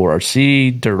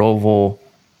U4RC, Dirt Oval,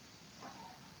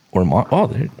 or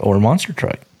Monster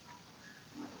Truck?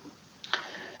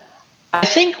 I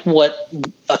think what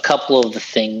a couple of the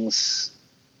things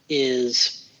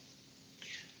is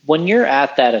when you're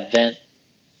at that event,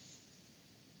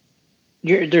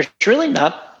 there's really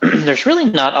not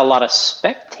a lot of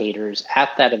spectators at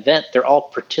that event. They're all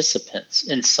participants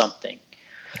in something.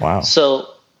 Wow. So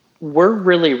we're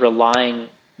really relying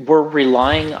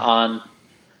on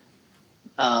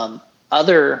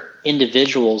other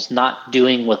individuals not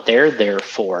doing what they're there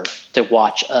for to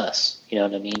watch us. You know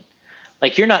what I mean?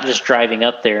 Like, you're not just driving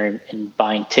up there and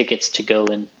buying tickets to go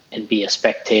and be a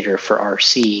spectator for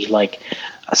RC. Like,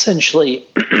 essentially,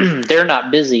 they're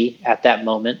not busy at that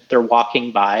moment. They're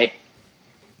walking by,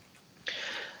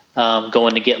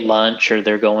 going to get lunch, or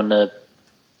they're going to,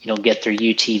 get their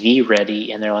UTV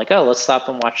ready, and they're like, oh, let's stop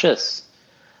and watch this.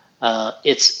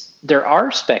 There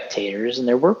are spectators, and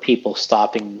there were people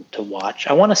stopping to watch.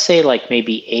 I want to say like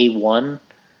maybe A1.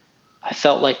 I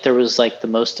felt like there was like the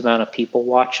most amount of people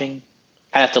watching.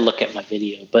 I have to look at my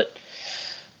video, but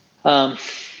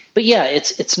yeah,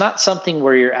 it's not something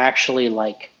where you're actually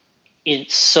like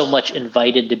so much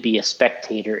invited to be a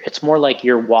spectator. It's more like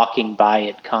you're walking by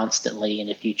it constantly, and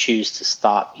if you choose to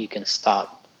stop, you can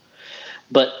stop.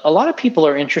 But a lot of people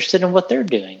are interested in what they're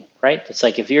doing, right? It's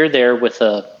like if you're there with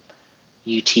a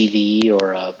UTV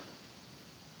or a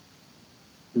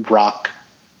rock,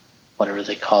 whatever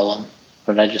they call them.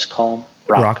 What did I just call them?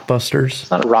 Rock busters?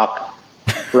 It's not a rock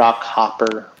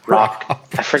hopper.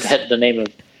 I forget the name of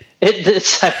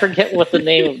it. I forget what the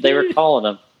name of they were calling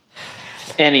them.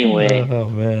 Anyway. Oh,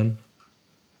 man.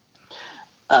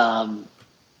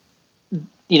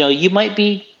 You might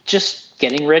be just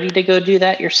getting ready to go do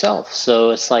that yourself.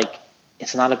 So it's like,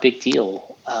 it's not a big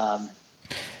deal.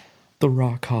 The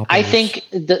rock hoppers. I think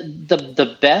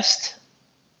the best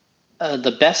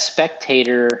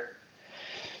spectator,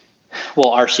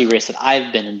 RC race that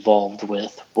I've been involved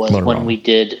with was when we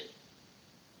did.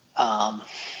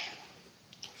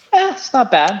 It's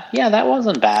not bad. Yeah, that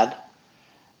wasn't bad.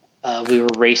 We were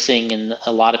racing, and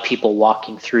a lot of people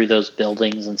walking through those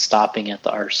buildings and stopping at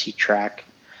the RC track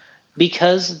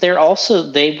because they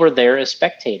were there as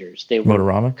spectators. They were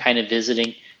Motorama? kind of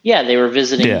visiting. Yeah, they were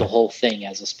visiting the whole thing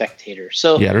as a spectator.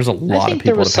 So yeah, there's a lot of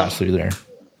people to pass through there.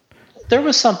 There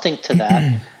was something to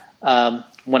that.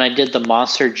 When I did the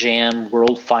Monster Jam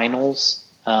World Finals,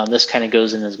 this kind of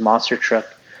goes in as monster truck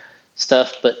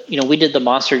stuff, but we did the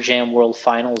Monster Jam World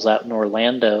Finals out in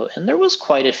Orlando, and there was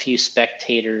quite a few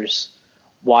spectators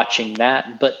watching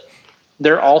that, but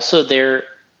they're also there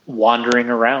wandering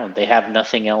around. They have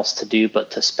nothing else to do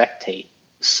but to spectate.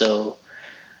 So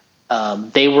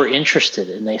they were interested,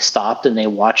 and they stopped and they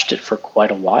watched it for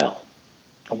quite a while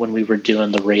when we were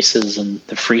doing the races and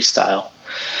the freestyle.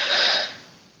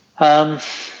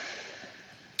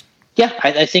 Yeah,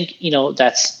 I think,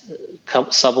 that's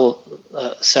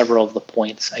several of the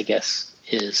points, I guess,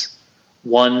 is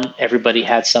one, everybody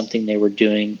had something they were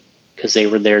doing because they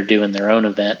were there doing their own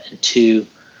event. And two,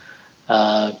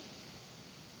 the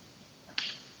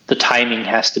timing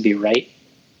has to be right.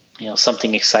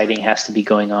 Something exciting has to be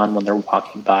going on when they're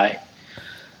walking by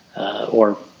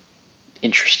or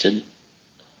interested.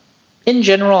 In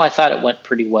general, I thought it went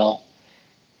pretty well.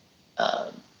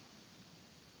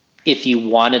 If you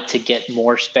wanted to get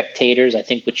more spectators, I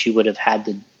think what you would have had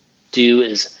to do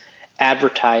is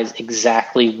advertise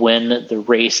exactly when the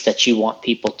race that you want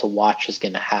people to watch is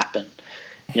going to happen.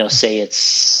 say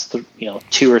it's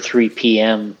 2 or 3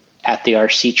 p.m. at the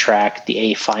RC track, the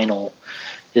A final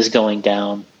is going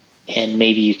down, and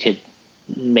maybe you could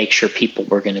make sure people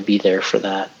were going to be there for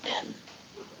that. And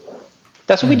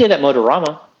that's what we did at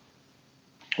Motorama.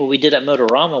 What we did at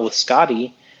Motorama with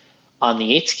Scotty on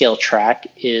the 8 scale track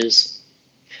is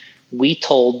we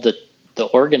told the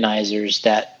organizers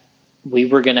that we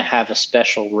were going to have a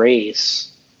special race.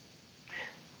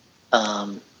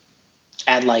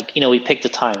 At we picked a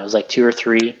time. It was 2 or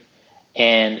 3,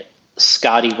 and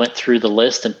Scotty went through the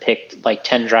list and picked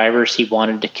 10 drivers he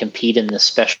wanted to compete in this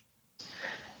special.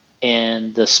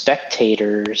 And the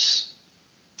spectators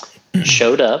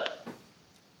showed up,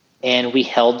 and we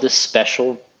held this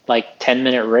special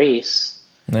 10-minute race.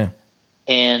 Yeah.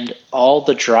 And all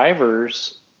the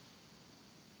drivers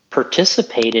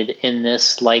participated in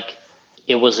this like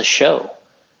it was a show,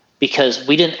 because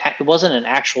it wasn't an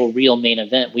actual real main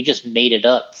event. We just made it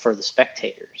up for the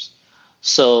spectators.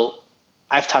 So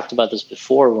I've talked about this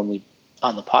before on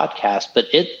the podcast, but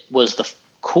it was the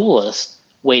coolest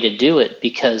way to do it,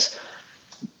 because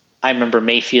I remember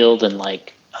Mayfield and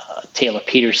Taylor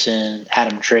Peterson,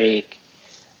 Adam Drake,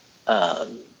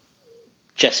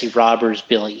 Jesse Roberts,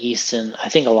 Billy Easton. I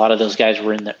think a lot of those guys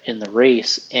were in the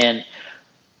race, and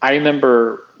I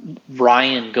remember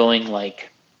Ryan going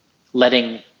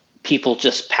letting people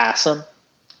just pass him,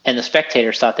 and the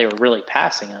spectators thought they were really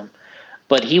passing him,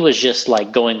 but he was just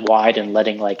going wide and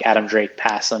letting Adam Drake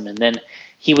pass him, and then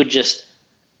he would just,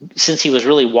 since he was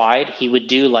really wide, he would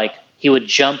he would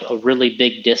jump a really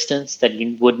big distance that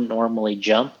you wouldn't normally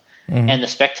jump. Mm-hmm. And the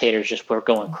spectators just were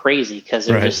going crazy, because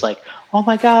they're just oh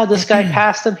my God, this guy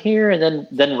passed him here. And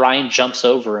then Ryan jumps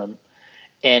over him,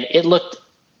 and it looked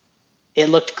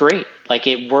great.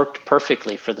 It worked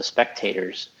perfectly for the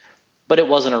spectators, but it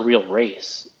wasn't a real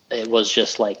race. It was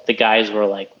just the guys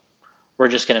were we're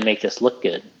just going to make this look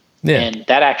good. Yeah. And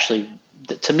that actually,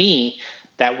 to me,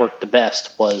 that worked the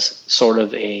best, was sort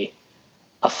of a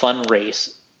fun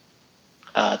race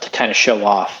to kind of show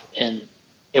off, and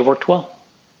it worked well.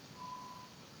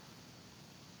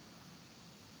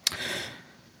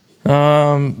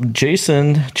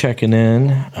 Jason checking in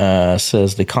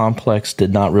says the complex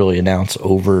did not really announce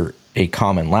over a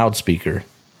common loudspeaker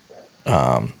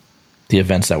the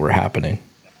events that were happening.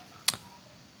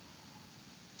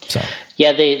 So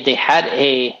yeah, they had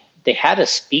a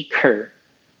speaker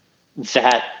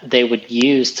that they would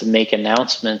use to make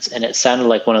announcements, and it sounded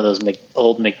like one of those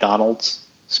old McDonald's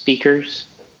speakers.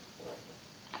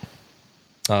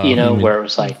 Where it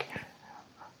was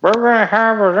we're gonna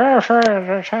have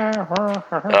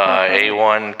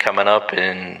A1 coming up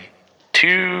in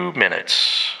 2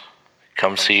 minutes.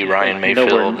 Come see Ryan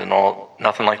Mayfield and all.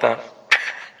 Nothing like that.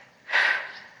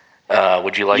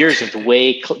 Would you like? Yours is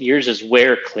way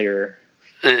clearer.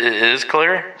 It is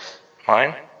clear.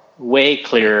 Mine. Way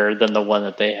clearer than the one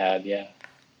that they had. Yeah.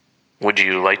 Would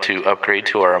you like to upgrade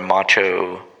to our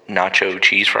macho nacho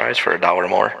cheese fries for $1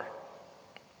 more?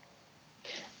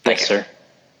 Yes, sir.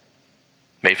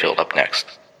 Mayfield up next.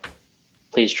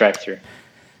 Please drive through.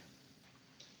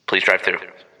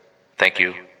 Thank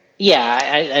you. Yeah,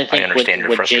 I think I understand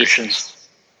your frustrations.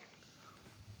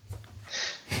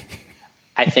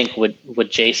 I think what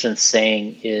Jason's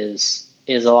saying is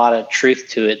a lot of truth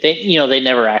to it. They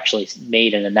never actually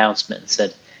made an announcement and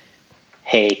said,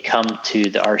 "Hey, come to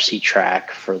the RC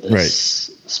track for this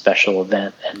special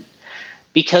event." And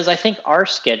because I think our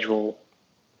schedule.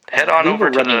 Head on over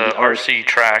to the RC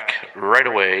track right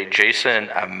away. Jason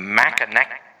Mackinick.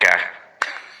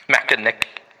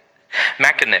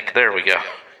 There we go.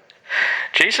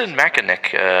 Jason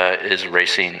Mackinick is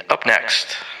racing up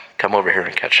next. Come over here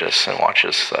and catch us and watch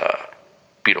this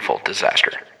beautiful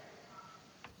disaster.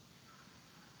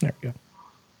 There we go.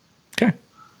 Okay.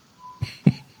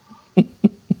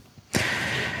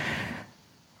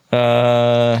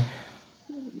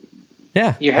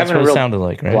 Yeah, you're having that's what a real it sounded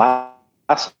like, right?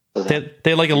 Blast.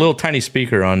 They like a little tiny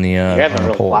speaker on the You're having a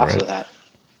real pole, blast right? with that.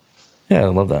 Yeah, I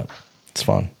love that. It's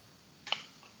fun.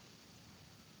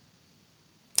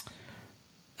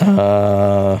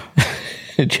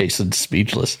 Jason's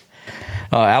speechless.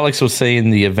 Alex was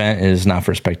saying the event is not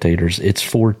for spectators; it's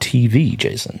for TV.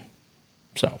 Jason,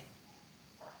 so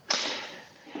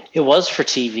it was for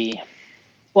TV.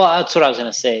 Well, that's what I was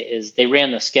going to say. Is they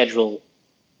ran the schedule.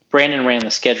 Brandon ran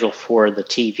the schedule for the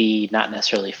TV, not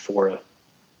necessarily for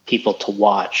people to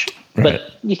watch. Right.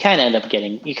 But you kind of end up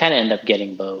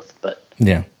getting both. But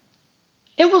yeah,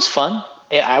 it was fun.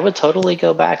 I would totally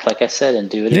go back, like I said, and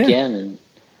do it again. And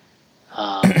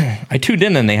I tuned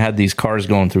in, and they had these cars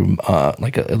going through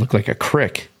it looked like a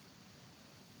creek.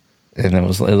 And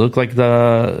it looked like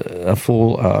a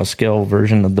full scale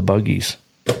version of the buggies.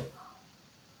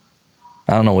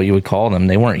 I don't know what you would call them.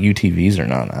 They weren't UTVs or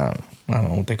not. I don't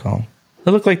know what they call them.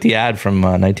 They look like the ad from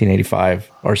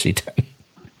 1985 RC10.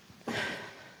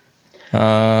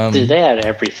 Dude, they had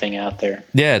everything out there.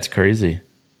 Yeah, it's crazy.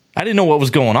 I didn't know what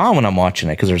was going on when I'm watching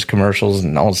it because there's commercials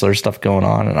and all this other stuff going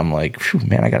on, and I'm like,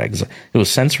 man, it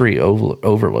was sensory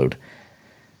overload.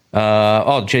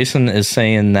 Jason is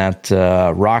saying that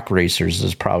Rock Racers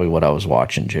is probably what I was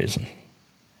watching, Jason.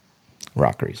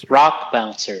 Rock Racers. Rock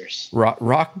Bouncers. Rock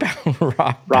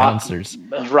Bouncers.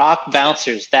 Rock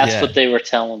Bouncers. That's what they were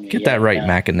telling me. Get that right,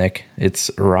 Mac and Nick. It's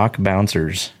Rock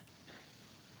Bouncers.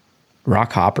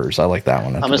 Rock Hoppers. I like that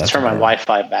one. I'm going to turn my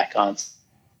Wi-Fi back on.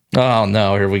 Oh,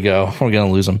 no. Here we go. We're going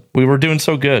to lose them. We were doing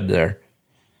so good there.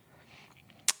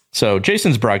 So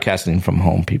Jason's broadcasting from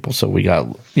home, people. So we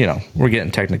got, we're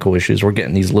getting technical issues. We're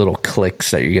getting these little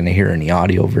clicks that you're going to hear in the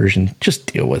audio version.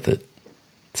 Just deal with it.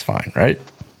 It's fine, right?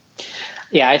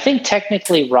 Yeah, I think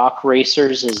technically Rock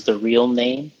Racers is the real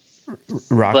name.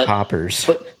 Hoppers.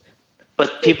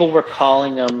 But people were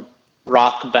calling them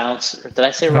Rock Bouncers. Did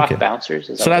I say Rock Bouncers?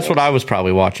 So that's what I was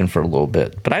probably watching for a little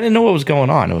bit. But I didn't know what was going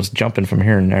on. It was jumping from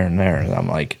here and there and there. And I'm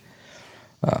like,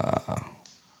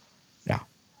 yeah.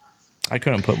 I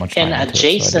couldn't put much time into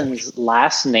Jason's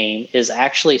last name is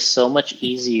actually so much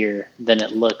easier than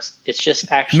it looks. It's just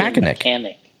actually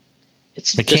Mechanic.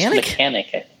 It's Mechanic? Just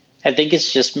Mechanic. I think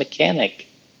it's just Mechanic.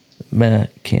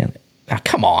 Mechanic. Oh,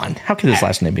 come on. How could his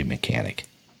last name be Mechanic?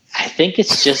 I think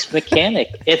it's just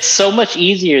Mechanic. It's so much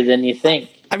easier than you think.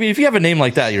 I mean, if you have a name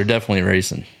like that, you're definitely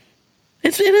racing.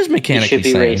 It is Mechanic. You should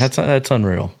be racing. That's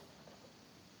unreal.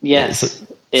 Yes.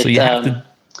 So you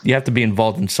have to be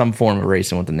involved in some form of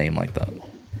racing with a name like that.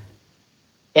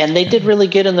 And they did really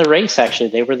good in the race. Actually,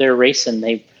 they were there racing.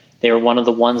 They were one of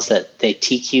the ones that they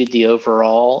TQ'd the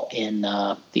overall in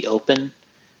the Open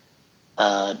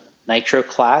Nitro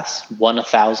class. Won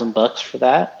 $1,000 for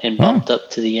that and bumped up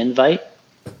to the invite.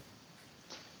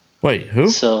 Wait, who?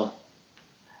 So,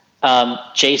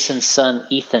 Jason's son,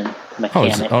 Ethan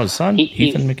Mechanic. His son,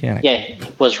 Ethan Mechanic. Yeah,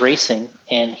 was racing,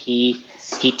 and he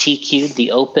TQ'd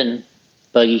the Open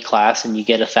buggy class, and you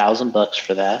get $1,000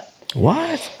 for that.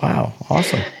 What? Wow,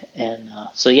 awesome. And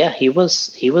he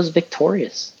was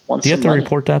victorious. Do you have to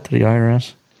report that to the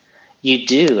IRS? You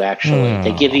do, actually.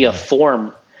 They give you a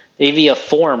form. They give you a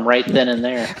form right then and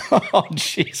there. Oh,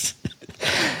 jeez.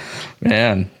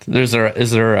 Man, is there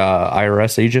a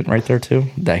IRS agent right there too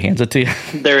that hands it to you?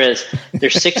 There is.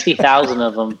 There's 60,000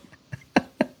 of them.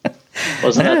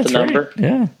 Wasn't that the number?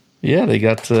 Right. Yeah. They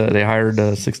got they hired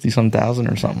 60-some thousand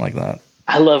or something like that.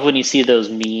 I love when you see those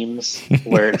memes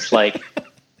where it's like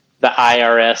the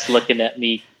IRS looking at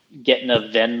me getting a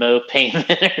Venmo payment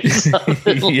or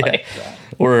something like that.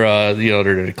 Or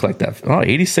they're to collect that.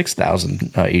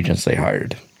 86,000 agents they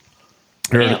hired.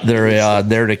 They're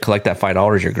there to collect that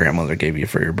 $5 your grandmother gave you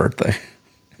for your birthday.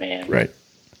 Man. Right.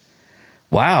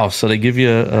 Wow. So they give you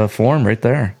a form right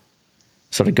there.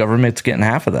 So the government's getting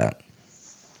half of that.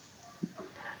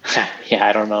 Yeah,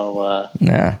 I don't know.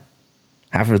 Yeah.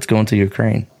 Half of it's going to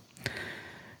Ukraine.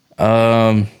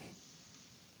 All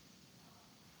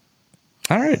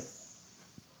right.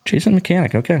 Jason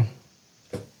Mechanic. Okay.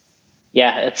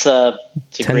 Yeah, it's a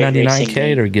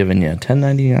 $10.99K they're giving you.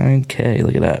 $10.99K.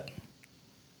 Look at that.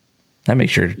 That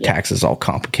makes your taxes all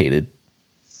complicated.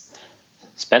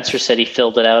 Spencer said he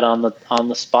filled it out on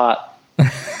the spot.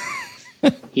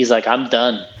 He's like, I'm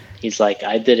done. He's like,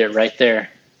 I did it right there.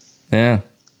 Yeah.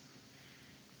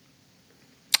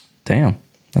 Damn,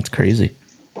 that's crazy.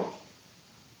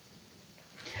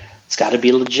 It's got to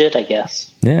be legit, I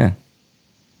guess. Yeah.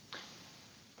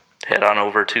 Head on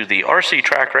over to the RC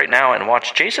track right now and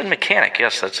watch Jason Mechanic.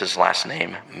 Yes, that's his last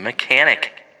name.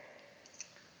 Mechanic.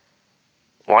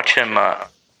 Watch him.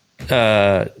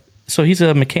 So he's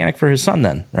a mechanic for his son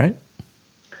then, right?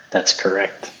 That's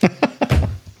correct.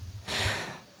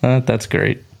 That's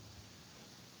great.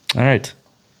 All right.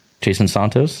 Jason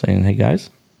Santos saying, hey, guys.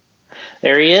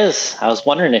 There he is. I was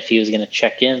wondering if he was going to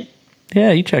check in.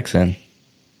 Yeah, he checks in.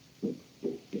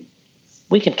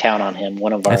 We can count on him.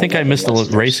 I think I missed the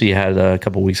race he had a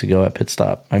couple weeks ago at Pit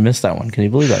Stop. I missed that one. Can you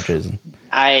believe that, Jason?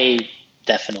 I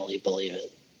definitely believe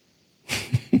it.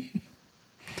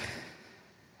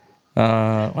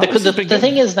 The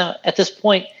thing is now, at this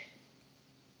point,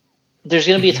 there's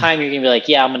going to be a time you're going to be like,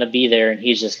 yeah, I'm going to be there. And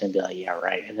he's just going to be like, yeah,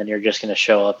 right. And then you're just going to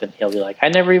show up and he'll be like, I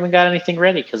never even got anything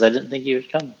ready because I didn't think you would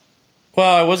come.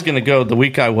 Well, I was going to go. The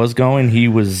week I was going, he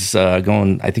was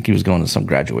going. I think he was going to some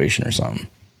graduation or something.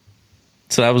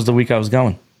 So that was the week I was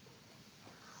going.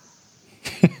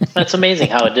 That's amazing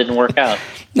how it didn't work out.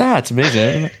 Nah, it's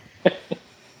amazing.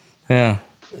 Yeah.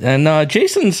 And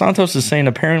Jason Santos is saying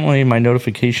apparently my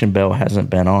notification bell hasn't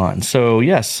been on. So,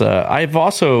 yes, I've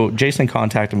also, Jason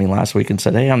contacted me last week and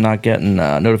said, hey, I'm not getting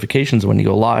notifications when you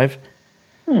go live.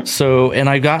 So, and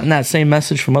I've gotten that same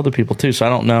message from other people too. So I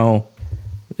don't know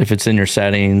if it's in your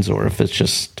settings or if it's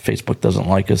just Facebook doesn't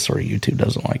like us or YouTube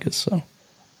doesn't like us. So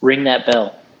ring that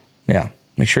bell. Yeah.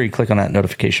 Make sure you click on that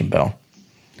notification bell.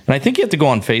 And I think you have to go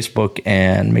on Facebook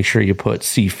and make sure you put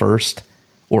see first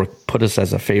or put us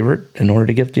as a favorite in order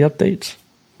to get the updates.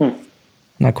 I'm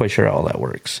not quite sure how all that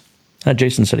works.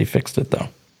 Jason said he fixed it, though.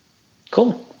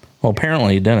 Cool. Well,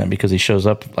 apparently he didn't because he shows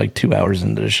up like 2 hours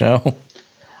into the show.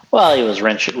 Well, he was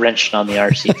wrenching on the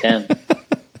RC10.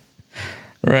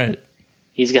 Right.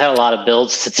 He's got a lot of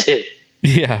builds to do.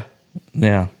 Yeah.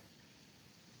 Yeah.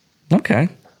 Okay.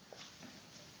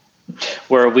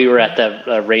 Where we were at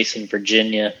that race in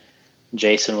Virginia,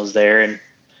 Jason was there, and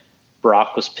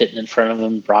Brock was pitting in front of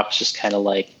him. Brock's just kind of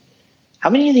like, how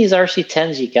many of these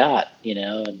RC10s you got? You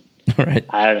know, and right.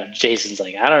 I don't know. Jason's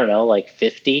like, I don't know, like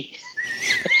 50.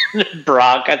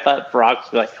 I thought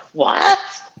Brock was like, what?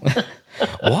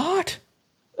 What?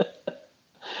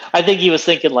 I think he was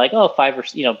thinking like, oh, 5 or,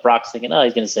 Brock's thinking, oh,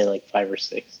 he's going to say like 5 or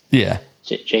 6. Yeah.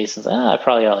 Jason's, I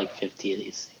probably got like 50 of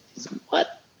these things. He's like,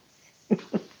 what?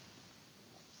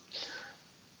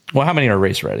 Well, how many are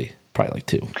race ready? Probably like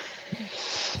 2.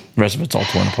 The rest of it's all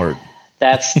torn apart.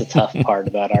 That's the tough part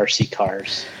about RC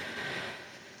cars.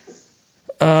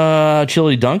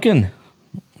 Chili Duncan.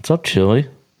 What's up, Chili?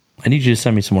 I need you to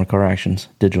send me some more car actions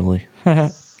digitally.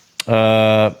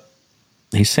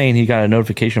 He's saying he got a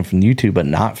notification from YouTube, but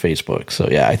not Facebook. So,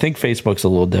 yeah, I think Facebook's a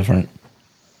little different.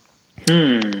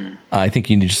 I think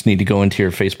you just need to go into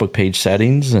your Facebook page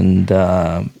settings and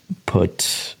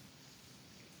put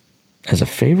as a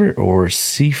favorite or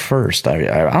see first. I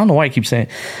don't know why I keep saying.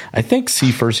 I think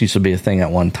see first used to be a thing at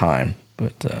one time,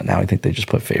 but now I think they just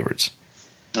put favorites.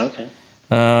 Okay.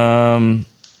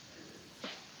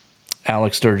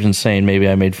 Alex Sturgeon saying maybe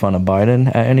I made fun of Biden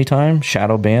at any time.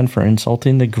 Shadow ban for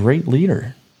insulting the great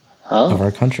leader of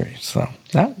our country. So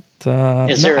that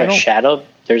is there a shadow?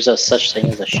 There's a such thing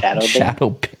as a shadow ban. Shadow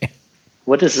ban.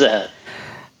 What is that?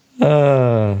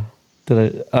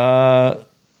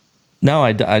 No,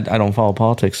 I don't follow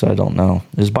politics, so I don't know.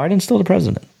 Is Biden still the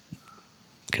president?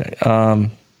 Okay.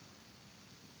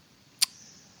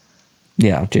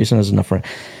 Yeah, Jason has enough for.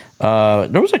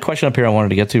 There was a question up here I wanted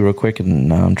to get to real quick,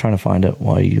 and I'm trying to find it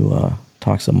while you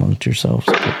talk amongst yourselves.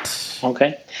 But,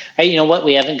 okay. Hey, you know what?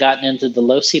 We haven't gotten into the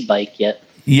Losi bike yet.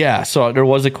 Yeah, so there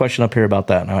was a question up here about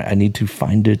that, and I need to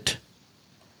find it.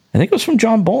 I think it was from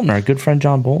John Bolton, our good friend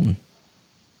John Bolton.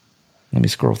 Let me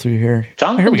scroll through here.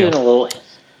 John's here been doing a little.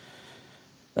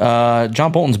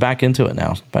 John Bolton's back into it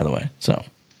now, by the way. So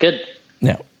good.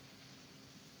 Yeah.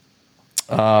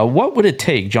 What would it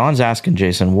take? John's asking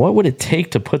Jason, what would it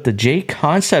take to put the J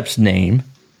Concepts name?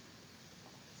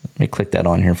 Let me click that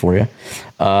on here for you.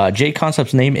 J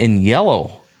Concepts name in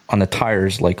yellow on the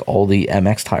tires, like all the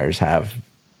MX tires have.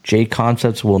 J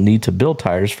Concepts will need to build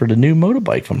tires for the new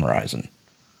motorbike from Horizon.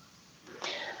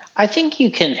 I think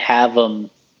you can have them.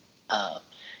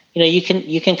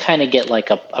 You can kind of get like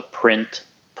a print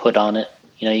put on it.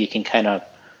 You can kind of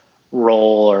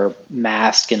roll or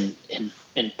mask and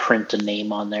print a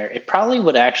name on there. It probably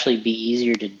would actually be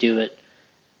easier to do it.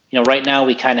 Right now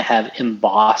we kind of have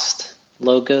embossed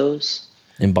logos.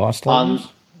 Embossed logos?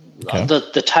 On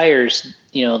the tires,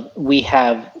 we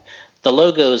have the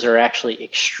logos are actually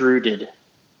extruded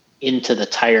into the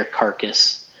tire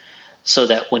carcass so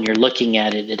that when you're looking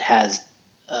at it, it has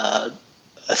a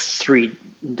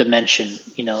 3-dimension,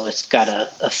 it's got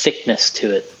a thickness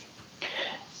to it.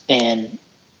 And,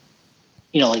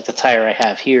 like the tire I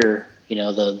have here,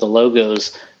 the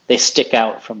logos, they stick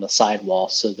out from the sidewall,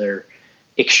 so they're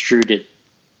extruded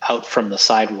out from the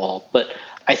sidewall. But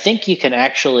I think you could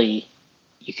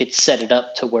set it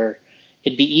up to where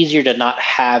it'd be easier to not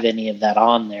have any of that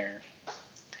on there.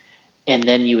 And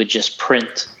then you would just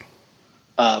print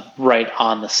right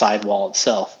on the sidewall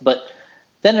itself. But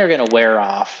then they're going to wear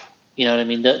off. You know what I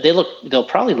mean? They'll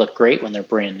probably look great when they're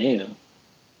brand new.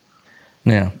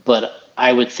 Yeah. But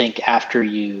I would think after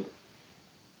you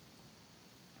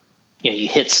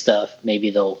hit stuff, maybe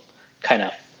they'll kind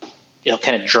of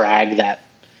drag that,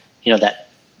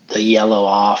 the yellow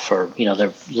off, or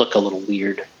they look a little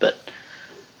weird. But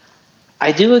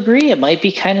I do agree, it might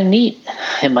be kind of neat.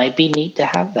 It might be neat to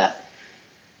have that.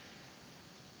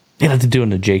 You have to do it in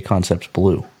the J Concepts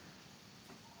blue.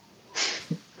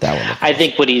 That one. I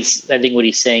think what he's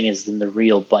saying is in the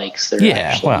real bikes they're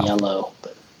actually yellow.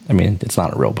 But I mean, it's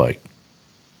not a real bike.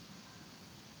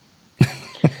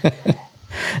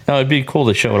 No, it'd be cool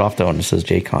to show it off though, and it says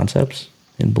J Concepts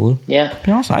in blue. Yeah. It'd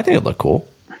be awesome. I think it'd look cool.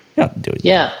 Yeah, do it.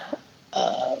 Yeah.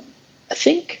 I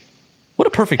think. What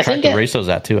a perfect track to race those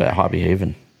at too at Hobby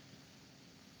Haven.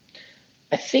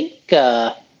 I think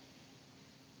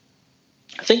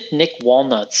Nick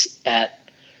Walnuts at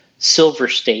Silver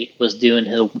State was doing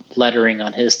his lettering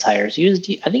on his tires. I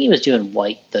think he was doing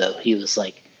white though. He was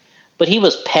like, but he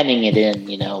was penning it in,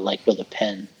 like with a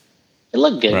pen. It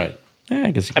looked good. Right. Yeah,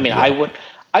 I guess.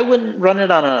 I wouldn't run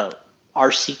it on a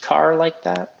RC car like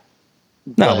that.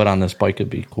 No, but on this bike it'd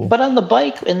be cool. But on the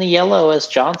bike in the yellow, as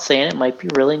John's saying, it might be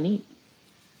really neat.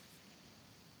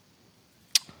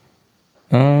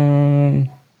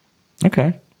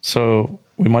 Okay. So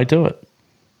we might do it.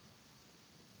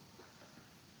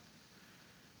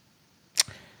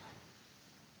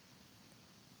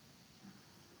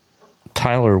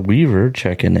 Tyler Weaver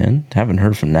checking in. Haven't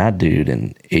heard from that dude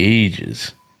in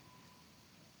ages.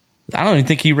 I don't even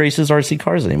think he races RC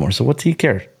cars anymore, so what's he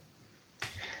care?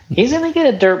 He's gonna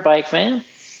get a dirt bike, man.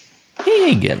 He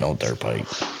ain't getting no dirt bike.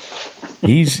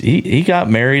 He got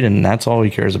married and that's all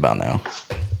he cares about now.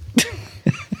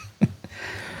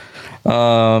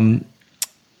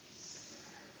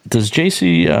 Does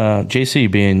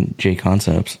JC being J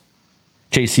Concepts,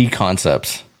 JC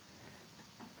Concepts,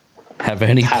 have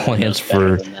any plans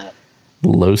for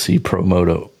Losi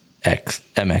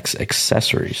Promoto-MX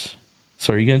accessories?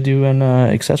 So are you going to do an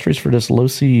accessories for this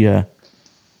Losi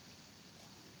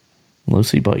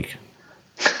bike?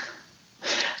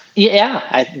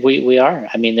 Yeah, we are.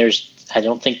 I mean, I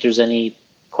don't think there's any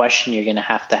question you're going to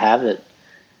have it.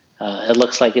 It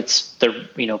looks like it's the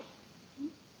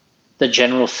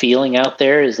general feeling out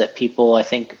there is that people, I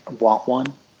think, want one.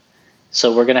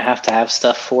 So we're going to have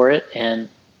stuff for it, and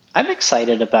I'm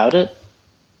excited about it.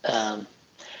 But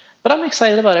I'm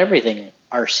excited about everything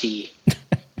RC.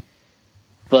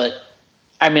 But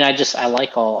I mean, I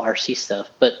like all RC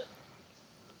stuff, but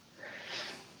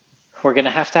we're going to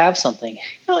have something.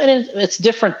 And it's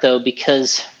different though,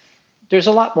 because there's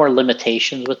a lot more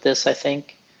limitations with this, I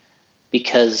think,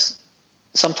 because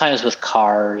sometimes with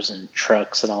cars and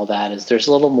trucks and all that there's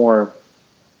a little more,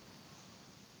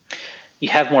 you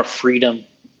have more freedom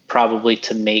probably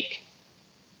to make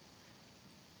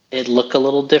it look a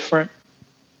little different.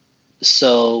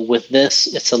 So with this,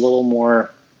 it's a little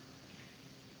more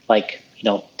like,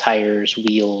 tires,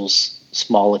 wheels,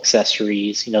 small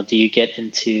accessories. Do you get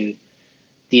into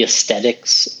the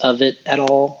aesthetics of it at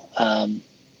all? Well,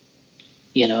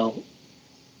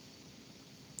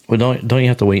 don't you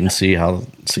have to wait and see how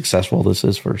successful this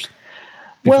is first?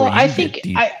 Well, I think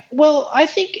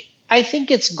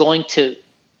it's going to.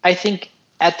 I think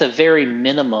at the very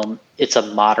minimum, it's a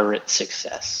moderate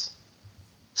success.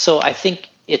 So I think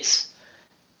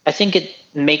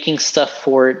making stuff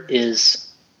for it is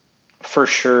for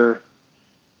sure.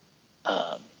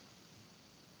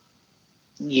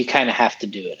 You kind of have to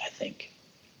do it, I think.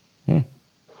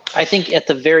 I think at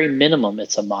the very minimum,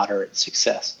 it's a moderate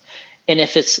success. And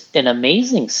if it's an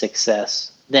amazing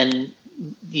success, then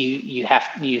you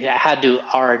had to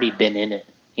already been in it.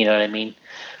 You know what I mean?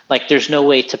 Like there's no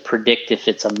way to predict if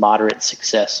it's a moderate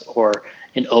success or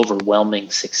an overwhelming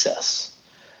success.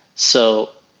 So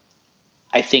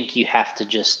I think you have to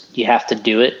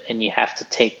do it, and you have to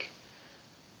take,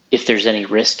 if there's any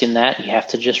risk in that, you have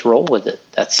to just roll with it.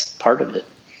 That's part of it.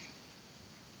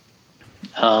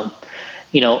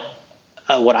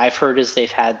 What I've heard is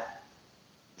they've had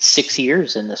 6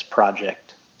 years in this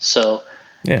project. So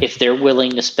if they're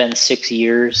willing to spend 6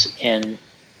 years and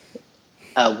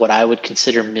what I would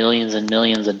consider millions and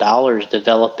millions of dollars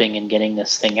developing and getting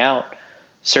this thing out,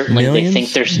 certainly they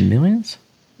think there's millions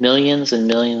and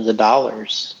millions of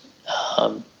dollars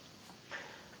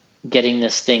getting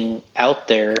this thing out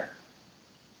there.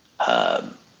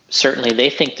 Certainly they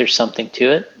think there's something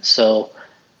to it. So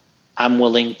I'm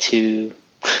willing to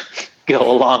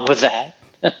go along with that.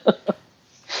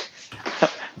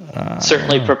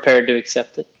 Certainly prepared to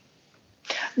accept it.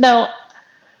 Now,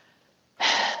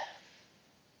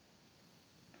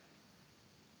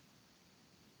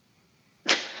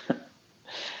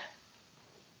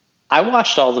 I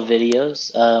watched all the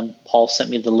videos. Paul sent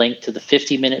me the link to the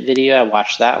 50-minute video. I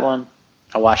watched that one.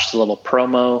 I watched the little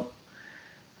promo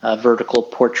vertical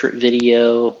portrait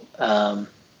video.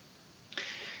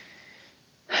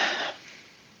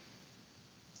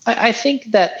 I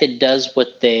think that it does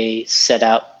what they set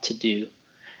out to do.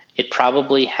 It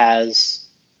probably has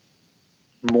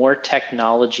more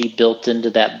technology built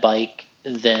into that bike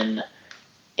than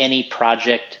any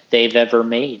project they've ever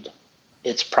made.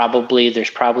 There's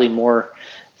probably more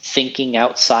thinking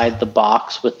outside the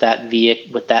box with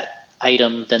that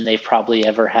item than they've probably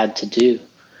ever had to do.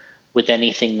 with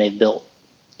anything they built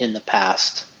in the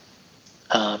past.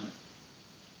 I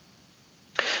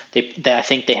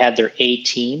think they had their A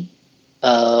team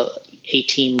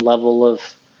level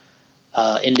of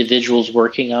individuals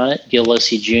working on it. Gil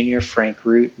Losi Jr., Frank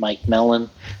Root, Mike Mellon.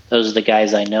 Those are the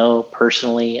guys I know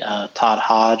personally. Todd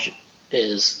Hodge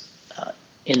is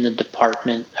in the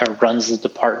department, or runs the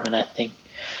department, I think,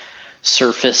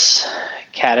 surface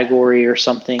category or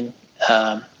something.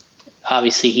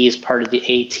 Obviously, he is part of the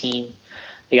A team.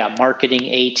 They got marketing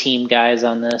A team guys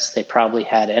on this. They probably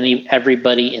had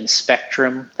everybody in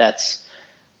Spectrum. That's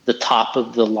the top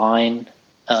of the line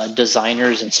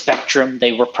designers in Spectrum.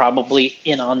 They were probably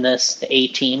in on this, the A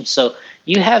team. So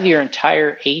you have your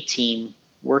entire A team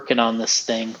working on this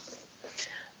thing.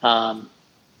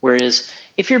 Whereas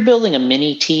if you're building a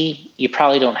mini T, you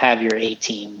probably don't have your A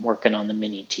team working on the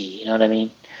mini T. You know what I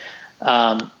mean?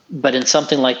 But in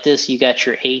something like this, you got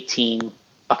your A team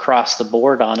across the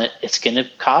board on it. It's going to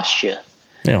cost you.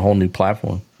 Yeah, a whole new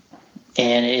platform.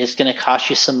 And it's going to cost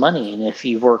you some money. And if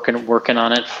you're working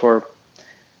on it for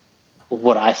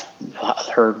what I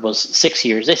heard was 6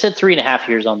 years. They said 3.5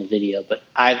 years on the video, but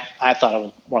I thought it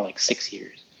was more like 6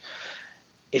 years.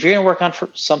 If you're going to work on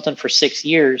something for 6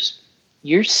 years,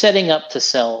 you're setting up to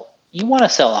sell. You want to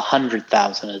sell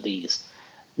 100,000 of these,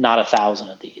 not 1,000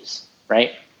 of these,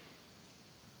 right?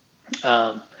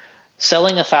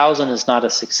 Selling 1,000 is not a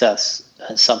success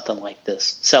in something like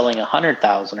this. Selling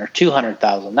 100,000 or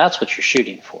 200,000, that's what you're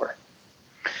shooting for.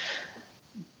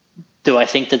 Do I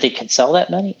think that they can sell that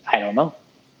many? I don't know.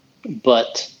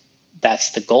 But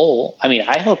that's the goal. I mean,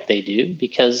 I hope they do,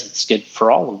 because it's good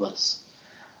for all of us.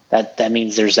 That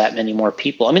means there's that many more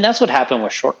people. I mean, that's what happened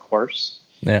with Short Course.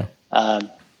 Yeah.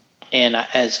 And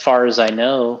as far as I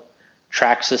know,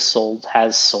 Traxxas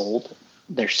has sold.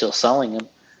 They're still selling them.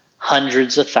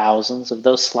 Hundreds of thousands of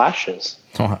those slashes.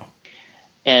 Wow.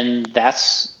 And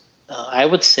that's, I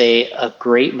would say, a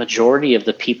great majority of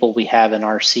the people we have in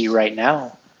RC right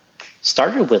now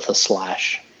started with a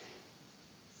slash.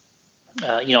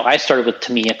 I started with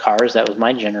Tamiya cars. That was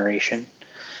my generation.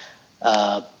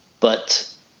 But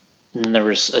then there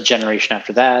was a generation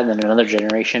after that, and then another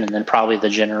generation, and then probably the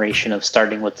generation of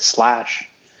starting with the slash.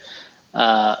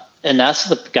 And that's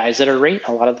the guys that are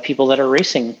a lot of the people that are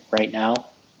racing right now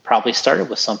probably started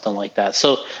with something like that.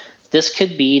 So this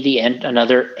could be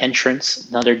another entrance,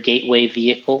 another gateway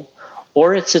vehicle,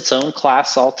 or it's its own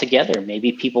class altogether.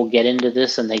 Maybe people get into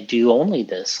this and they do only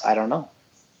this. I don't know.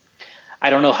 I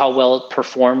don't know how well it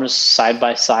performs side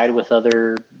by side with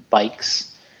other bikes.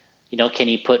 Can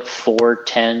you put 4,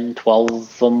 10, 12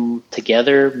 of them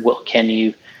together?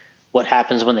 What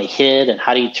happens when they hit, and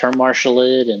how do you turn marshal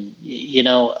it? And,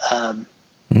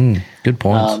 good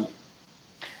points.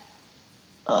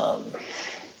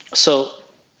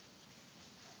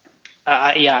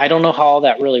 I don't know how all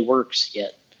that really works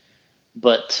yet,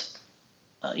 but,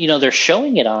 they're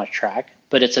showing it on a track,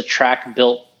 but it's a track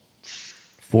built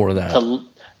for that,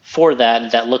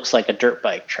 that looks like a dirt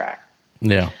bike track.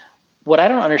 Yeah. What I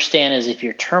don't understand is if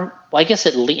your I guess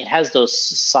it has those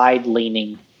side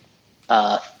leaning,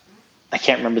 I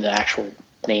can't remember the actual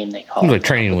name they call it. Like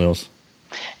training wheels.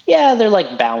 Yeah, they're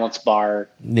like balance bar.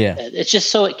 Yeah. It's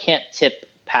just so it can't tip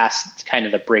past kind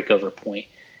of the breakover point.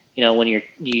 When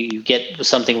you get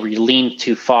something where you lean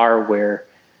too far, where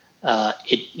the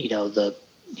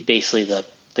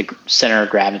center of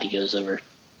gravity goes over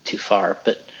too far.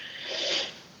 But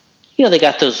they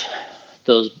got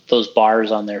those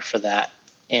bars on there for that.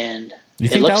 And you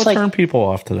think that would turn people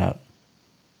off to that?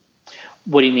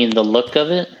 What do you mean, the look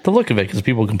of it? The look of it, because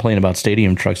people complain about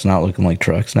stadium trucks not looking like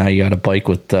trucks. Now you got a bike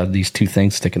with these two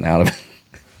things sticking out of it.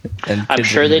 And I'm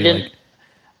sure they didn't.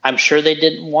 I'm sure they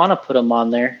didn't want to put them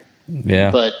on there. Yeah.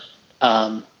 But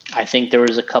I think there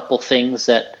was a couple things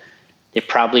that they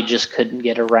probably just couldn't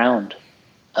get around.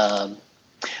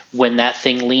 When that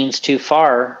thing leans too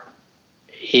far,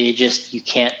 you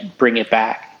can't bring it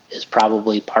back is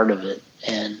probably part of it.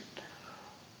 And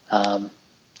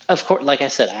of course, like I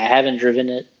said, I haven't driven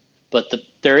it, but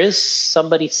there is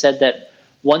somebody said that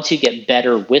once you get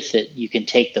better with it, you can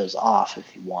take those off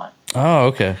if you want. Oh,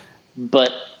 okay.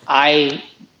 But I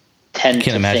can't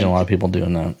imagine a lot of people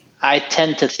doing that. I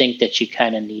tend to think that you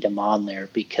kind of need them on there,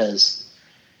 because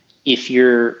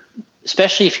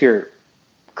especially if you're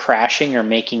crashing or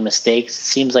making mistakes, it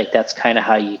seems like that's kind of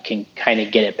how you can kind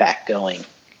of get it back going.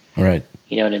 Right.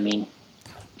 You know what I mean?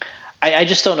 I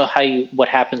just don't know what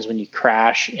happens when you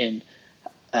crash, and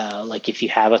like if you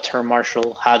have a turn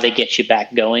marshal, how they get you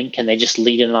back going. Can they just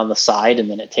lead it on the side and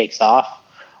then it takes off?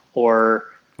 Or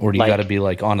do you got to be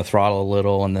like on the throttle a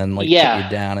little and then hit you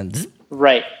down and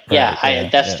Right. Yeah.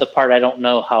 Right, That's yeah. the part I don't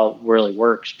know how it really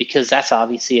works, because that's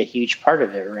obviously a huge part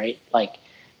of it, right? Like,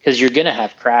 because you're going to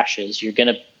have crashes. You're going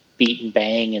to beat and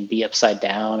bang and be upside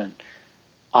down and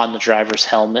on the driver's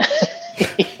helmet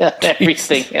and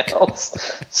everything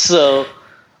else. So,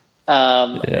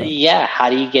 yeah, how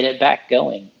do you get it back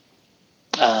going?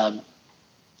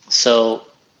 So,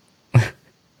 and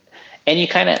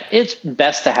it's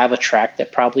best to have a track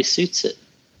that probably suits it.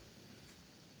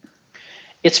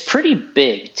 It's pretty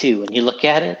big too. When you look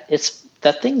at it,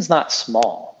 that thing's not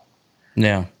small.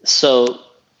 Yeah. So,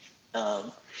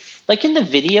 like in the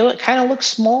video, it kind of looks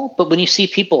small, but when you see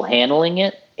people handling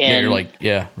it, and you're like,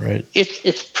 yeah, right.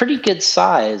 It's pretty good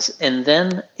size, and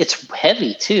then it's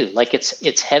heavy too. Like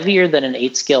it's heavier than an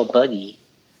 8-scale buggy,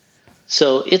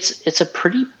 so it's a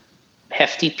pretty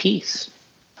hefty piece.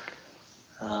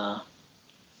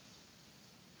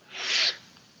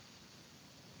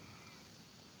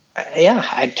 Yeah,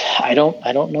 I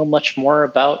don't know much more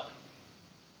about.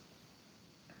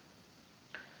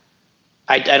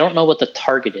 I don't know what the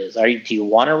target is. Do you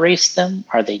want to race them?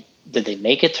 Did they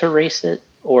make it to race it,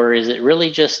 or is it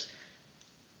really just?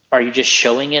 Are you just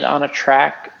showing it on a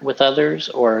track with others,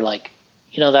 or like,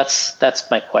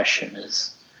 that's my question.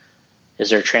 Is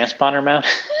there a transponder mount?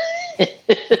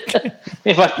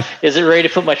 Is it ready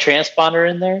to put my transponder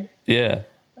in there? Yeah.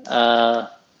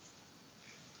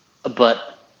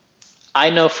 But I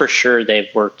know for sure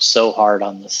they've worked so hard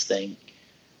on this thing.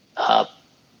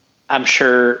 I'm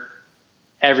sure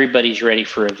everybody's ready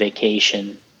for a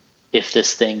vacation if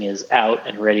this thing is out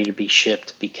and ready to be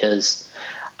shipped, because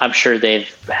I'm sure they've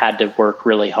had to work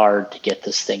really hard to get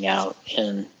this thing out.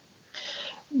 And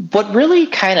what really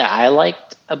kind of I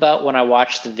liked about when I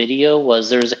watched the video was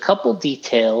there's a couple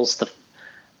details.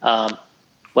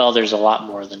 Well, there's a lot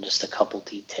more than just a couple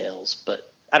details,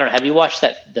 but I don't know. Have you watched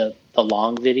the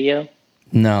long video?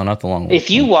 No, not the long one. If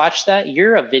you watch that,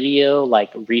 you're a video like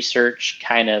research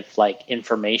kind of like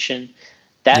information.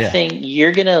 That thing,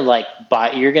 you're gonna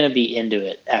you're gonna be into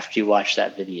it after you watch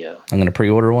that video. I'm gonna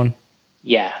pre-order one.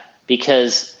 Yeah,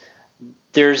 because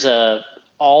there's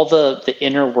all the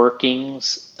inner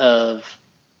workings of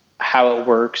how it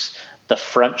works, the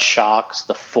front shocks,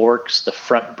 the forks, the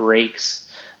front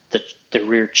brakes, the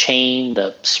rear chain,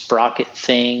 the sprocket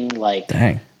thing, like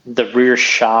the rear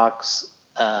shocks,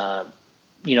 the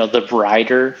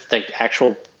rider, the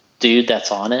actual dude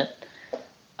that's on it,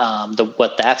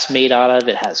 what that's made out of.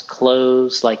 It has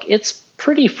clothes. Like, it's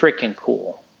pretty freaking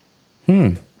cool.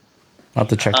 I'll have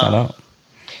to check that out.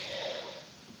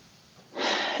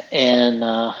 And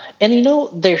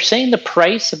they're saying the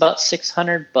price about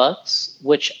 $600,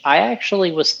 which I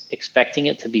actually was expecting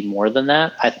it to be more than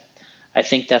that. I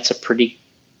think that's a pretty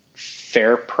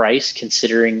fair price,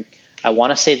 considering I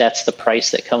want to say that's the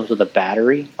price that comes with a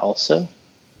battery also.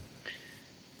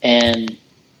 And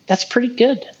that's pretty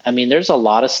good. I mean, there's a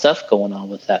lot of stuff going on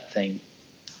with that thing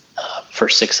for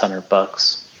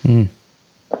 $600.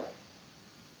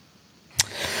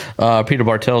 Peter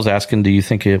Bartell's asking, do you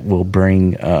think it will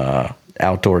bring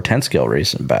outdoor 10-scale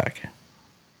racing back?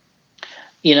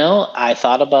 I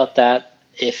thought about that.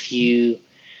 If you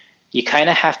kind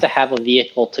of have to have a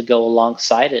vehicle to go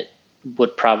alongside it,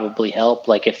 would probably help.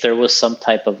 Like if there was some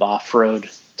type of off-road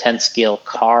 10-scale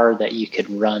car that you could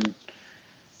run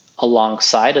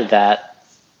alongside of that,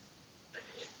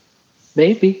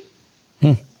 maybe.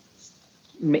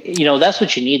 That's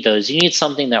what you need, though, is you need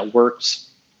something that works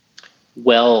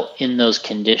well in those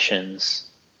conditions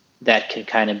that can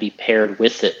kind of be paired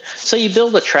with it. So you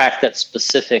build a track that's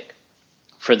specific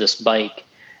for this bike,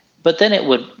 but then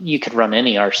you could run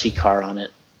any RC car on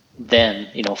it, then,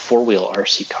 4-wheel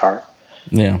RC car.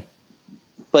 Yeah.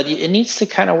 But it needs to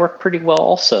kind of work pretty well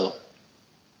also.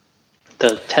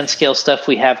 The 10-scale stuff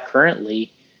we have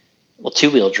currently,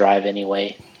 2-wheel drive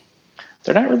anyway,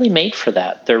 they're not really made for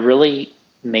that. They're really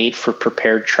made for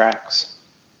prepared tracks.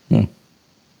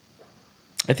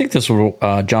 I think this will,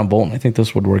 John Bolton, I think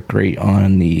this would work great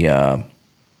on the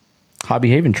Hobby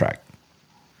Haven track.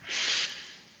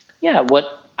 Yeah,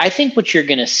 I think what you're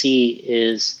going to see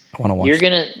is you're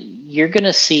going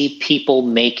to see people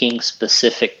making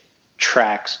specific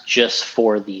tracks just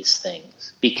for these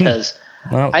things, because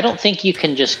I don't think you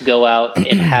can just go out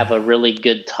and have a really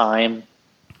good time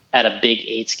at a big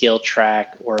 8-scale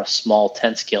track or a small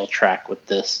 10-scale track with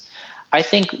this. I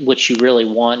think what you really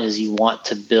want is you want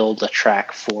to build a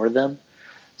track for them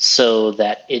so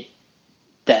that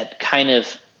that kind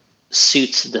of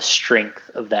suits the strength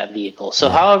of that vehicle. So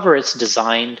however it's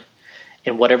designed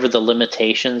and whatever the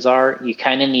limitations are, you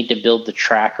kind of need to build the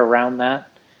track around that.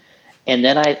 And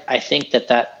then I think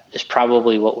that is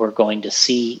probably what we're going to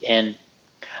see. And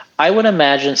I would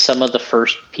imagine some of the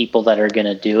first people that are going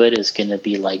to do it is going to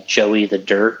be like Joey the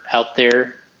Dirt out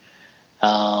there.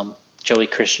 Joey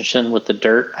Christensen with the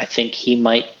Dirt. I think he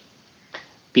might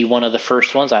be one of the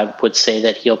first ones. I would say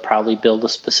that he'll probably build a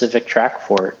specific track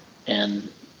for it. And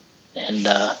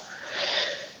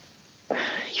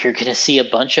you're going to see a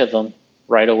bunch of them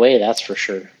right away. That's for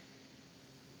sure.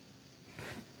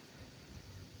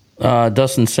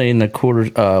 Dustin saying the quarter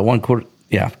scale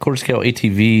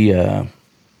ATV.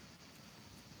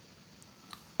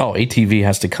 ATV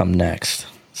has to come next.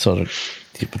 So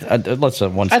let's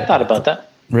one. I thought about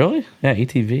that. Really? Yeah,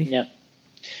 ATV.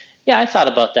 Yeah, I thought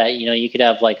about that. You could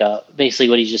have like basically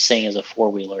what he's just saying is a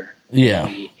 4-wheeler.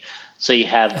 Yeah. So you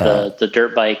have the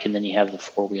dirt bike, and then you have the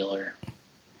 4-wheeler.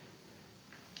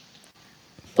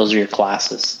 Those are your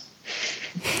classes.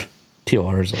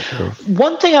 TORs.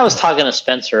 One thing I was talking to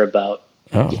Spencer about,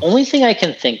 the only thing I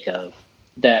can think of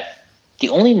that the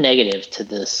only negative to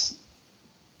this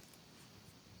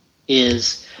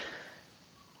is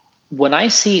when I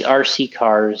see RC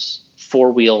cars,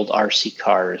 4-wheeled RC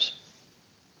cars,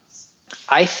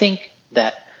 I think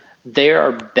that they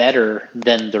are better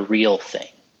than the real thing,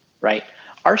 right?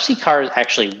 RC cars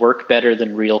actually work better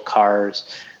than real cars.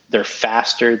 They're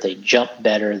faster, they jump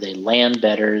better, they land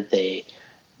better, they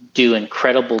do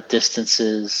incredible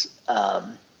distances.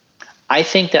 I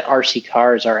think that RC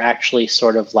cars are actually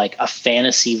sort of like a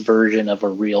fantasy version of a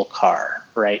real car,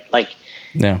 right? Like,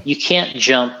 you can't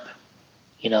jump,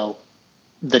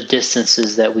 the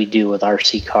distances that we do with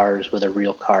RC cars with a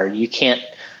real car. You can't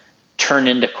turn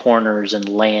into corners and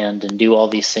land and do all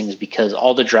these things because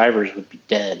all the drivers would be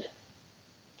dead,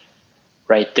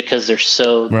 right? Because the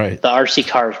RC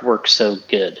cars work so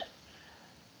good.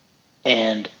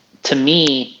 And to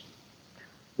me,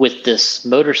 with this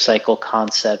motorcycle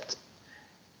concept,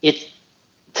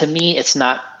 it's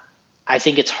not, I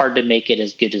think it's hard to make it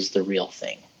as good as the real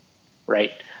thing,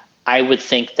 right? I would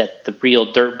think that the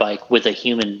real dirt bike with a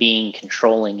human being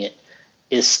controlling it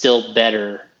is still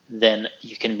better than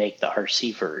you can make the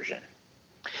RC version,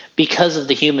 because of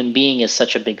the human being is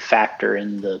such a big factor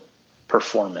in the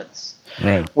performance.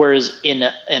 Right. Whereas in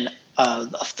the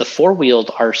 4-wheeled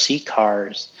RC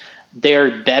cars,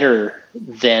 they're better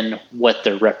than what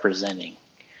they're representing.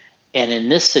 And in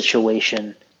this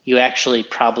situation, you actually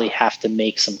probably have to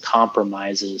make some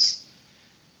compromises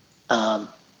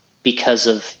because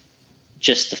of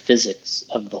just the physics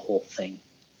of the whole thing.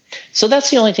 So that's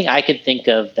the only thing I could think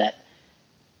of that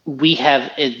we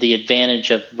have the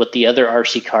advantage of what the other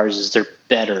RC cars is they're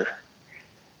better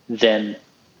than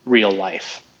real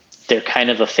life. They're kind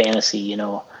of a fantasy, and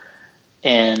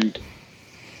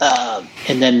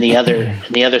then the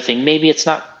other thing, maybe it's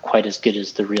not quite as good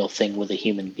as the real thing with a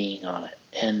human being on it.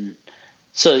 And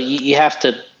so you have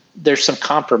to, there's some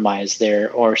compromise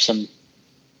there, or some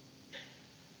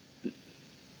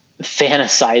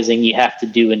fantasizing you have to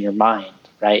do in your mind,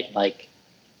 right? Like,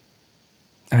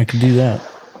 I could do that.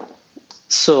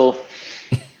 So,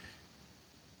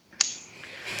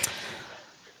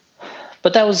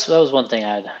 but that was one thing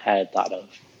I had thought of.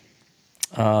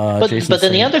 But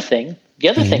then the other thing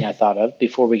I thought of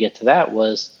before we get to that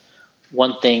was,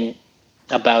 one thing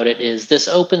about it is this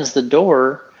opens the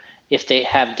door. If they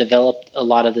have developed a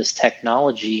lot of this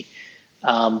technology,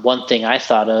 one thing I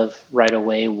thought of right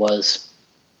away was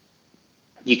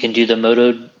you can do the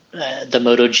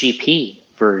MotoGP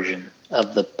version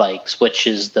of the bikes, which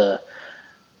is the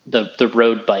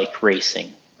road bike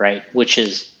racing, right? Which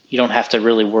is, you don't have to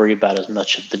really worry about as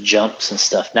much of the jumps and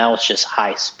stuff. Now it's just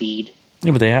high speed.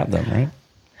 Yeah, but they have them, right?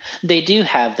 They do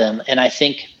have them, and I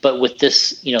think, but with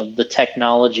this, the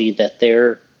technology that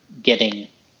they're getting,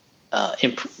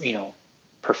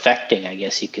 perfecting, I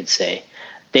guess you could say,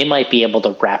 they might be able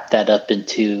to wrap that up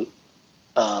into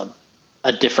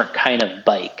a different kind of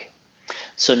bike.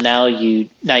 So now you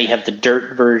have the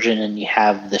dirt version, and you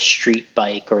have the street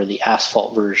bike, or the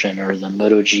asphalt version, or the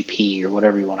MotoGP, or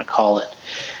whatever you want to call it.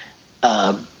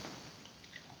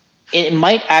 It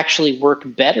might actually work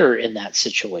better in that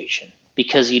situation,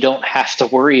 because you don't have to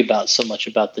worry about so much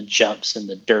about the jumps and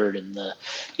the dirt and the,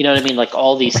 you know what I mean? Like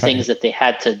all these things that they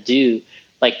had to do,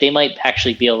 like they might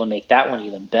actually be able to make that one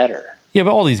even better. Yeah,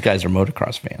 but all these guys are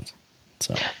motocross fans.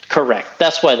 So correct.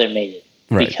 That's why they made it.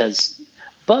 Right.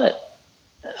 But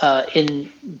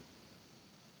in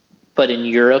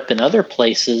Europe and other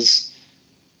places,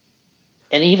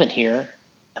 and even here,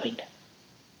 I mean,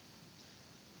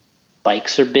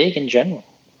 bikes are big in general,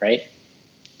 right?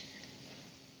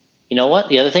 You know what?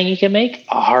 The other thing you can make?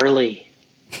 A Harley.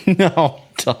 No,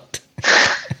 don't.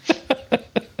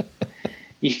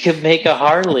 You can make a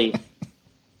Harley.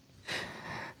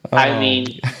 I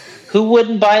mean, who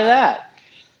wouldn't buy that?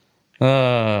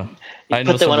 I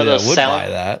know somebody that would buy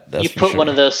that. That's you put one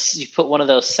of those. You put one of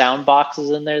those sound boxes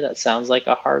in there that sounds like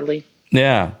a Harley.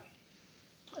 Yeah,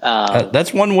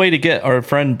 that's one way to get our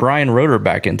friend Brian Roeder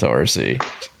back into RC.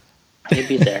 He'd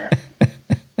be there.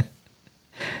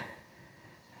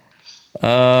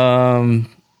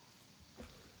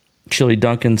 Chili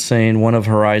Duncan saying one of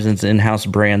Horizon's in-house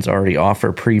brands already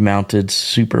offer pre-mounted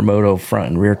Supermoto front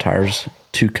and rear tires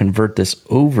to convert this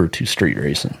over to street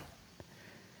racing.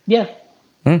 Yeah.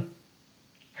 All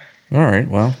right.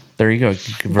 Well, there you go.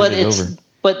 You convert it over.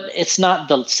 But it's not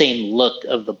the same look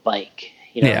of the bike.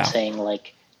 You know what I'm saying?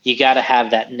 Like, you got to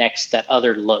have that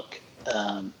other look.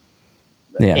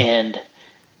 And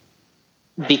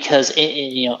because,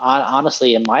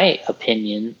 honestly, in my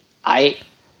opinion, I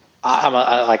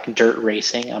like dirt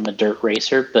racing. I'm a dirt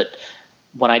racer. But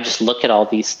when I just look at all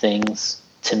these things,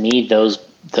 to me, those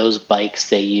bikes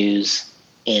they use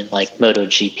in like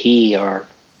MotoGP are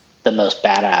the most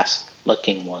badass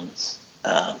looking ones.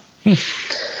 And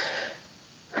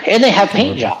they have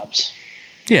paint jobs.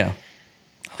 Yeah.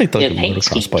 I like the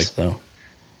motocross bike, though.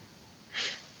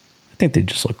 I think they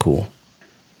just look cool.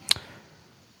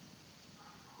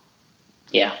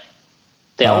 Yeah.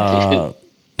 They all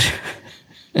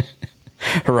do.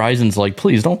 Horizon's like,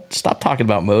 please don't stop talking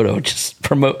about moto. Just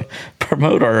promote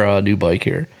our new bike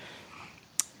here.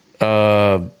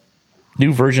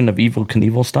 New version of Evel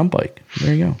Knievel stunt bike.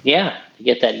 There you go. Yeah. You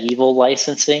get that Evel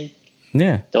licensing.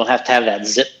 Yeah. Don't have to have that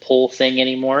zip pull thing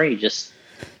anymore. You just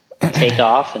take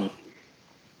off and.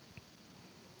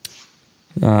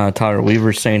 Tyler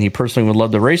Weaver saying he personally would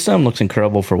love to race them. Looks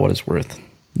incredible for what it's worth.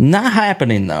 Not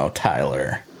happening though,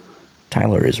 Tyler.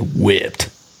 Tyler is whipped.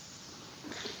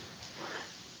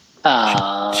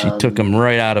 She took him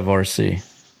right out of RC.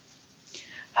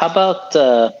 How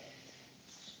about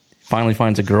finally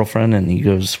finds a girlfriend and he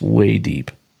goes way deep.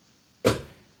 All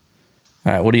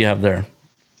right, what do you have there?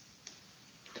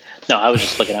 No, I was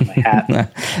just looking at my hat.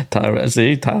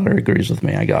 Tyler agrees with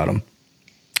me. I got him.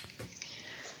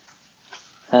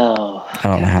 Oh, I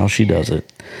don't know how she does it.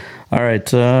 All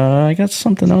right, I got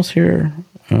something else here.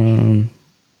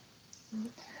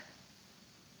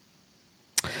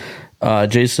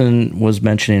 Jason was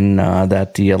mentioning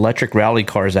that the electric rally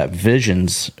cars at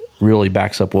Visions really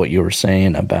backs up what you were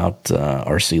saying about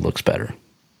RC looks better.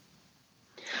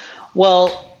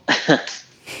 Well,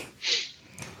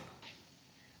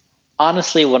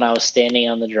 honestly, when I was standing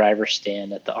on the driver's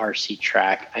stand at the RC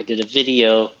track, I did a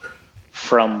video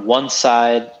from one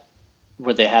side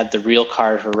where they had the real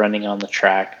cars were running on the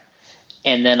track,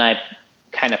 and then I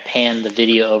kind of panned the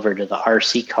video over to the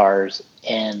RC cars,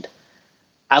 and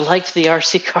I liked the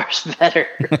RC cars better.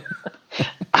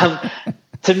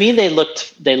 To me, they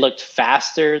looked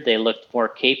faster. They looked more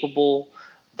capable.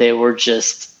 They were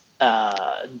just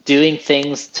doing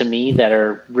things to me that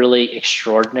are really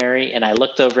extraordinary. And I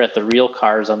looked over at the real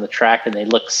cars on the track, and they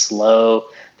look slow.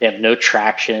 They have no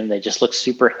traction. They just look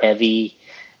super heavy.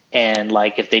 And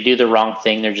like if they do the wrong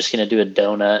thing, they're just going to do a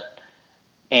donut.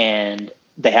 And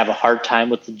they have a hard time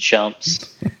with the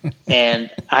jumps.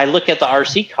 And I look at the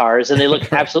RC cars, and they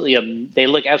look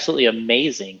absolutely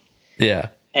amazing. Yeah.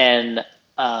 And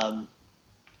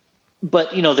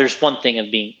but there's one thing of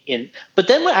being in. But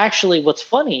then actually, what's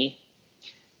funny,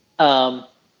 the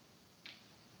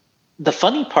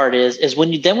funny part is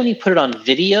when you put it on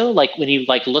video, like when you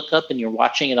look up and you're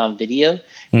watching it on video,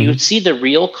 you would see the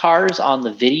real cars on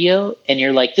the video, and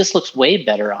you're like, this looks way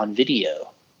better on video.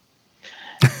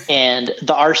 And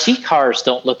the RC cars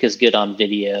don't look as good on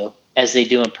video as they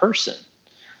do in person.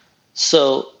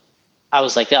 So I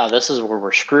was like, oh, this is where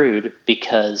we're screwed,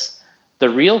 because the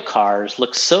real cars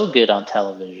look so good on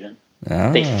television.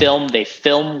 Oh. They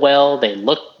film well. They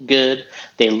look good.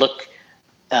 They look,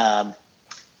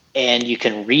 and you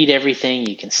can read everything.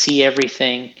 You can see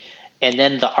everything. And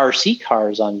then the RC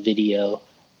cars on video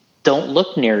don't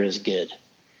look near as good.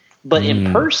 But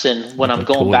in person, when I'm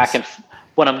going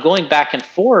back and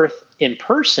forth in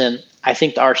person, I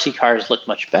think the RC cars look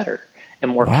much better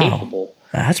and more capable.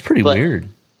 That's pretty weird.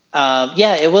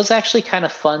 Yeah, it was actually kind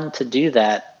of fun to do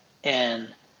that. And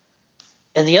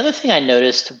the other thing I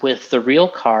noticed with the real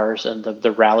cars and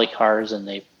the rally cars, and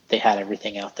they had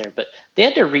everything out there, but they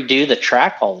had to redo the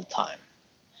track all the time.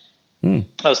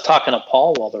 I was talking to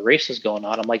Paul while the race was going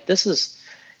on. I'm like, this is,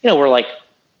 we're like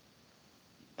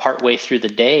partway through the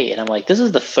day, and I'm like, this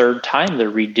is the third time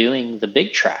they're redoing the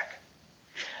big track.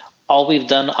 All we've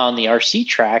done on the RC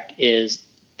track is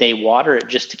they water it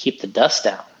just to keep the dust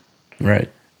down. Right.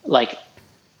 Like,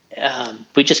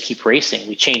 we just keep racing.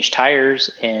 We change tires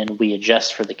and we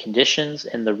adjust for the conditions.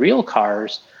 And the real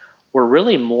cars were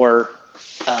really more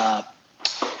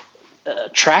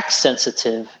track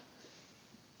sensitive.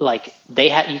 Like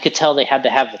you could tell they had to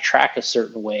have the track a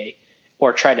certain way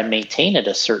or try to maintain it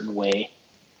a certain way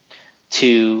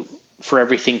for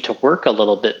everything to work a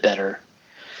little bit better.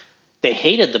 They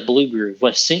hated the blue groove.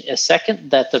 When a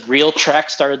second that the real track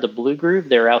started the blue groove,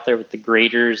 they were out there with the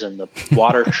graders and the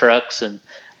water trucks, and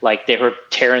like they were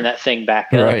tearing that thing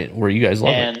back up. Right, where you guys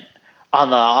love it. And on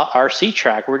the RC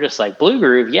track, we're just like, blue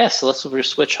groove, yes, let's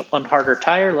just switch one harder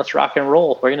tire, let's rock and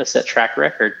roll. We're going to set track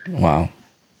record. Wow.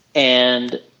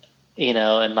 And,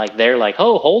 and like they're like,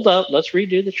 oh, hold up, let's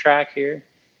redo the track here.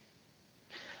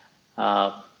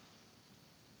 Wow.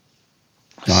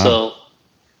 So,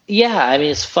 yeah, I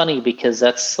mean, it's funny because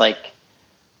that's like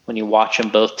when you watch them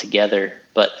both together.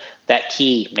 But that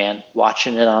key, man,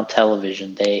 watching it on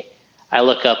television, I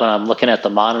look up and I'm looking at the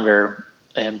monitor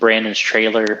and Brandon's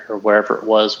trailer or wherever it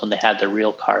was when they had the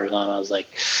real cars on. I was like,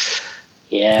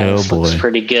 yeah, this looks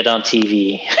pretty good on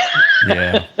TV.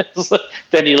 Yeah.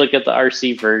 Then you look at the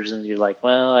RC versions, you're like,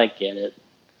 well, I get it.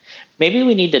 Maybe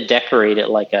we need to decorate it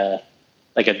like a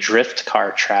drift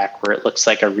car track where it looks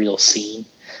like a real scene,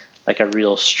 like a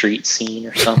real street scene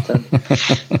or something.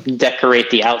 Decorate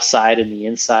the outside and the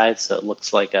inside so it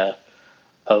looks like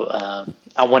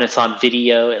when it's on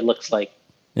video, it looks like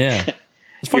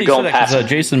It's funny you said that because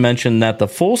Jason mentioned that the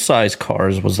full-size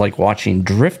cars was like watching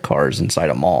drift cars inside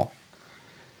a mall.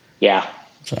 Yeah,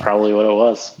 that's probably what it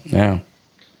was. Yeah.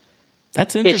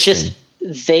 That's interesting.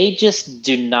 They just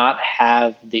do not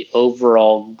have the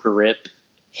overall grip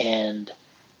and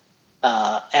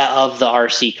of the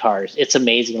RC cars. It's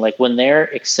amazing. Like when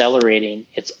they're accelerating,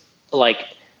 it's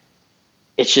like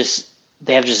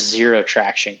they have just zero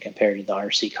traction compared to the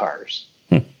RC cars.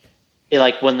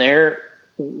 Like when they're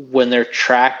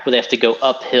tracked, where they have to go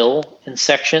uphill in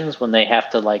sections, when they have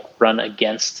to like run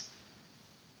against,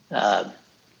 when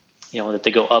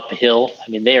they go uphill. I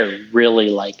mean, they are really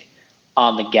like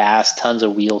on the gas, tons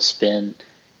of wheel spin,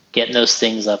 getting those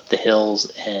things up the hills,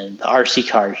 and the RC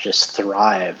cars just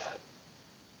thrive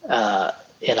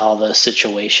in all those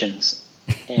situations.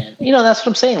 And that's what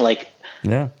I'm saying. Like,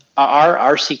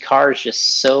 our RC cars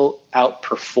just so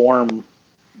outperform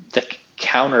the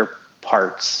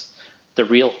counterparts, the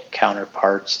real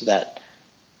counterparts,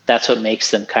 that's what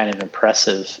makes them kind of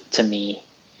impressive to me.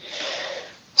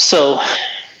 So,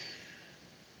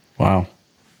 wow.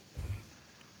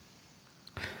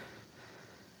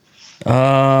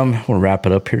 We'll wrap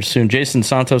it up here soon. Jason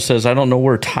Santos says, I don't know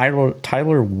where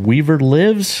Tyler Weaver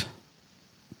lives,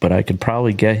 but I could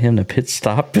probably get him to pit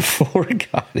stop before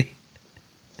Gotti.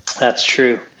 That's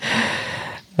true.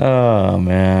 Oh,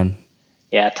 man.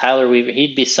 Yeah, Tyler Weaver,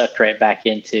 he'd be sucked right back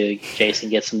into. Jason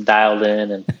gets him dialed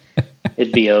in, and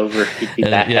it'd be over. He'd be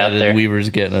back out there. Weaver's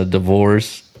getting a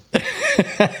divorce.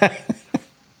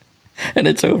 And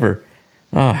it's over.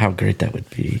 Oh, how great that would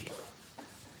be.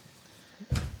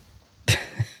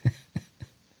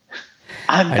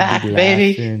 I'm back,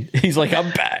 baby. He's like,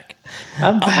 I'm back.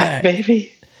 I'm back,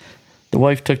 baby. The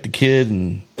wife took the kid,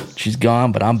 and she's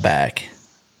gone, but I'm back.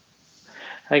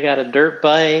 I got a dirt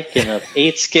bike and an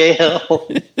 8 scale.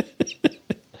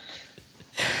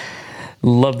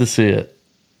 Love to see it.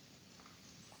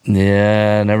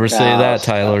 Yeah, never say that,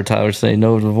 Tyler. Tyler say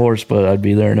no divorce, but I'd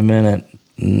be there in a minute.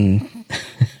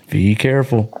 Be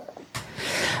careful.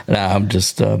 Nah, I'm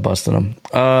just busting them.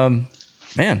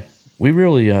 Man, we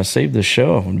really saved the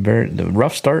show. The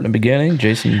rough start in the beginning.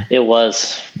 Jason. It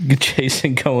was.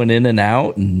 Jason going in and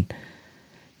out, and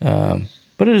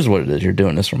but it is what it is. You're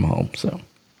doing this from home, so.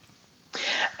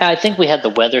 I think we had the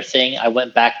weather thing. I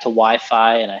went back to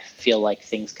Wi-Fi, and I feel like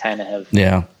things kind of have.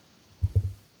 Yeah.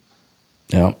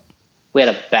 Yeah. We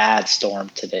had a bad storm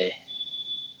today.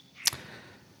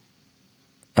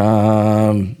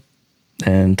 And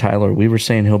Tyler, we were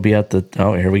saying he'll be at the.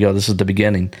 Oh, here we go. This is the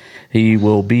beginning. He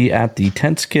will be at the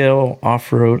 10 scale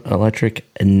off-road electric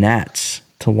Nats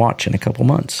to watch in a couple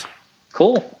months.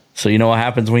 Cool. So you know what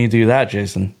happens when you do that,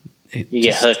 Jason? You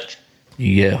get hooked.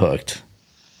 You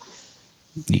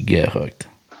get hooked.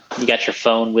 You got your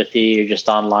phone with you. You're just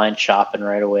online shopping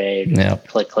right away. Yep.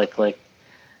 Click, click, click.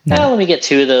 Now let me get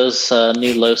 2 of those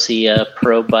new Losi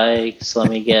Pro bikes. Let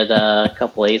me get a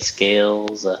couple 8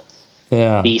 scales, a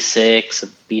B6, a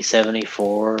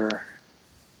B74.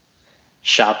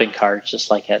 Shopping carts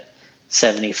just like at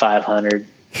 $7,500.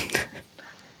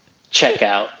 Check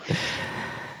out.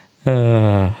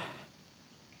 What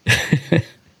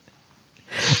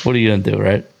are you gonna do,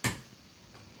 right?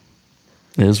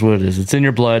 It is what it is. It's in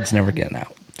your blood. It's never getting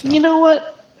out. So. You know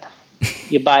what?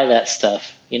 You buy that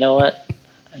stuff. You know what?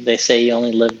 They say you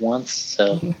only live once,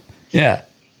 so yeah.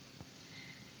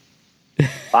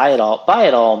 Buy it all. Buy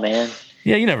it all, man.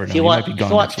 Yeah, you never know. If you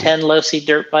want 10 Losi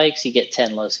dirt bikes, you get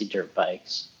 10 Losi dirt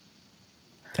bikes.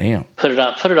 Damn. Put it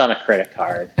on a credit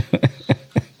card.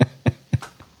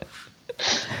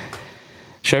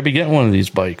 Should I be getting one of these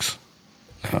bikes?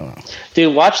 I don't know.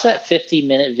 Dude, watch that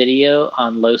 50-minute video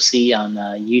on Losi on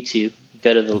YouTube.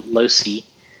 Go to the Losi,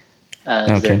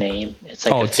 is their name. It's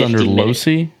like it's under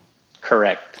Losi?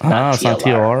 Correct. It's not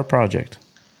TLR project.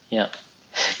 Yeah.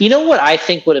 You know what I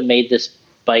think would have made this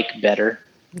bike better?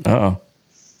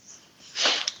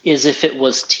 Is if it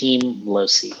was Team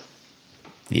Losi.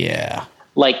 Yeah.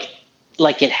 Like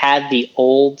it had the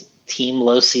old Team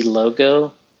Losi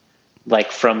logo,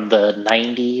 like from the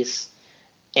 90s.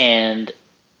 And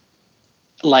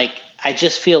like, I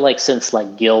just feel like since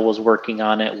like Gil was working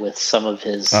on it with some of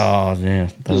his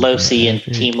Losi and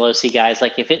Team Losi guys,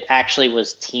 like if it actually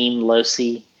was Team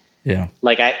Losi,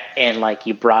 like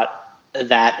you brought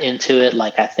that into it,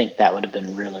 like I think that would have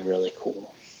been really, really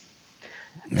cool.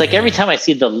 It's like every time I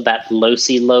see that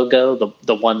Losi logo,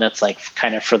 the one that's like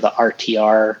kind of for the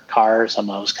RTR cars, I'm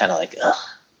always kind of like, ugh.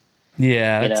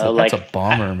 Yeah, that's a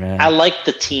bummer, man. I like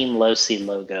the Team Losi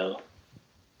logo.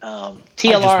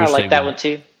 TLR, I like that one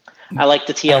too. I like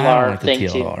the TLR thing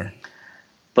too.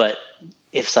 But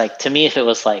it's like, to me, if it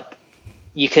was like,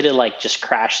 you could have like just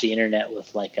crashed the internet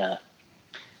with like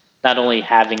not only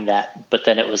having that, but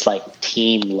then it was like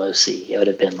Team Losi. It would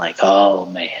have been like, oh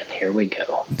man, here we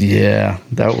go. Yeah,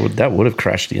 that would have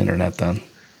crashed the internet then.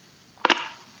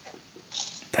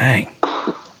 Dang.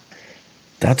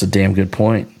 That's a damn good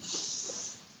point.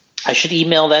 I should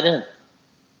email that in.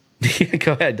 Yeah,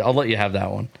 go ahead. I'll let you have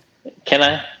that one. Can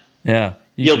I? Yeah.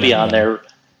 You'll be on there.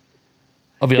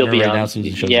 I'll be on there right now as soon as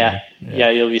you show me. Yeah,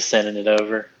 you'll be sending it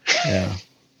over. Yeah.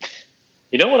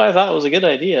 You know what I thought was a good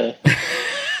idea?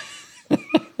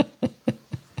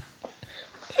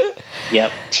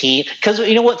 Yep. Because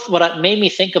you know what made me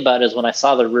think about is when I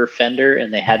saw the rear fender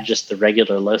and they had just the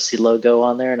regular Losi logo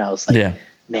on there, and I was like,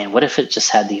 man, what if it just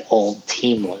had the old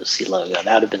Team Losi logo?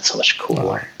 That would have been so much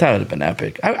cooler. That would have been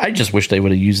epic. I just wish they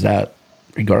would have used that,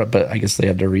 but I guess they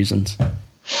had their reasons.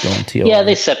 Going TLR. Yeah,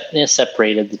 they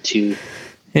separated the two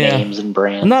names and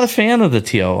brands. I'm not a fan of the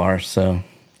TLR, so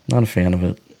not a fan of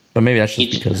it. But maybe that's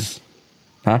just because,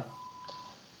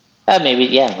 maybe,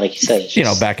 yeah, like you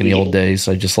said. Back in the old days,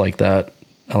 I just like that.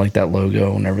 I like that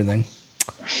logo and everything.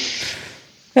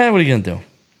 What are you going to do?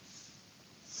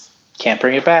 Can't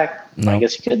bring it back. No. I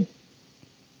guess you could.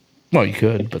 Well, you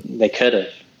could, but... They could have.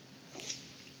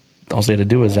 All they had to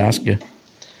do is ask you,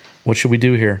 what should we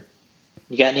do here?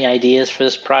 You got any ideas for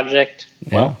this project?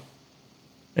 Yeah. Well,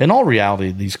 in all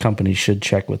reality, these companies should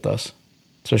check with us,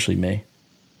 especially me.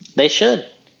 They should.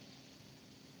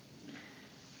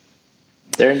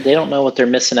 They don't know what they're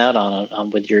missing out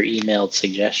on with your emailed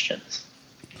suggestions.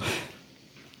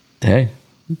 Hey,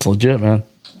 it's legit, man.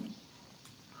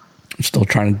 I'm still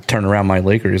trying to turn around my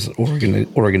Lakers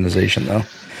organization, though.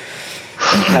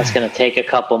 That's going to take a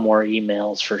couple more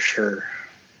emails for sure.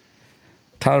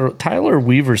 Tyler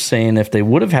Weaver's saying if they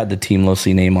would have had the Team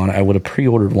Losi name on it, I would have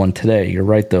pre-ordered one today. You're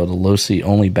right, though. The Losi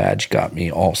only badge got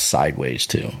me all sideways,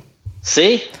 too.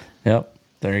 See? Yep.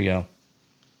 There you go.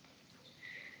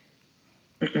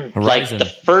 Like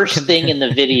the first thing in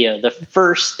the video, the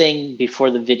first thing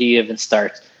before the video even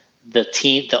starts,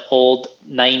 the old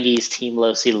 90s Team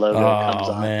Losi logo comes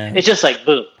on. Man. It's just like,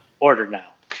 boom, order now.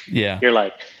 Yeah. You're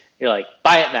like,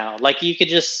 buy it now. Like you could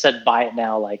just said buy it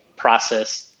now, like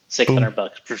process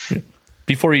 $600.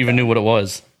 Before you even knew what it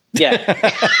was. Yeah.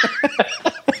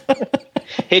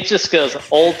 It just goes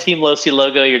old Team Losi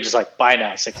logo. You're just like, buy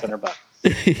now, $600.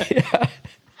 Yeah.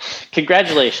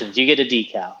 Congratulations, you get a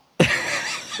decal.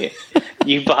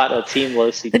 You bought a Team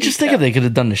Losi. I just think if they could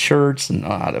have done the shirts, and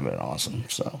that'd have been awesome.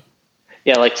 So,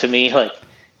 yeah, like to me, like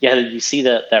you see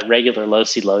that regular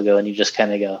Losi logo, and you just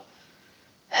kind of go,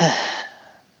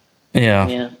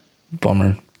 yeah,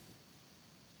 bummer.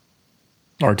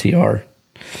 RTR.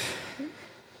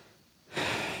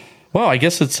 Well, I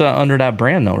guess it's under that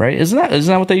brand, though, right? Isn't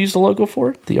that what they use the logo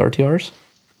for? The RTRs,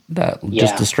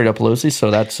 just the straight up Losi. So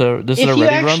this is a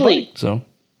ready run bike. So.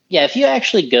 Yeah, if you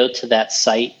actually go to that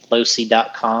site,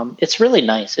 losi.com, it's really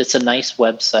nice. It's a nice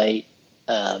website.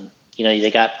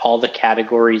 They got all the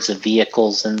categories of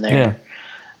vehicles in there.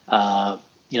 Yeah.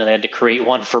 They had to create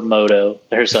one for moto.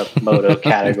 There's a moto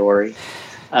category.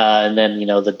 And then,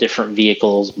 the different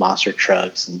vehicles, monster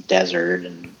trucks and desert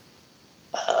and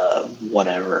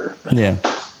whatever. Yeah.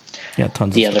 Yeah,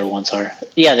 tons the of other stuff. Ones are.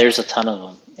 Yeah, there's a ton of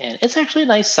them. And it's actually a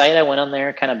nice site. I went on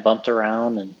there, kind of bumped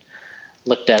around and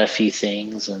looked at a few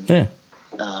things and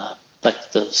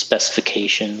like the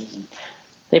specifications. And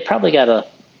they probably got a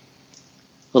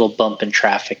little bump in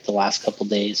traffic the last couple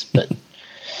of days, but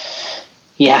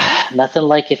Yeah, nothing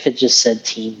like if it just said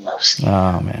Team Losi.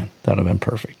 Oh, man. That would have been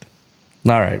perfect.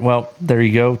 All right. Well, there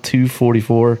you go.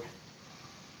 244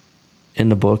 in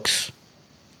the books.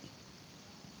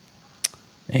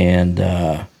 And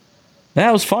that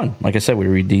was fun. Like I said, we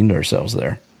redeemed ourselves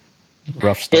there.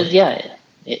 Rough stuff.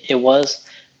 It was.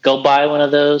 Go buy one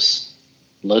of those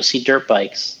Losi dirt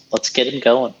bikes. Let's get them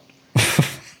going.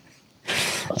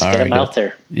 Let's get them out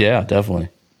there. Yeah, definitely.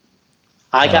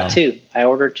 I got 2. I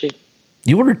ordered 2.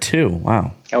 You ordered 2.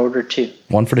 Wow. I ordered 2.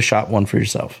 One for the shop, one for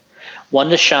yourself. One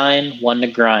to shine, one to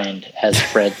grind, as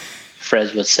Fred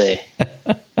would say.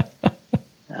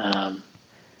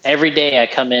 Every day I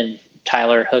come in,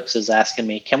 Tyler Hooks is asking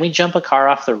me, "Can we jump a car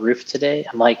off the roof today?"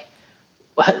 I'm like,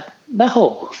 "What?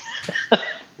 No,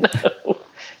 no.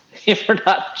 We're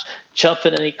not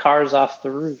jumping any cars off the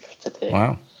roof today."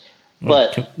 Wow.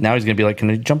 But now he's gonna be like,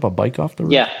 "Can I jump a bike off the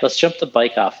roof?" Yeah, let's jump the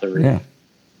bike off the roof. Yeah.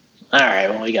 All right.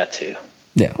 Well, we got 2.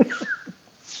 Yeah.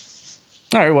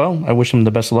 All right. Well, I wish him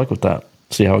the best of luck with that.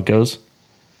 See how it goes.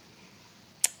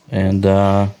 And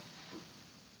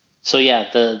so yeah,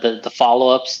 the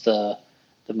follow-ups, the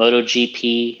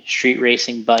MotoGP street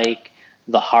racing bike,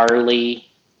 the Harley.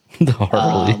 The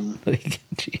Harley.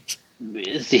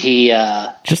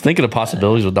 Jeez. Just thinking of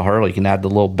possibilities with the Harley. You can add the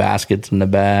little baskets in the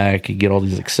back. You get all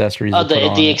these accessories.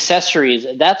 The accessories.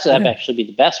 That'd actually be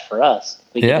the best for us.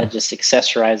 We can just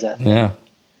accessorize that thing. Yeah.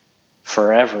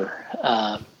 Forever.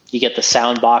 You get the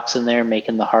sound box in there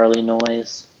making the Harley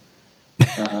noise.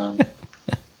 Blah,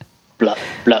 blah,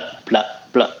 blah,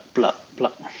 blah, blah,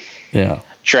 blah. Yeah.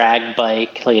 Drag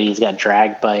bike. Look at, he's got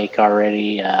drag bike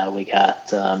already. We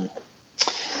got. Oh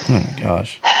my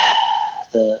gosh.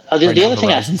 The other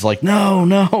thing is like,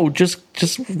 no, just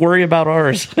worry about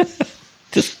ours.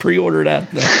 Just pre-order that.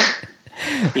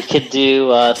 You could do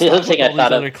the other thing I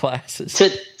thought of. Classes.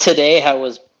 Today I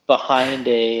was behind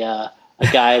a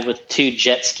guy with 2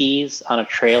 jet skis on a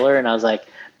trailer, and I was like,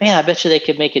 man, I bet you they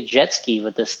could make a jet ski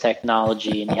with this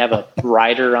technology, and you have a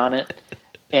rider on it,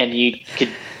 and you could,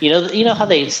 you know how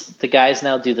the guys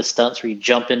now do the stunts where you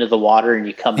jump into the water and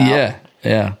you come out.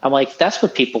 Yeah. I'm like, that's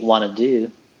what people want to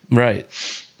do. Right.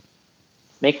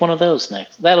 Make one of those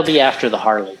next. That'll be after the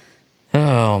Harley.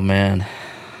 Oh man.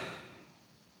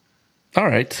 All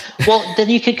right. Well, then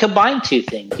you could combine 2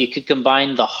 things. You could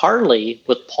combine the Harley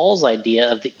with Paul's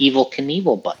idea of the Evel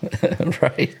Knievel bike.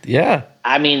 Right. Yeah.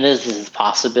 I mean, there's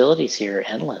possibilities here are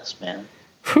endless, man.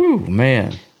 Whew,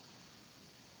 man.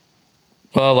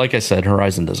 Well, like I said,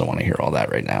 Horizon doesn't want to hear all that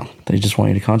right now. They just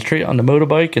want you to concentrate on the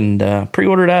motorbike and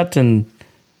pre-order that and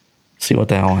see what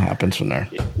the hell happens from there.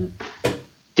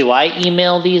 Do I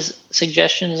email these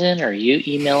suggestions in, or are you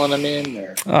emailing them in?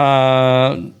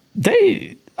 Or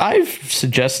I've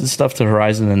suggested stuff to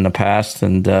Horizon in the past,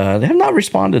 and they have not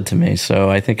responded to me. So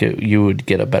I think you would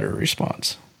get a better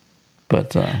response.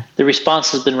 But the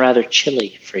response has been rather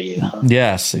chilly for you, huh?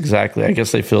 Yes, exactly. I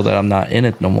guess they feel that I'm not in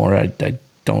it no more. I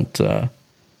don't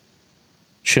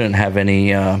shouldn't have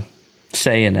any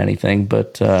say in anything.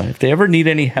 But if they ever need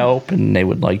any help and they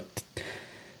would like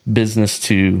business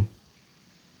to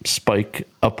spike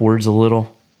upwards a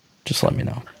little, just let me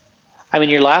know. I mean,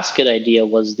 your last good idea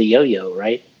was the yo-yo,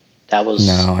 right? That was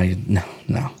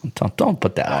no. Don't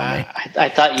put that on me. I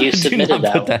thought you submitted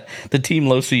that. The Team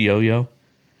Losi yo-yo.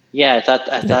 Yeah, I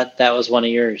thought that was one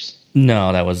of yours.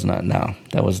 No, that was not. No,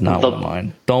 that was not one of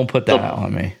mine. Don't put that out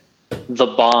on me. The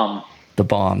bomb. The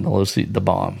Losi, the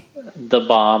bomb. The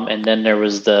bomb, and then there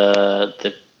was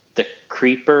the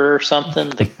creeper or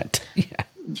something. Yeah.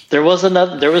 There was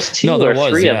another. There was 2 or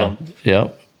 3 of them.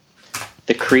 Yep.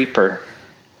 The creeper.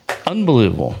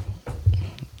 Unbelievable.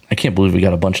 I can't believe we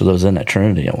got a bunch of those in at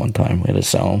Trinity at one time. We had to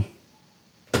sell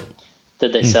them.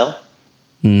 Did they sell?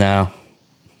 No.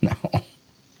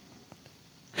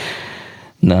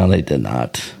 No, they did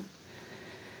not.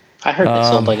 I heard they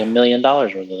sold like $1 million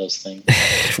worth of those things.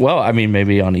 Well, I mean,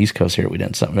 maybe on the East Coast here we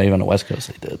didn't sell. Maybe on the West Coast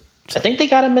they did. So. I think they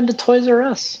got them into Toys R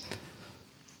Us.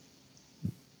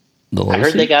 I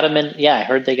heard they got them in. Yeah, I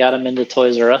heard they got them into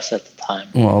Toys R Us at the time.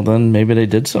 Well, then maybe they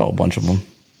did sell a bunch of them.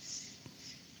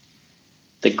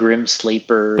 The Grim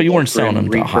Sleeper. But you weren't selling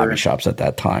them to hobby shops at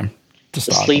that time. The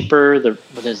Sleeper.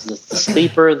 What is this? The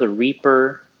Sleeper. The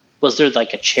Reaper. Was there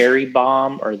like a cherry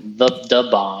bomb or the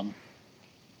bomb?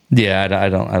 Yeah, I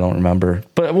don't remember.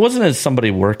 But wasn't it somebody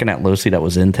working at Losi that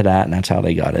was into that, and that's how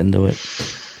they got into it?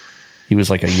 He was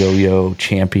like a yo-yo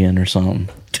champion or something.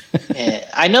 Yeah,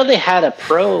 I know they had a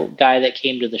pro guy that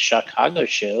came to the Chicago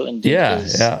show and did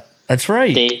yeah, that's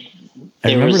right. They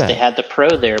had the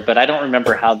pro there, but I don't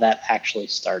remember how that actually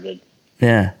started.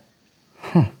 Yeah.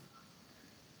 Huh.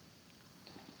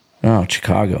 Oh,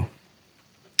 Chicago.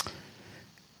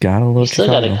 Gotta love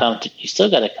Chicago. You still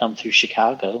gotta come through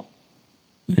Chicago.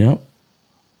 Yep.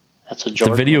 That's what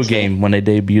Jordan the video game. When they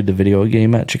debuted the video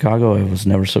game at Chicago, I was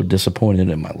never so disappointed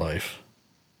in my life.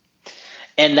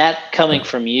 And that coming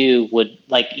from you would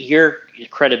like your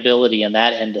credibility in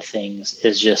that end of things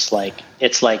is just like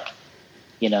it's like,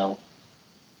 I don't know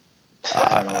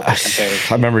what to compare it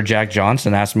to. I remember Jack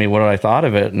Johnson asked me what I thought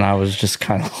of it, and I was just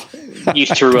kind of you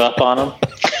threw up on him.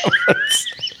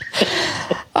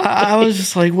 I was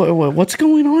just like, what's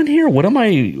going on here? What am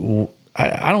I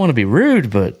don't want to be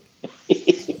rude, but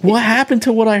what happened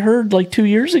to what I heard like 2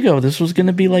 years ago? This was going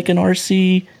to be like an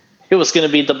RC. It was going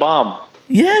to be the bomb.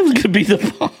 Yeah, it was going to be the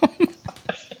bomb.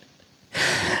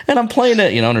 And I'm playing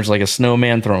it, and there's like a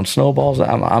snowman throwing snowballs.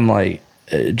 I'm like,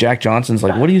 Jack Johnson's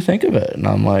like, what do you think of it? And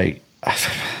I'm like,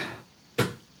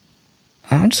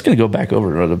 I'm just going to go back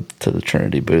over to the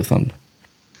Trinity booth and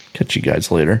catch you guys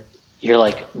later. You're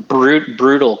like,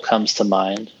 brutal comes to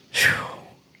mind.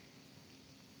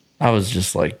 I was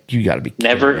just like, you got to be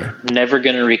never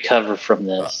going to recover from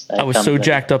this. I was so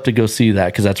jacked up to go see that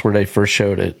because that's where they first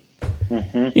showed it.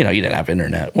 Mm-hmm. You didn't have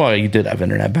internet. Well, you did have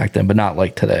internet back then, but not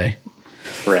like today.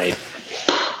 Right.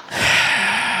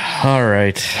 All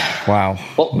right. Wow.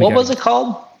 What was it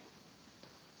called?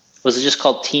 Was it just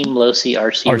called Team Losi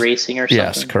RC Racing or something?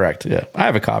 Yes, correct. Yeah. I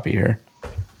have a copy here.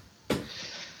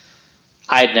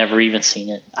 I'd never even seen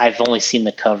it. I've only seen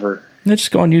the cover.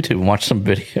 Just go on YouTube and watch some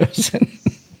videos. And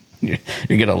you're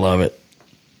going to love it.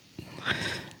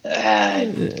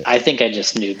 I think I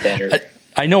just knew better.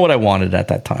 I know what I wanted at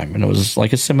that time, and it was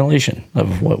like a simulation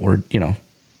of what we're,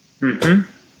 Mm-hmm.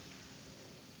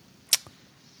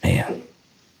 Man.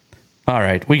 All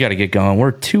right, we got to get going.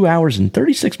 We're 2 hours and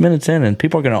 36 minutes in, and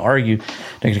people are going to argue.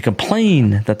 They're going to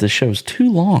complain that the show's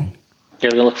too long.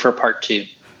 They're going to look for a part 2.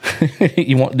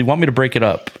 You want me to break it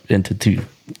up into 2,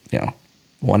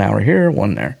 1 hour here,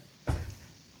 1 there.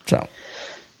 So.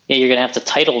 Yeah, you're going to have to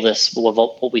title this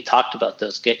what we talked about.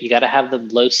 You got to have the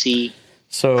Losi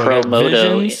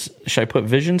Promoto. Should I put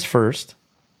Visions first?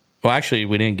 Well, actually,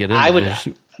 we didn't get into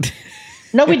Visions.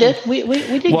 No, we did. We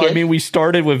did. Well, I mean, we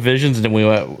started with Visions, and then we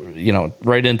went,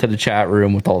 right into the chat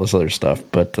room with all this other stuff.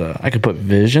 But I could put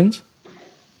Visions,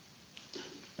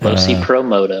 Losi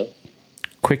Promoto,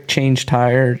 Quick Change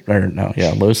Tire,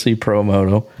 Losi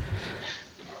Promoto,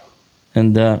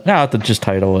 and I'll have to just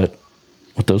title it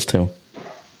with those two,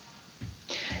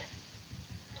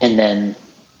 and then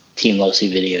Team Losi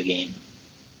video game.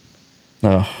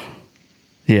 Oh,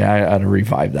 yeah, I ought to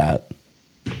revive that.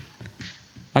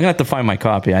 I'm going to have to find my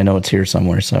copy. I know it's here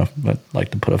somewhere, so I'd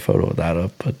like to put a photo of that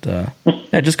up. But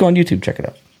just go on YouTube, check it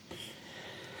out.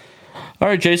 All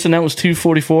right, Jason, that was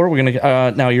 2:44. We're going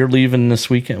to now you're leaving this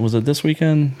weekend. Was it this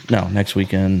weekend? No, next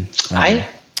weekend. I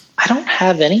don't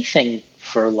have anything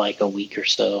for like a week or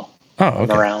so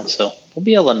around, so we'll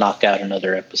be able to knock out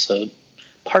another episode.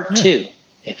 Part 2,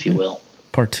 if you will.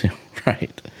 Part 2,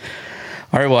 right.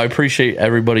 All right, well, I appreciate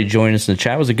everybody joining us in the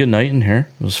chat. It was a good night in here.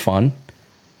 It was fun.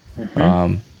 Mm-hmm.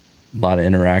 A lot of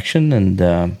interaction, and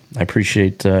I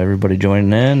appreciate everybody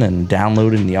joining in and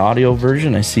downloading the audio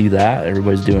version. I see that.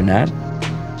 Everybody's doing that.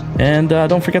 And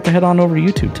don't forget to head on over to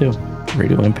YouTube, too.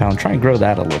 Radio Impound. Try and grow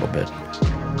that a little bit.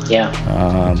 Yeah.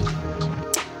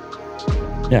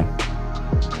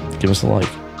 Give us a like.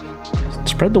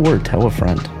 Spread the word. Tell a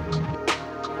friend.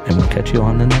 And we'll catch you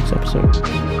on the next episode.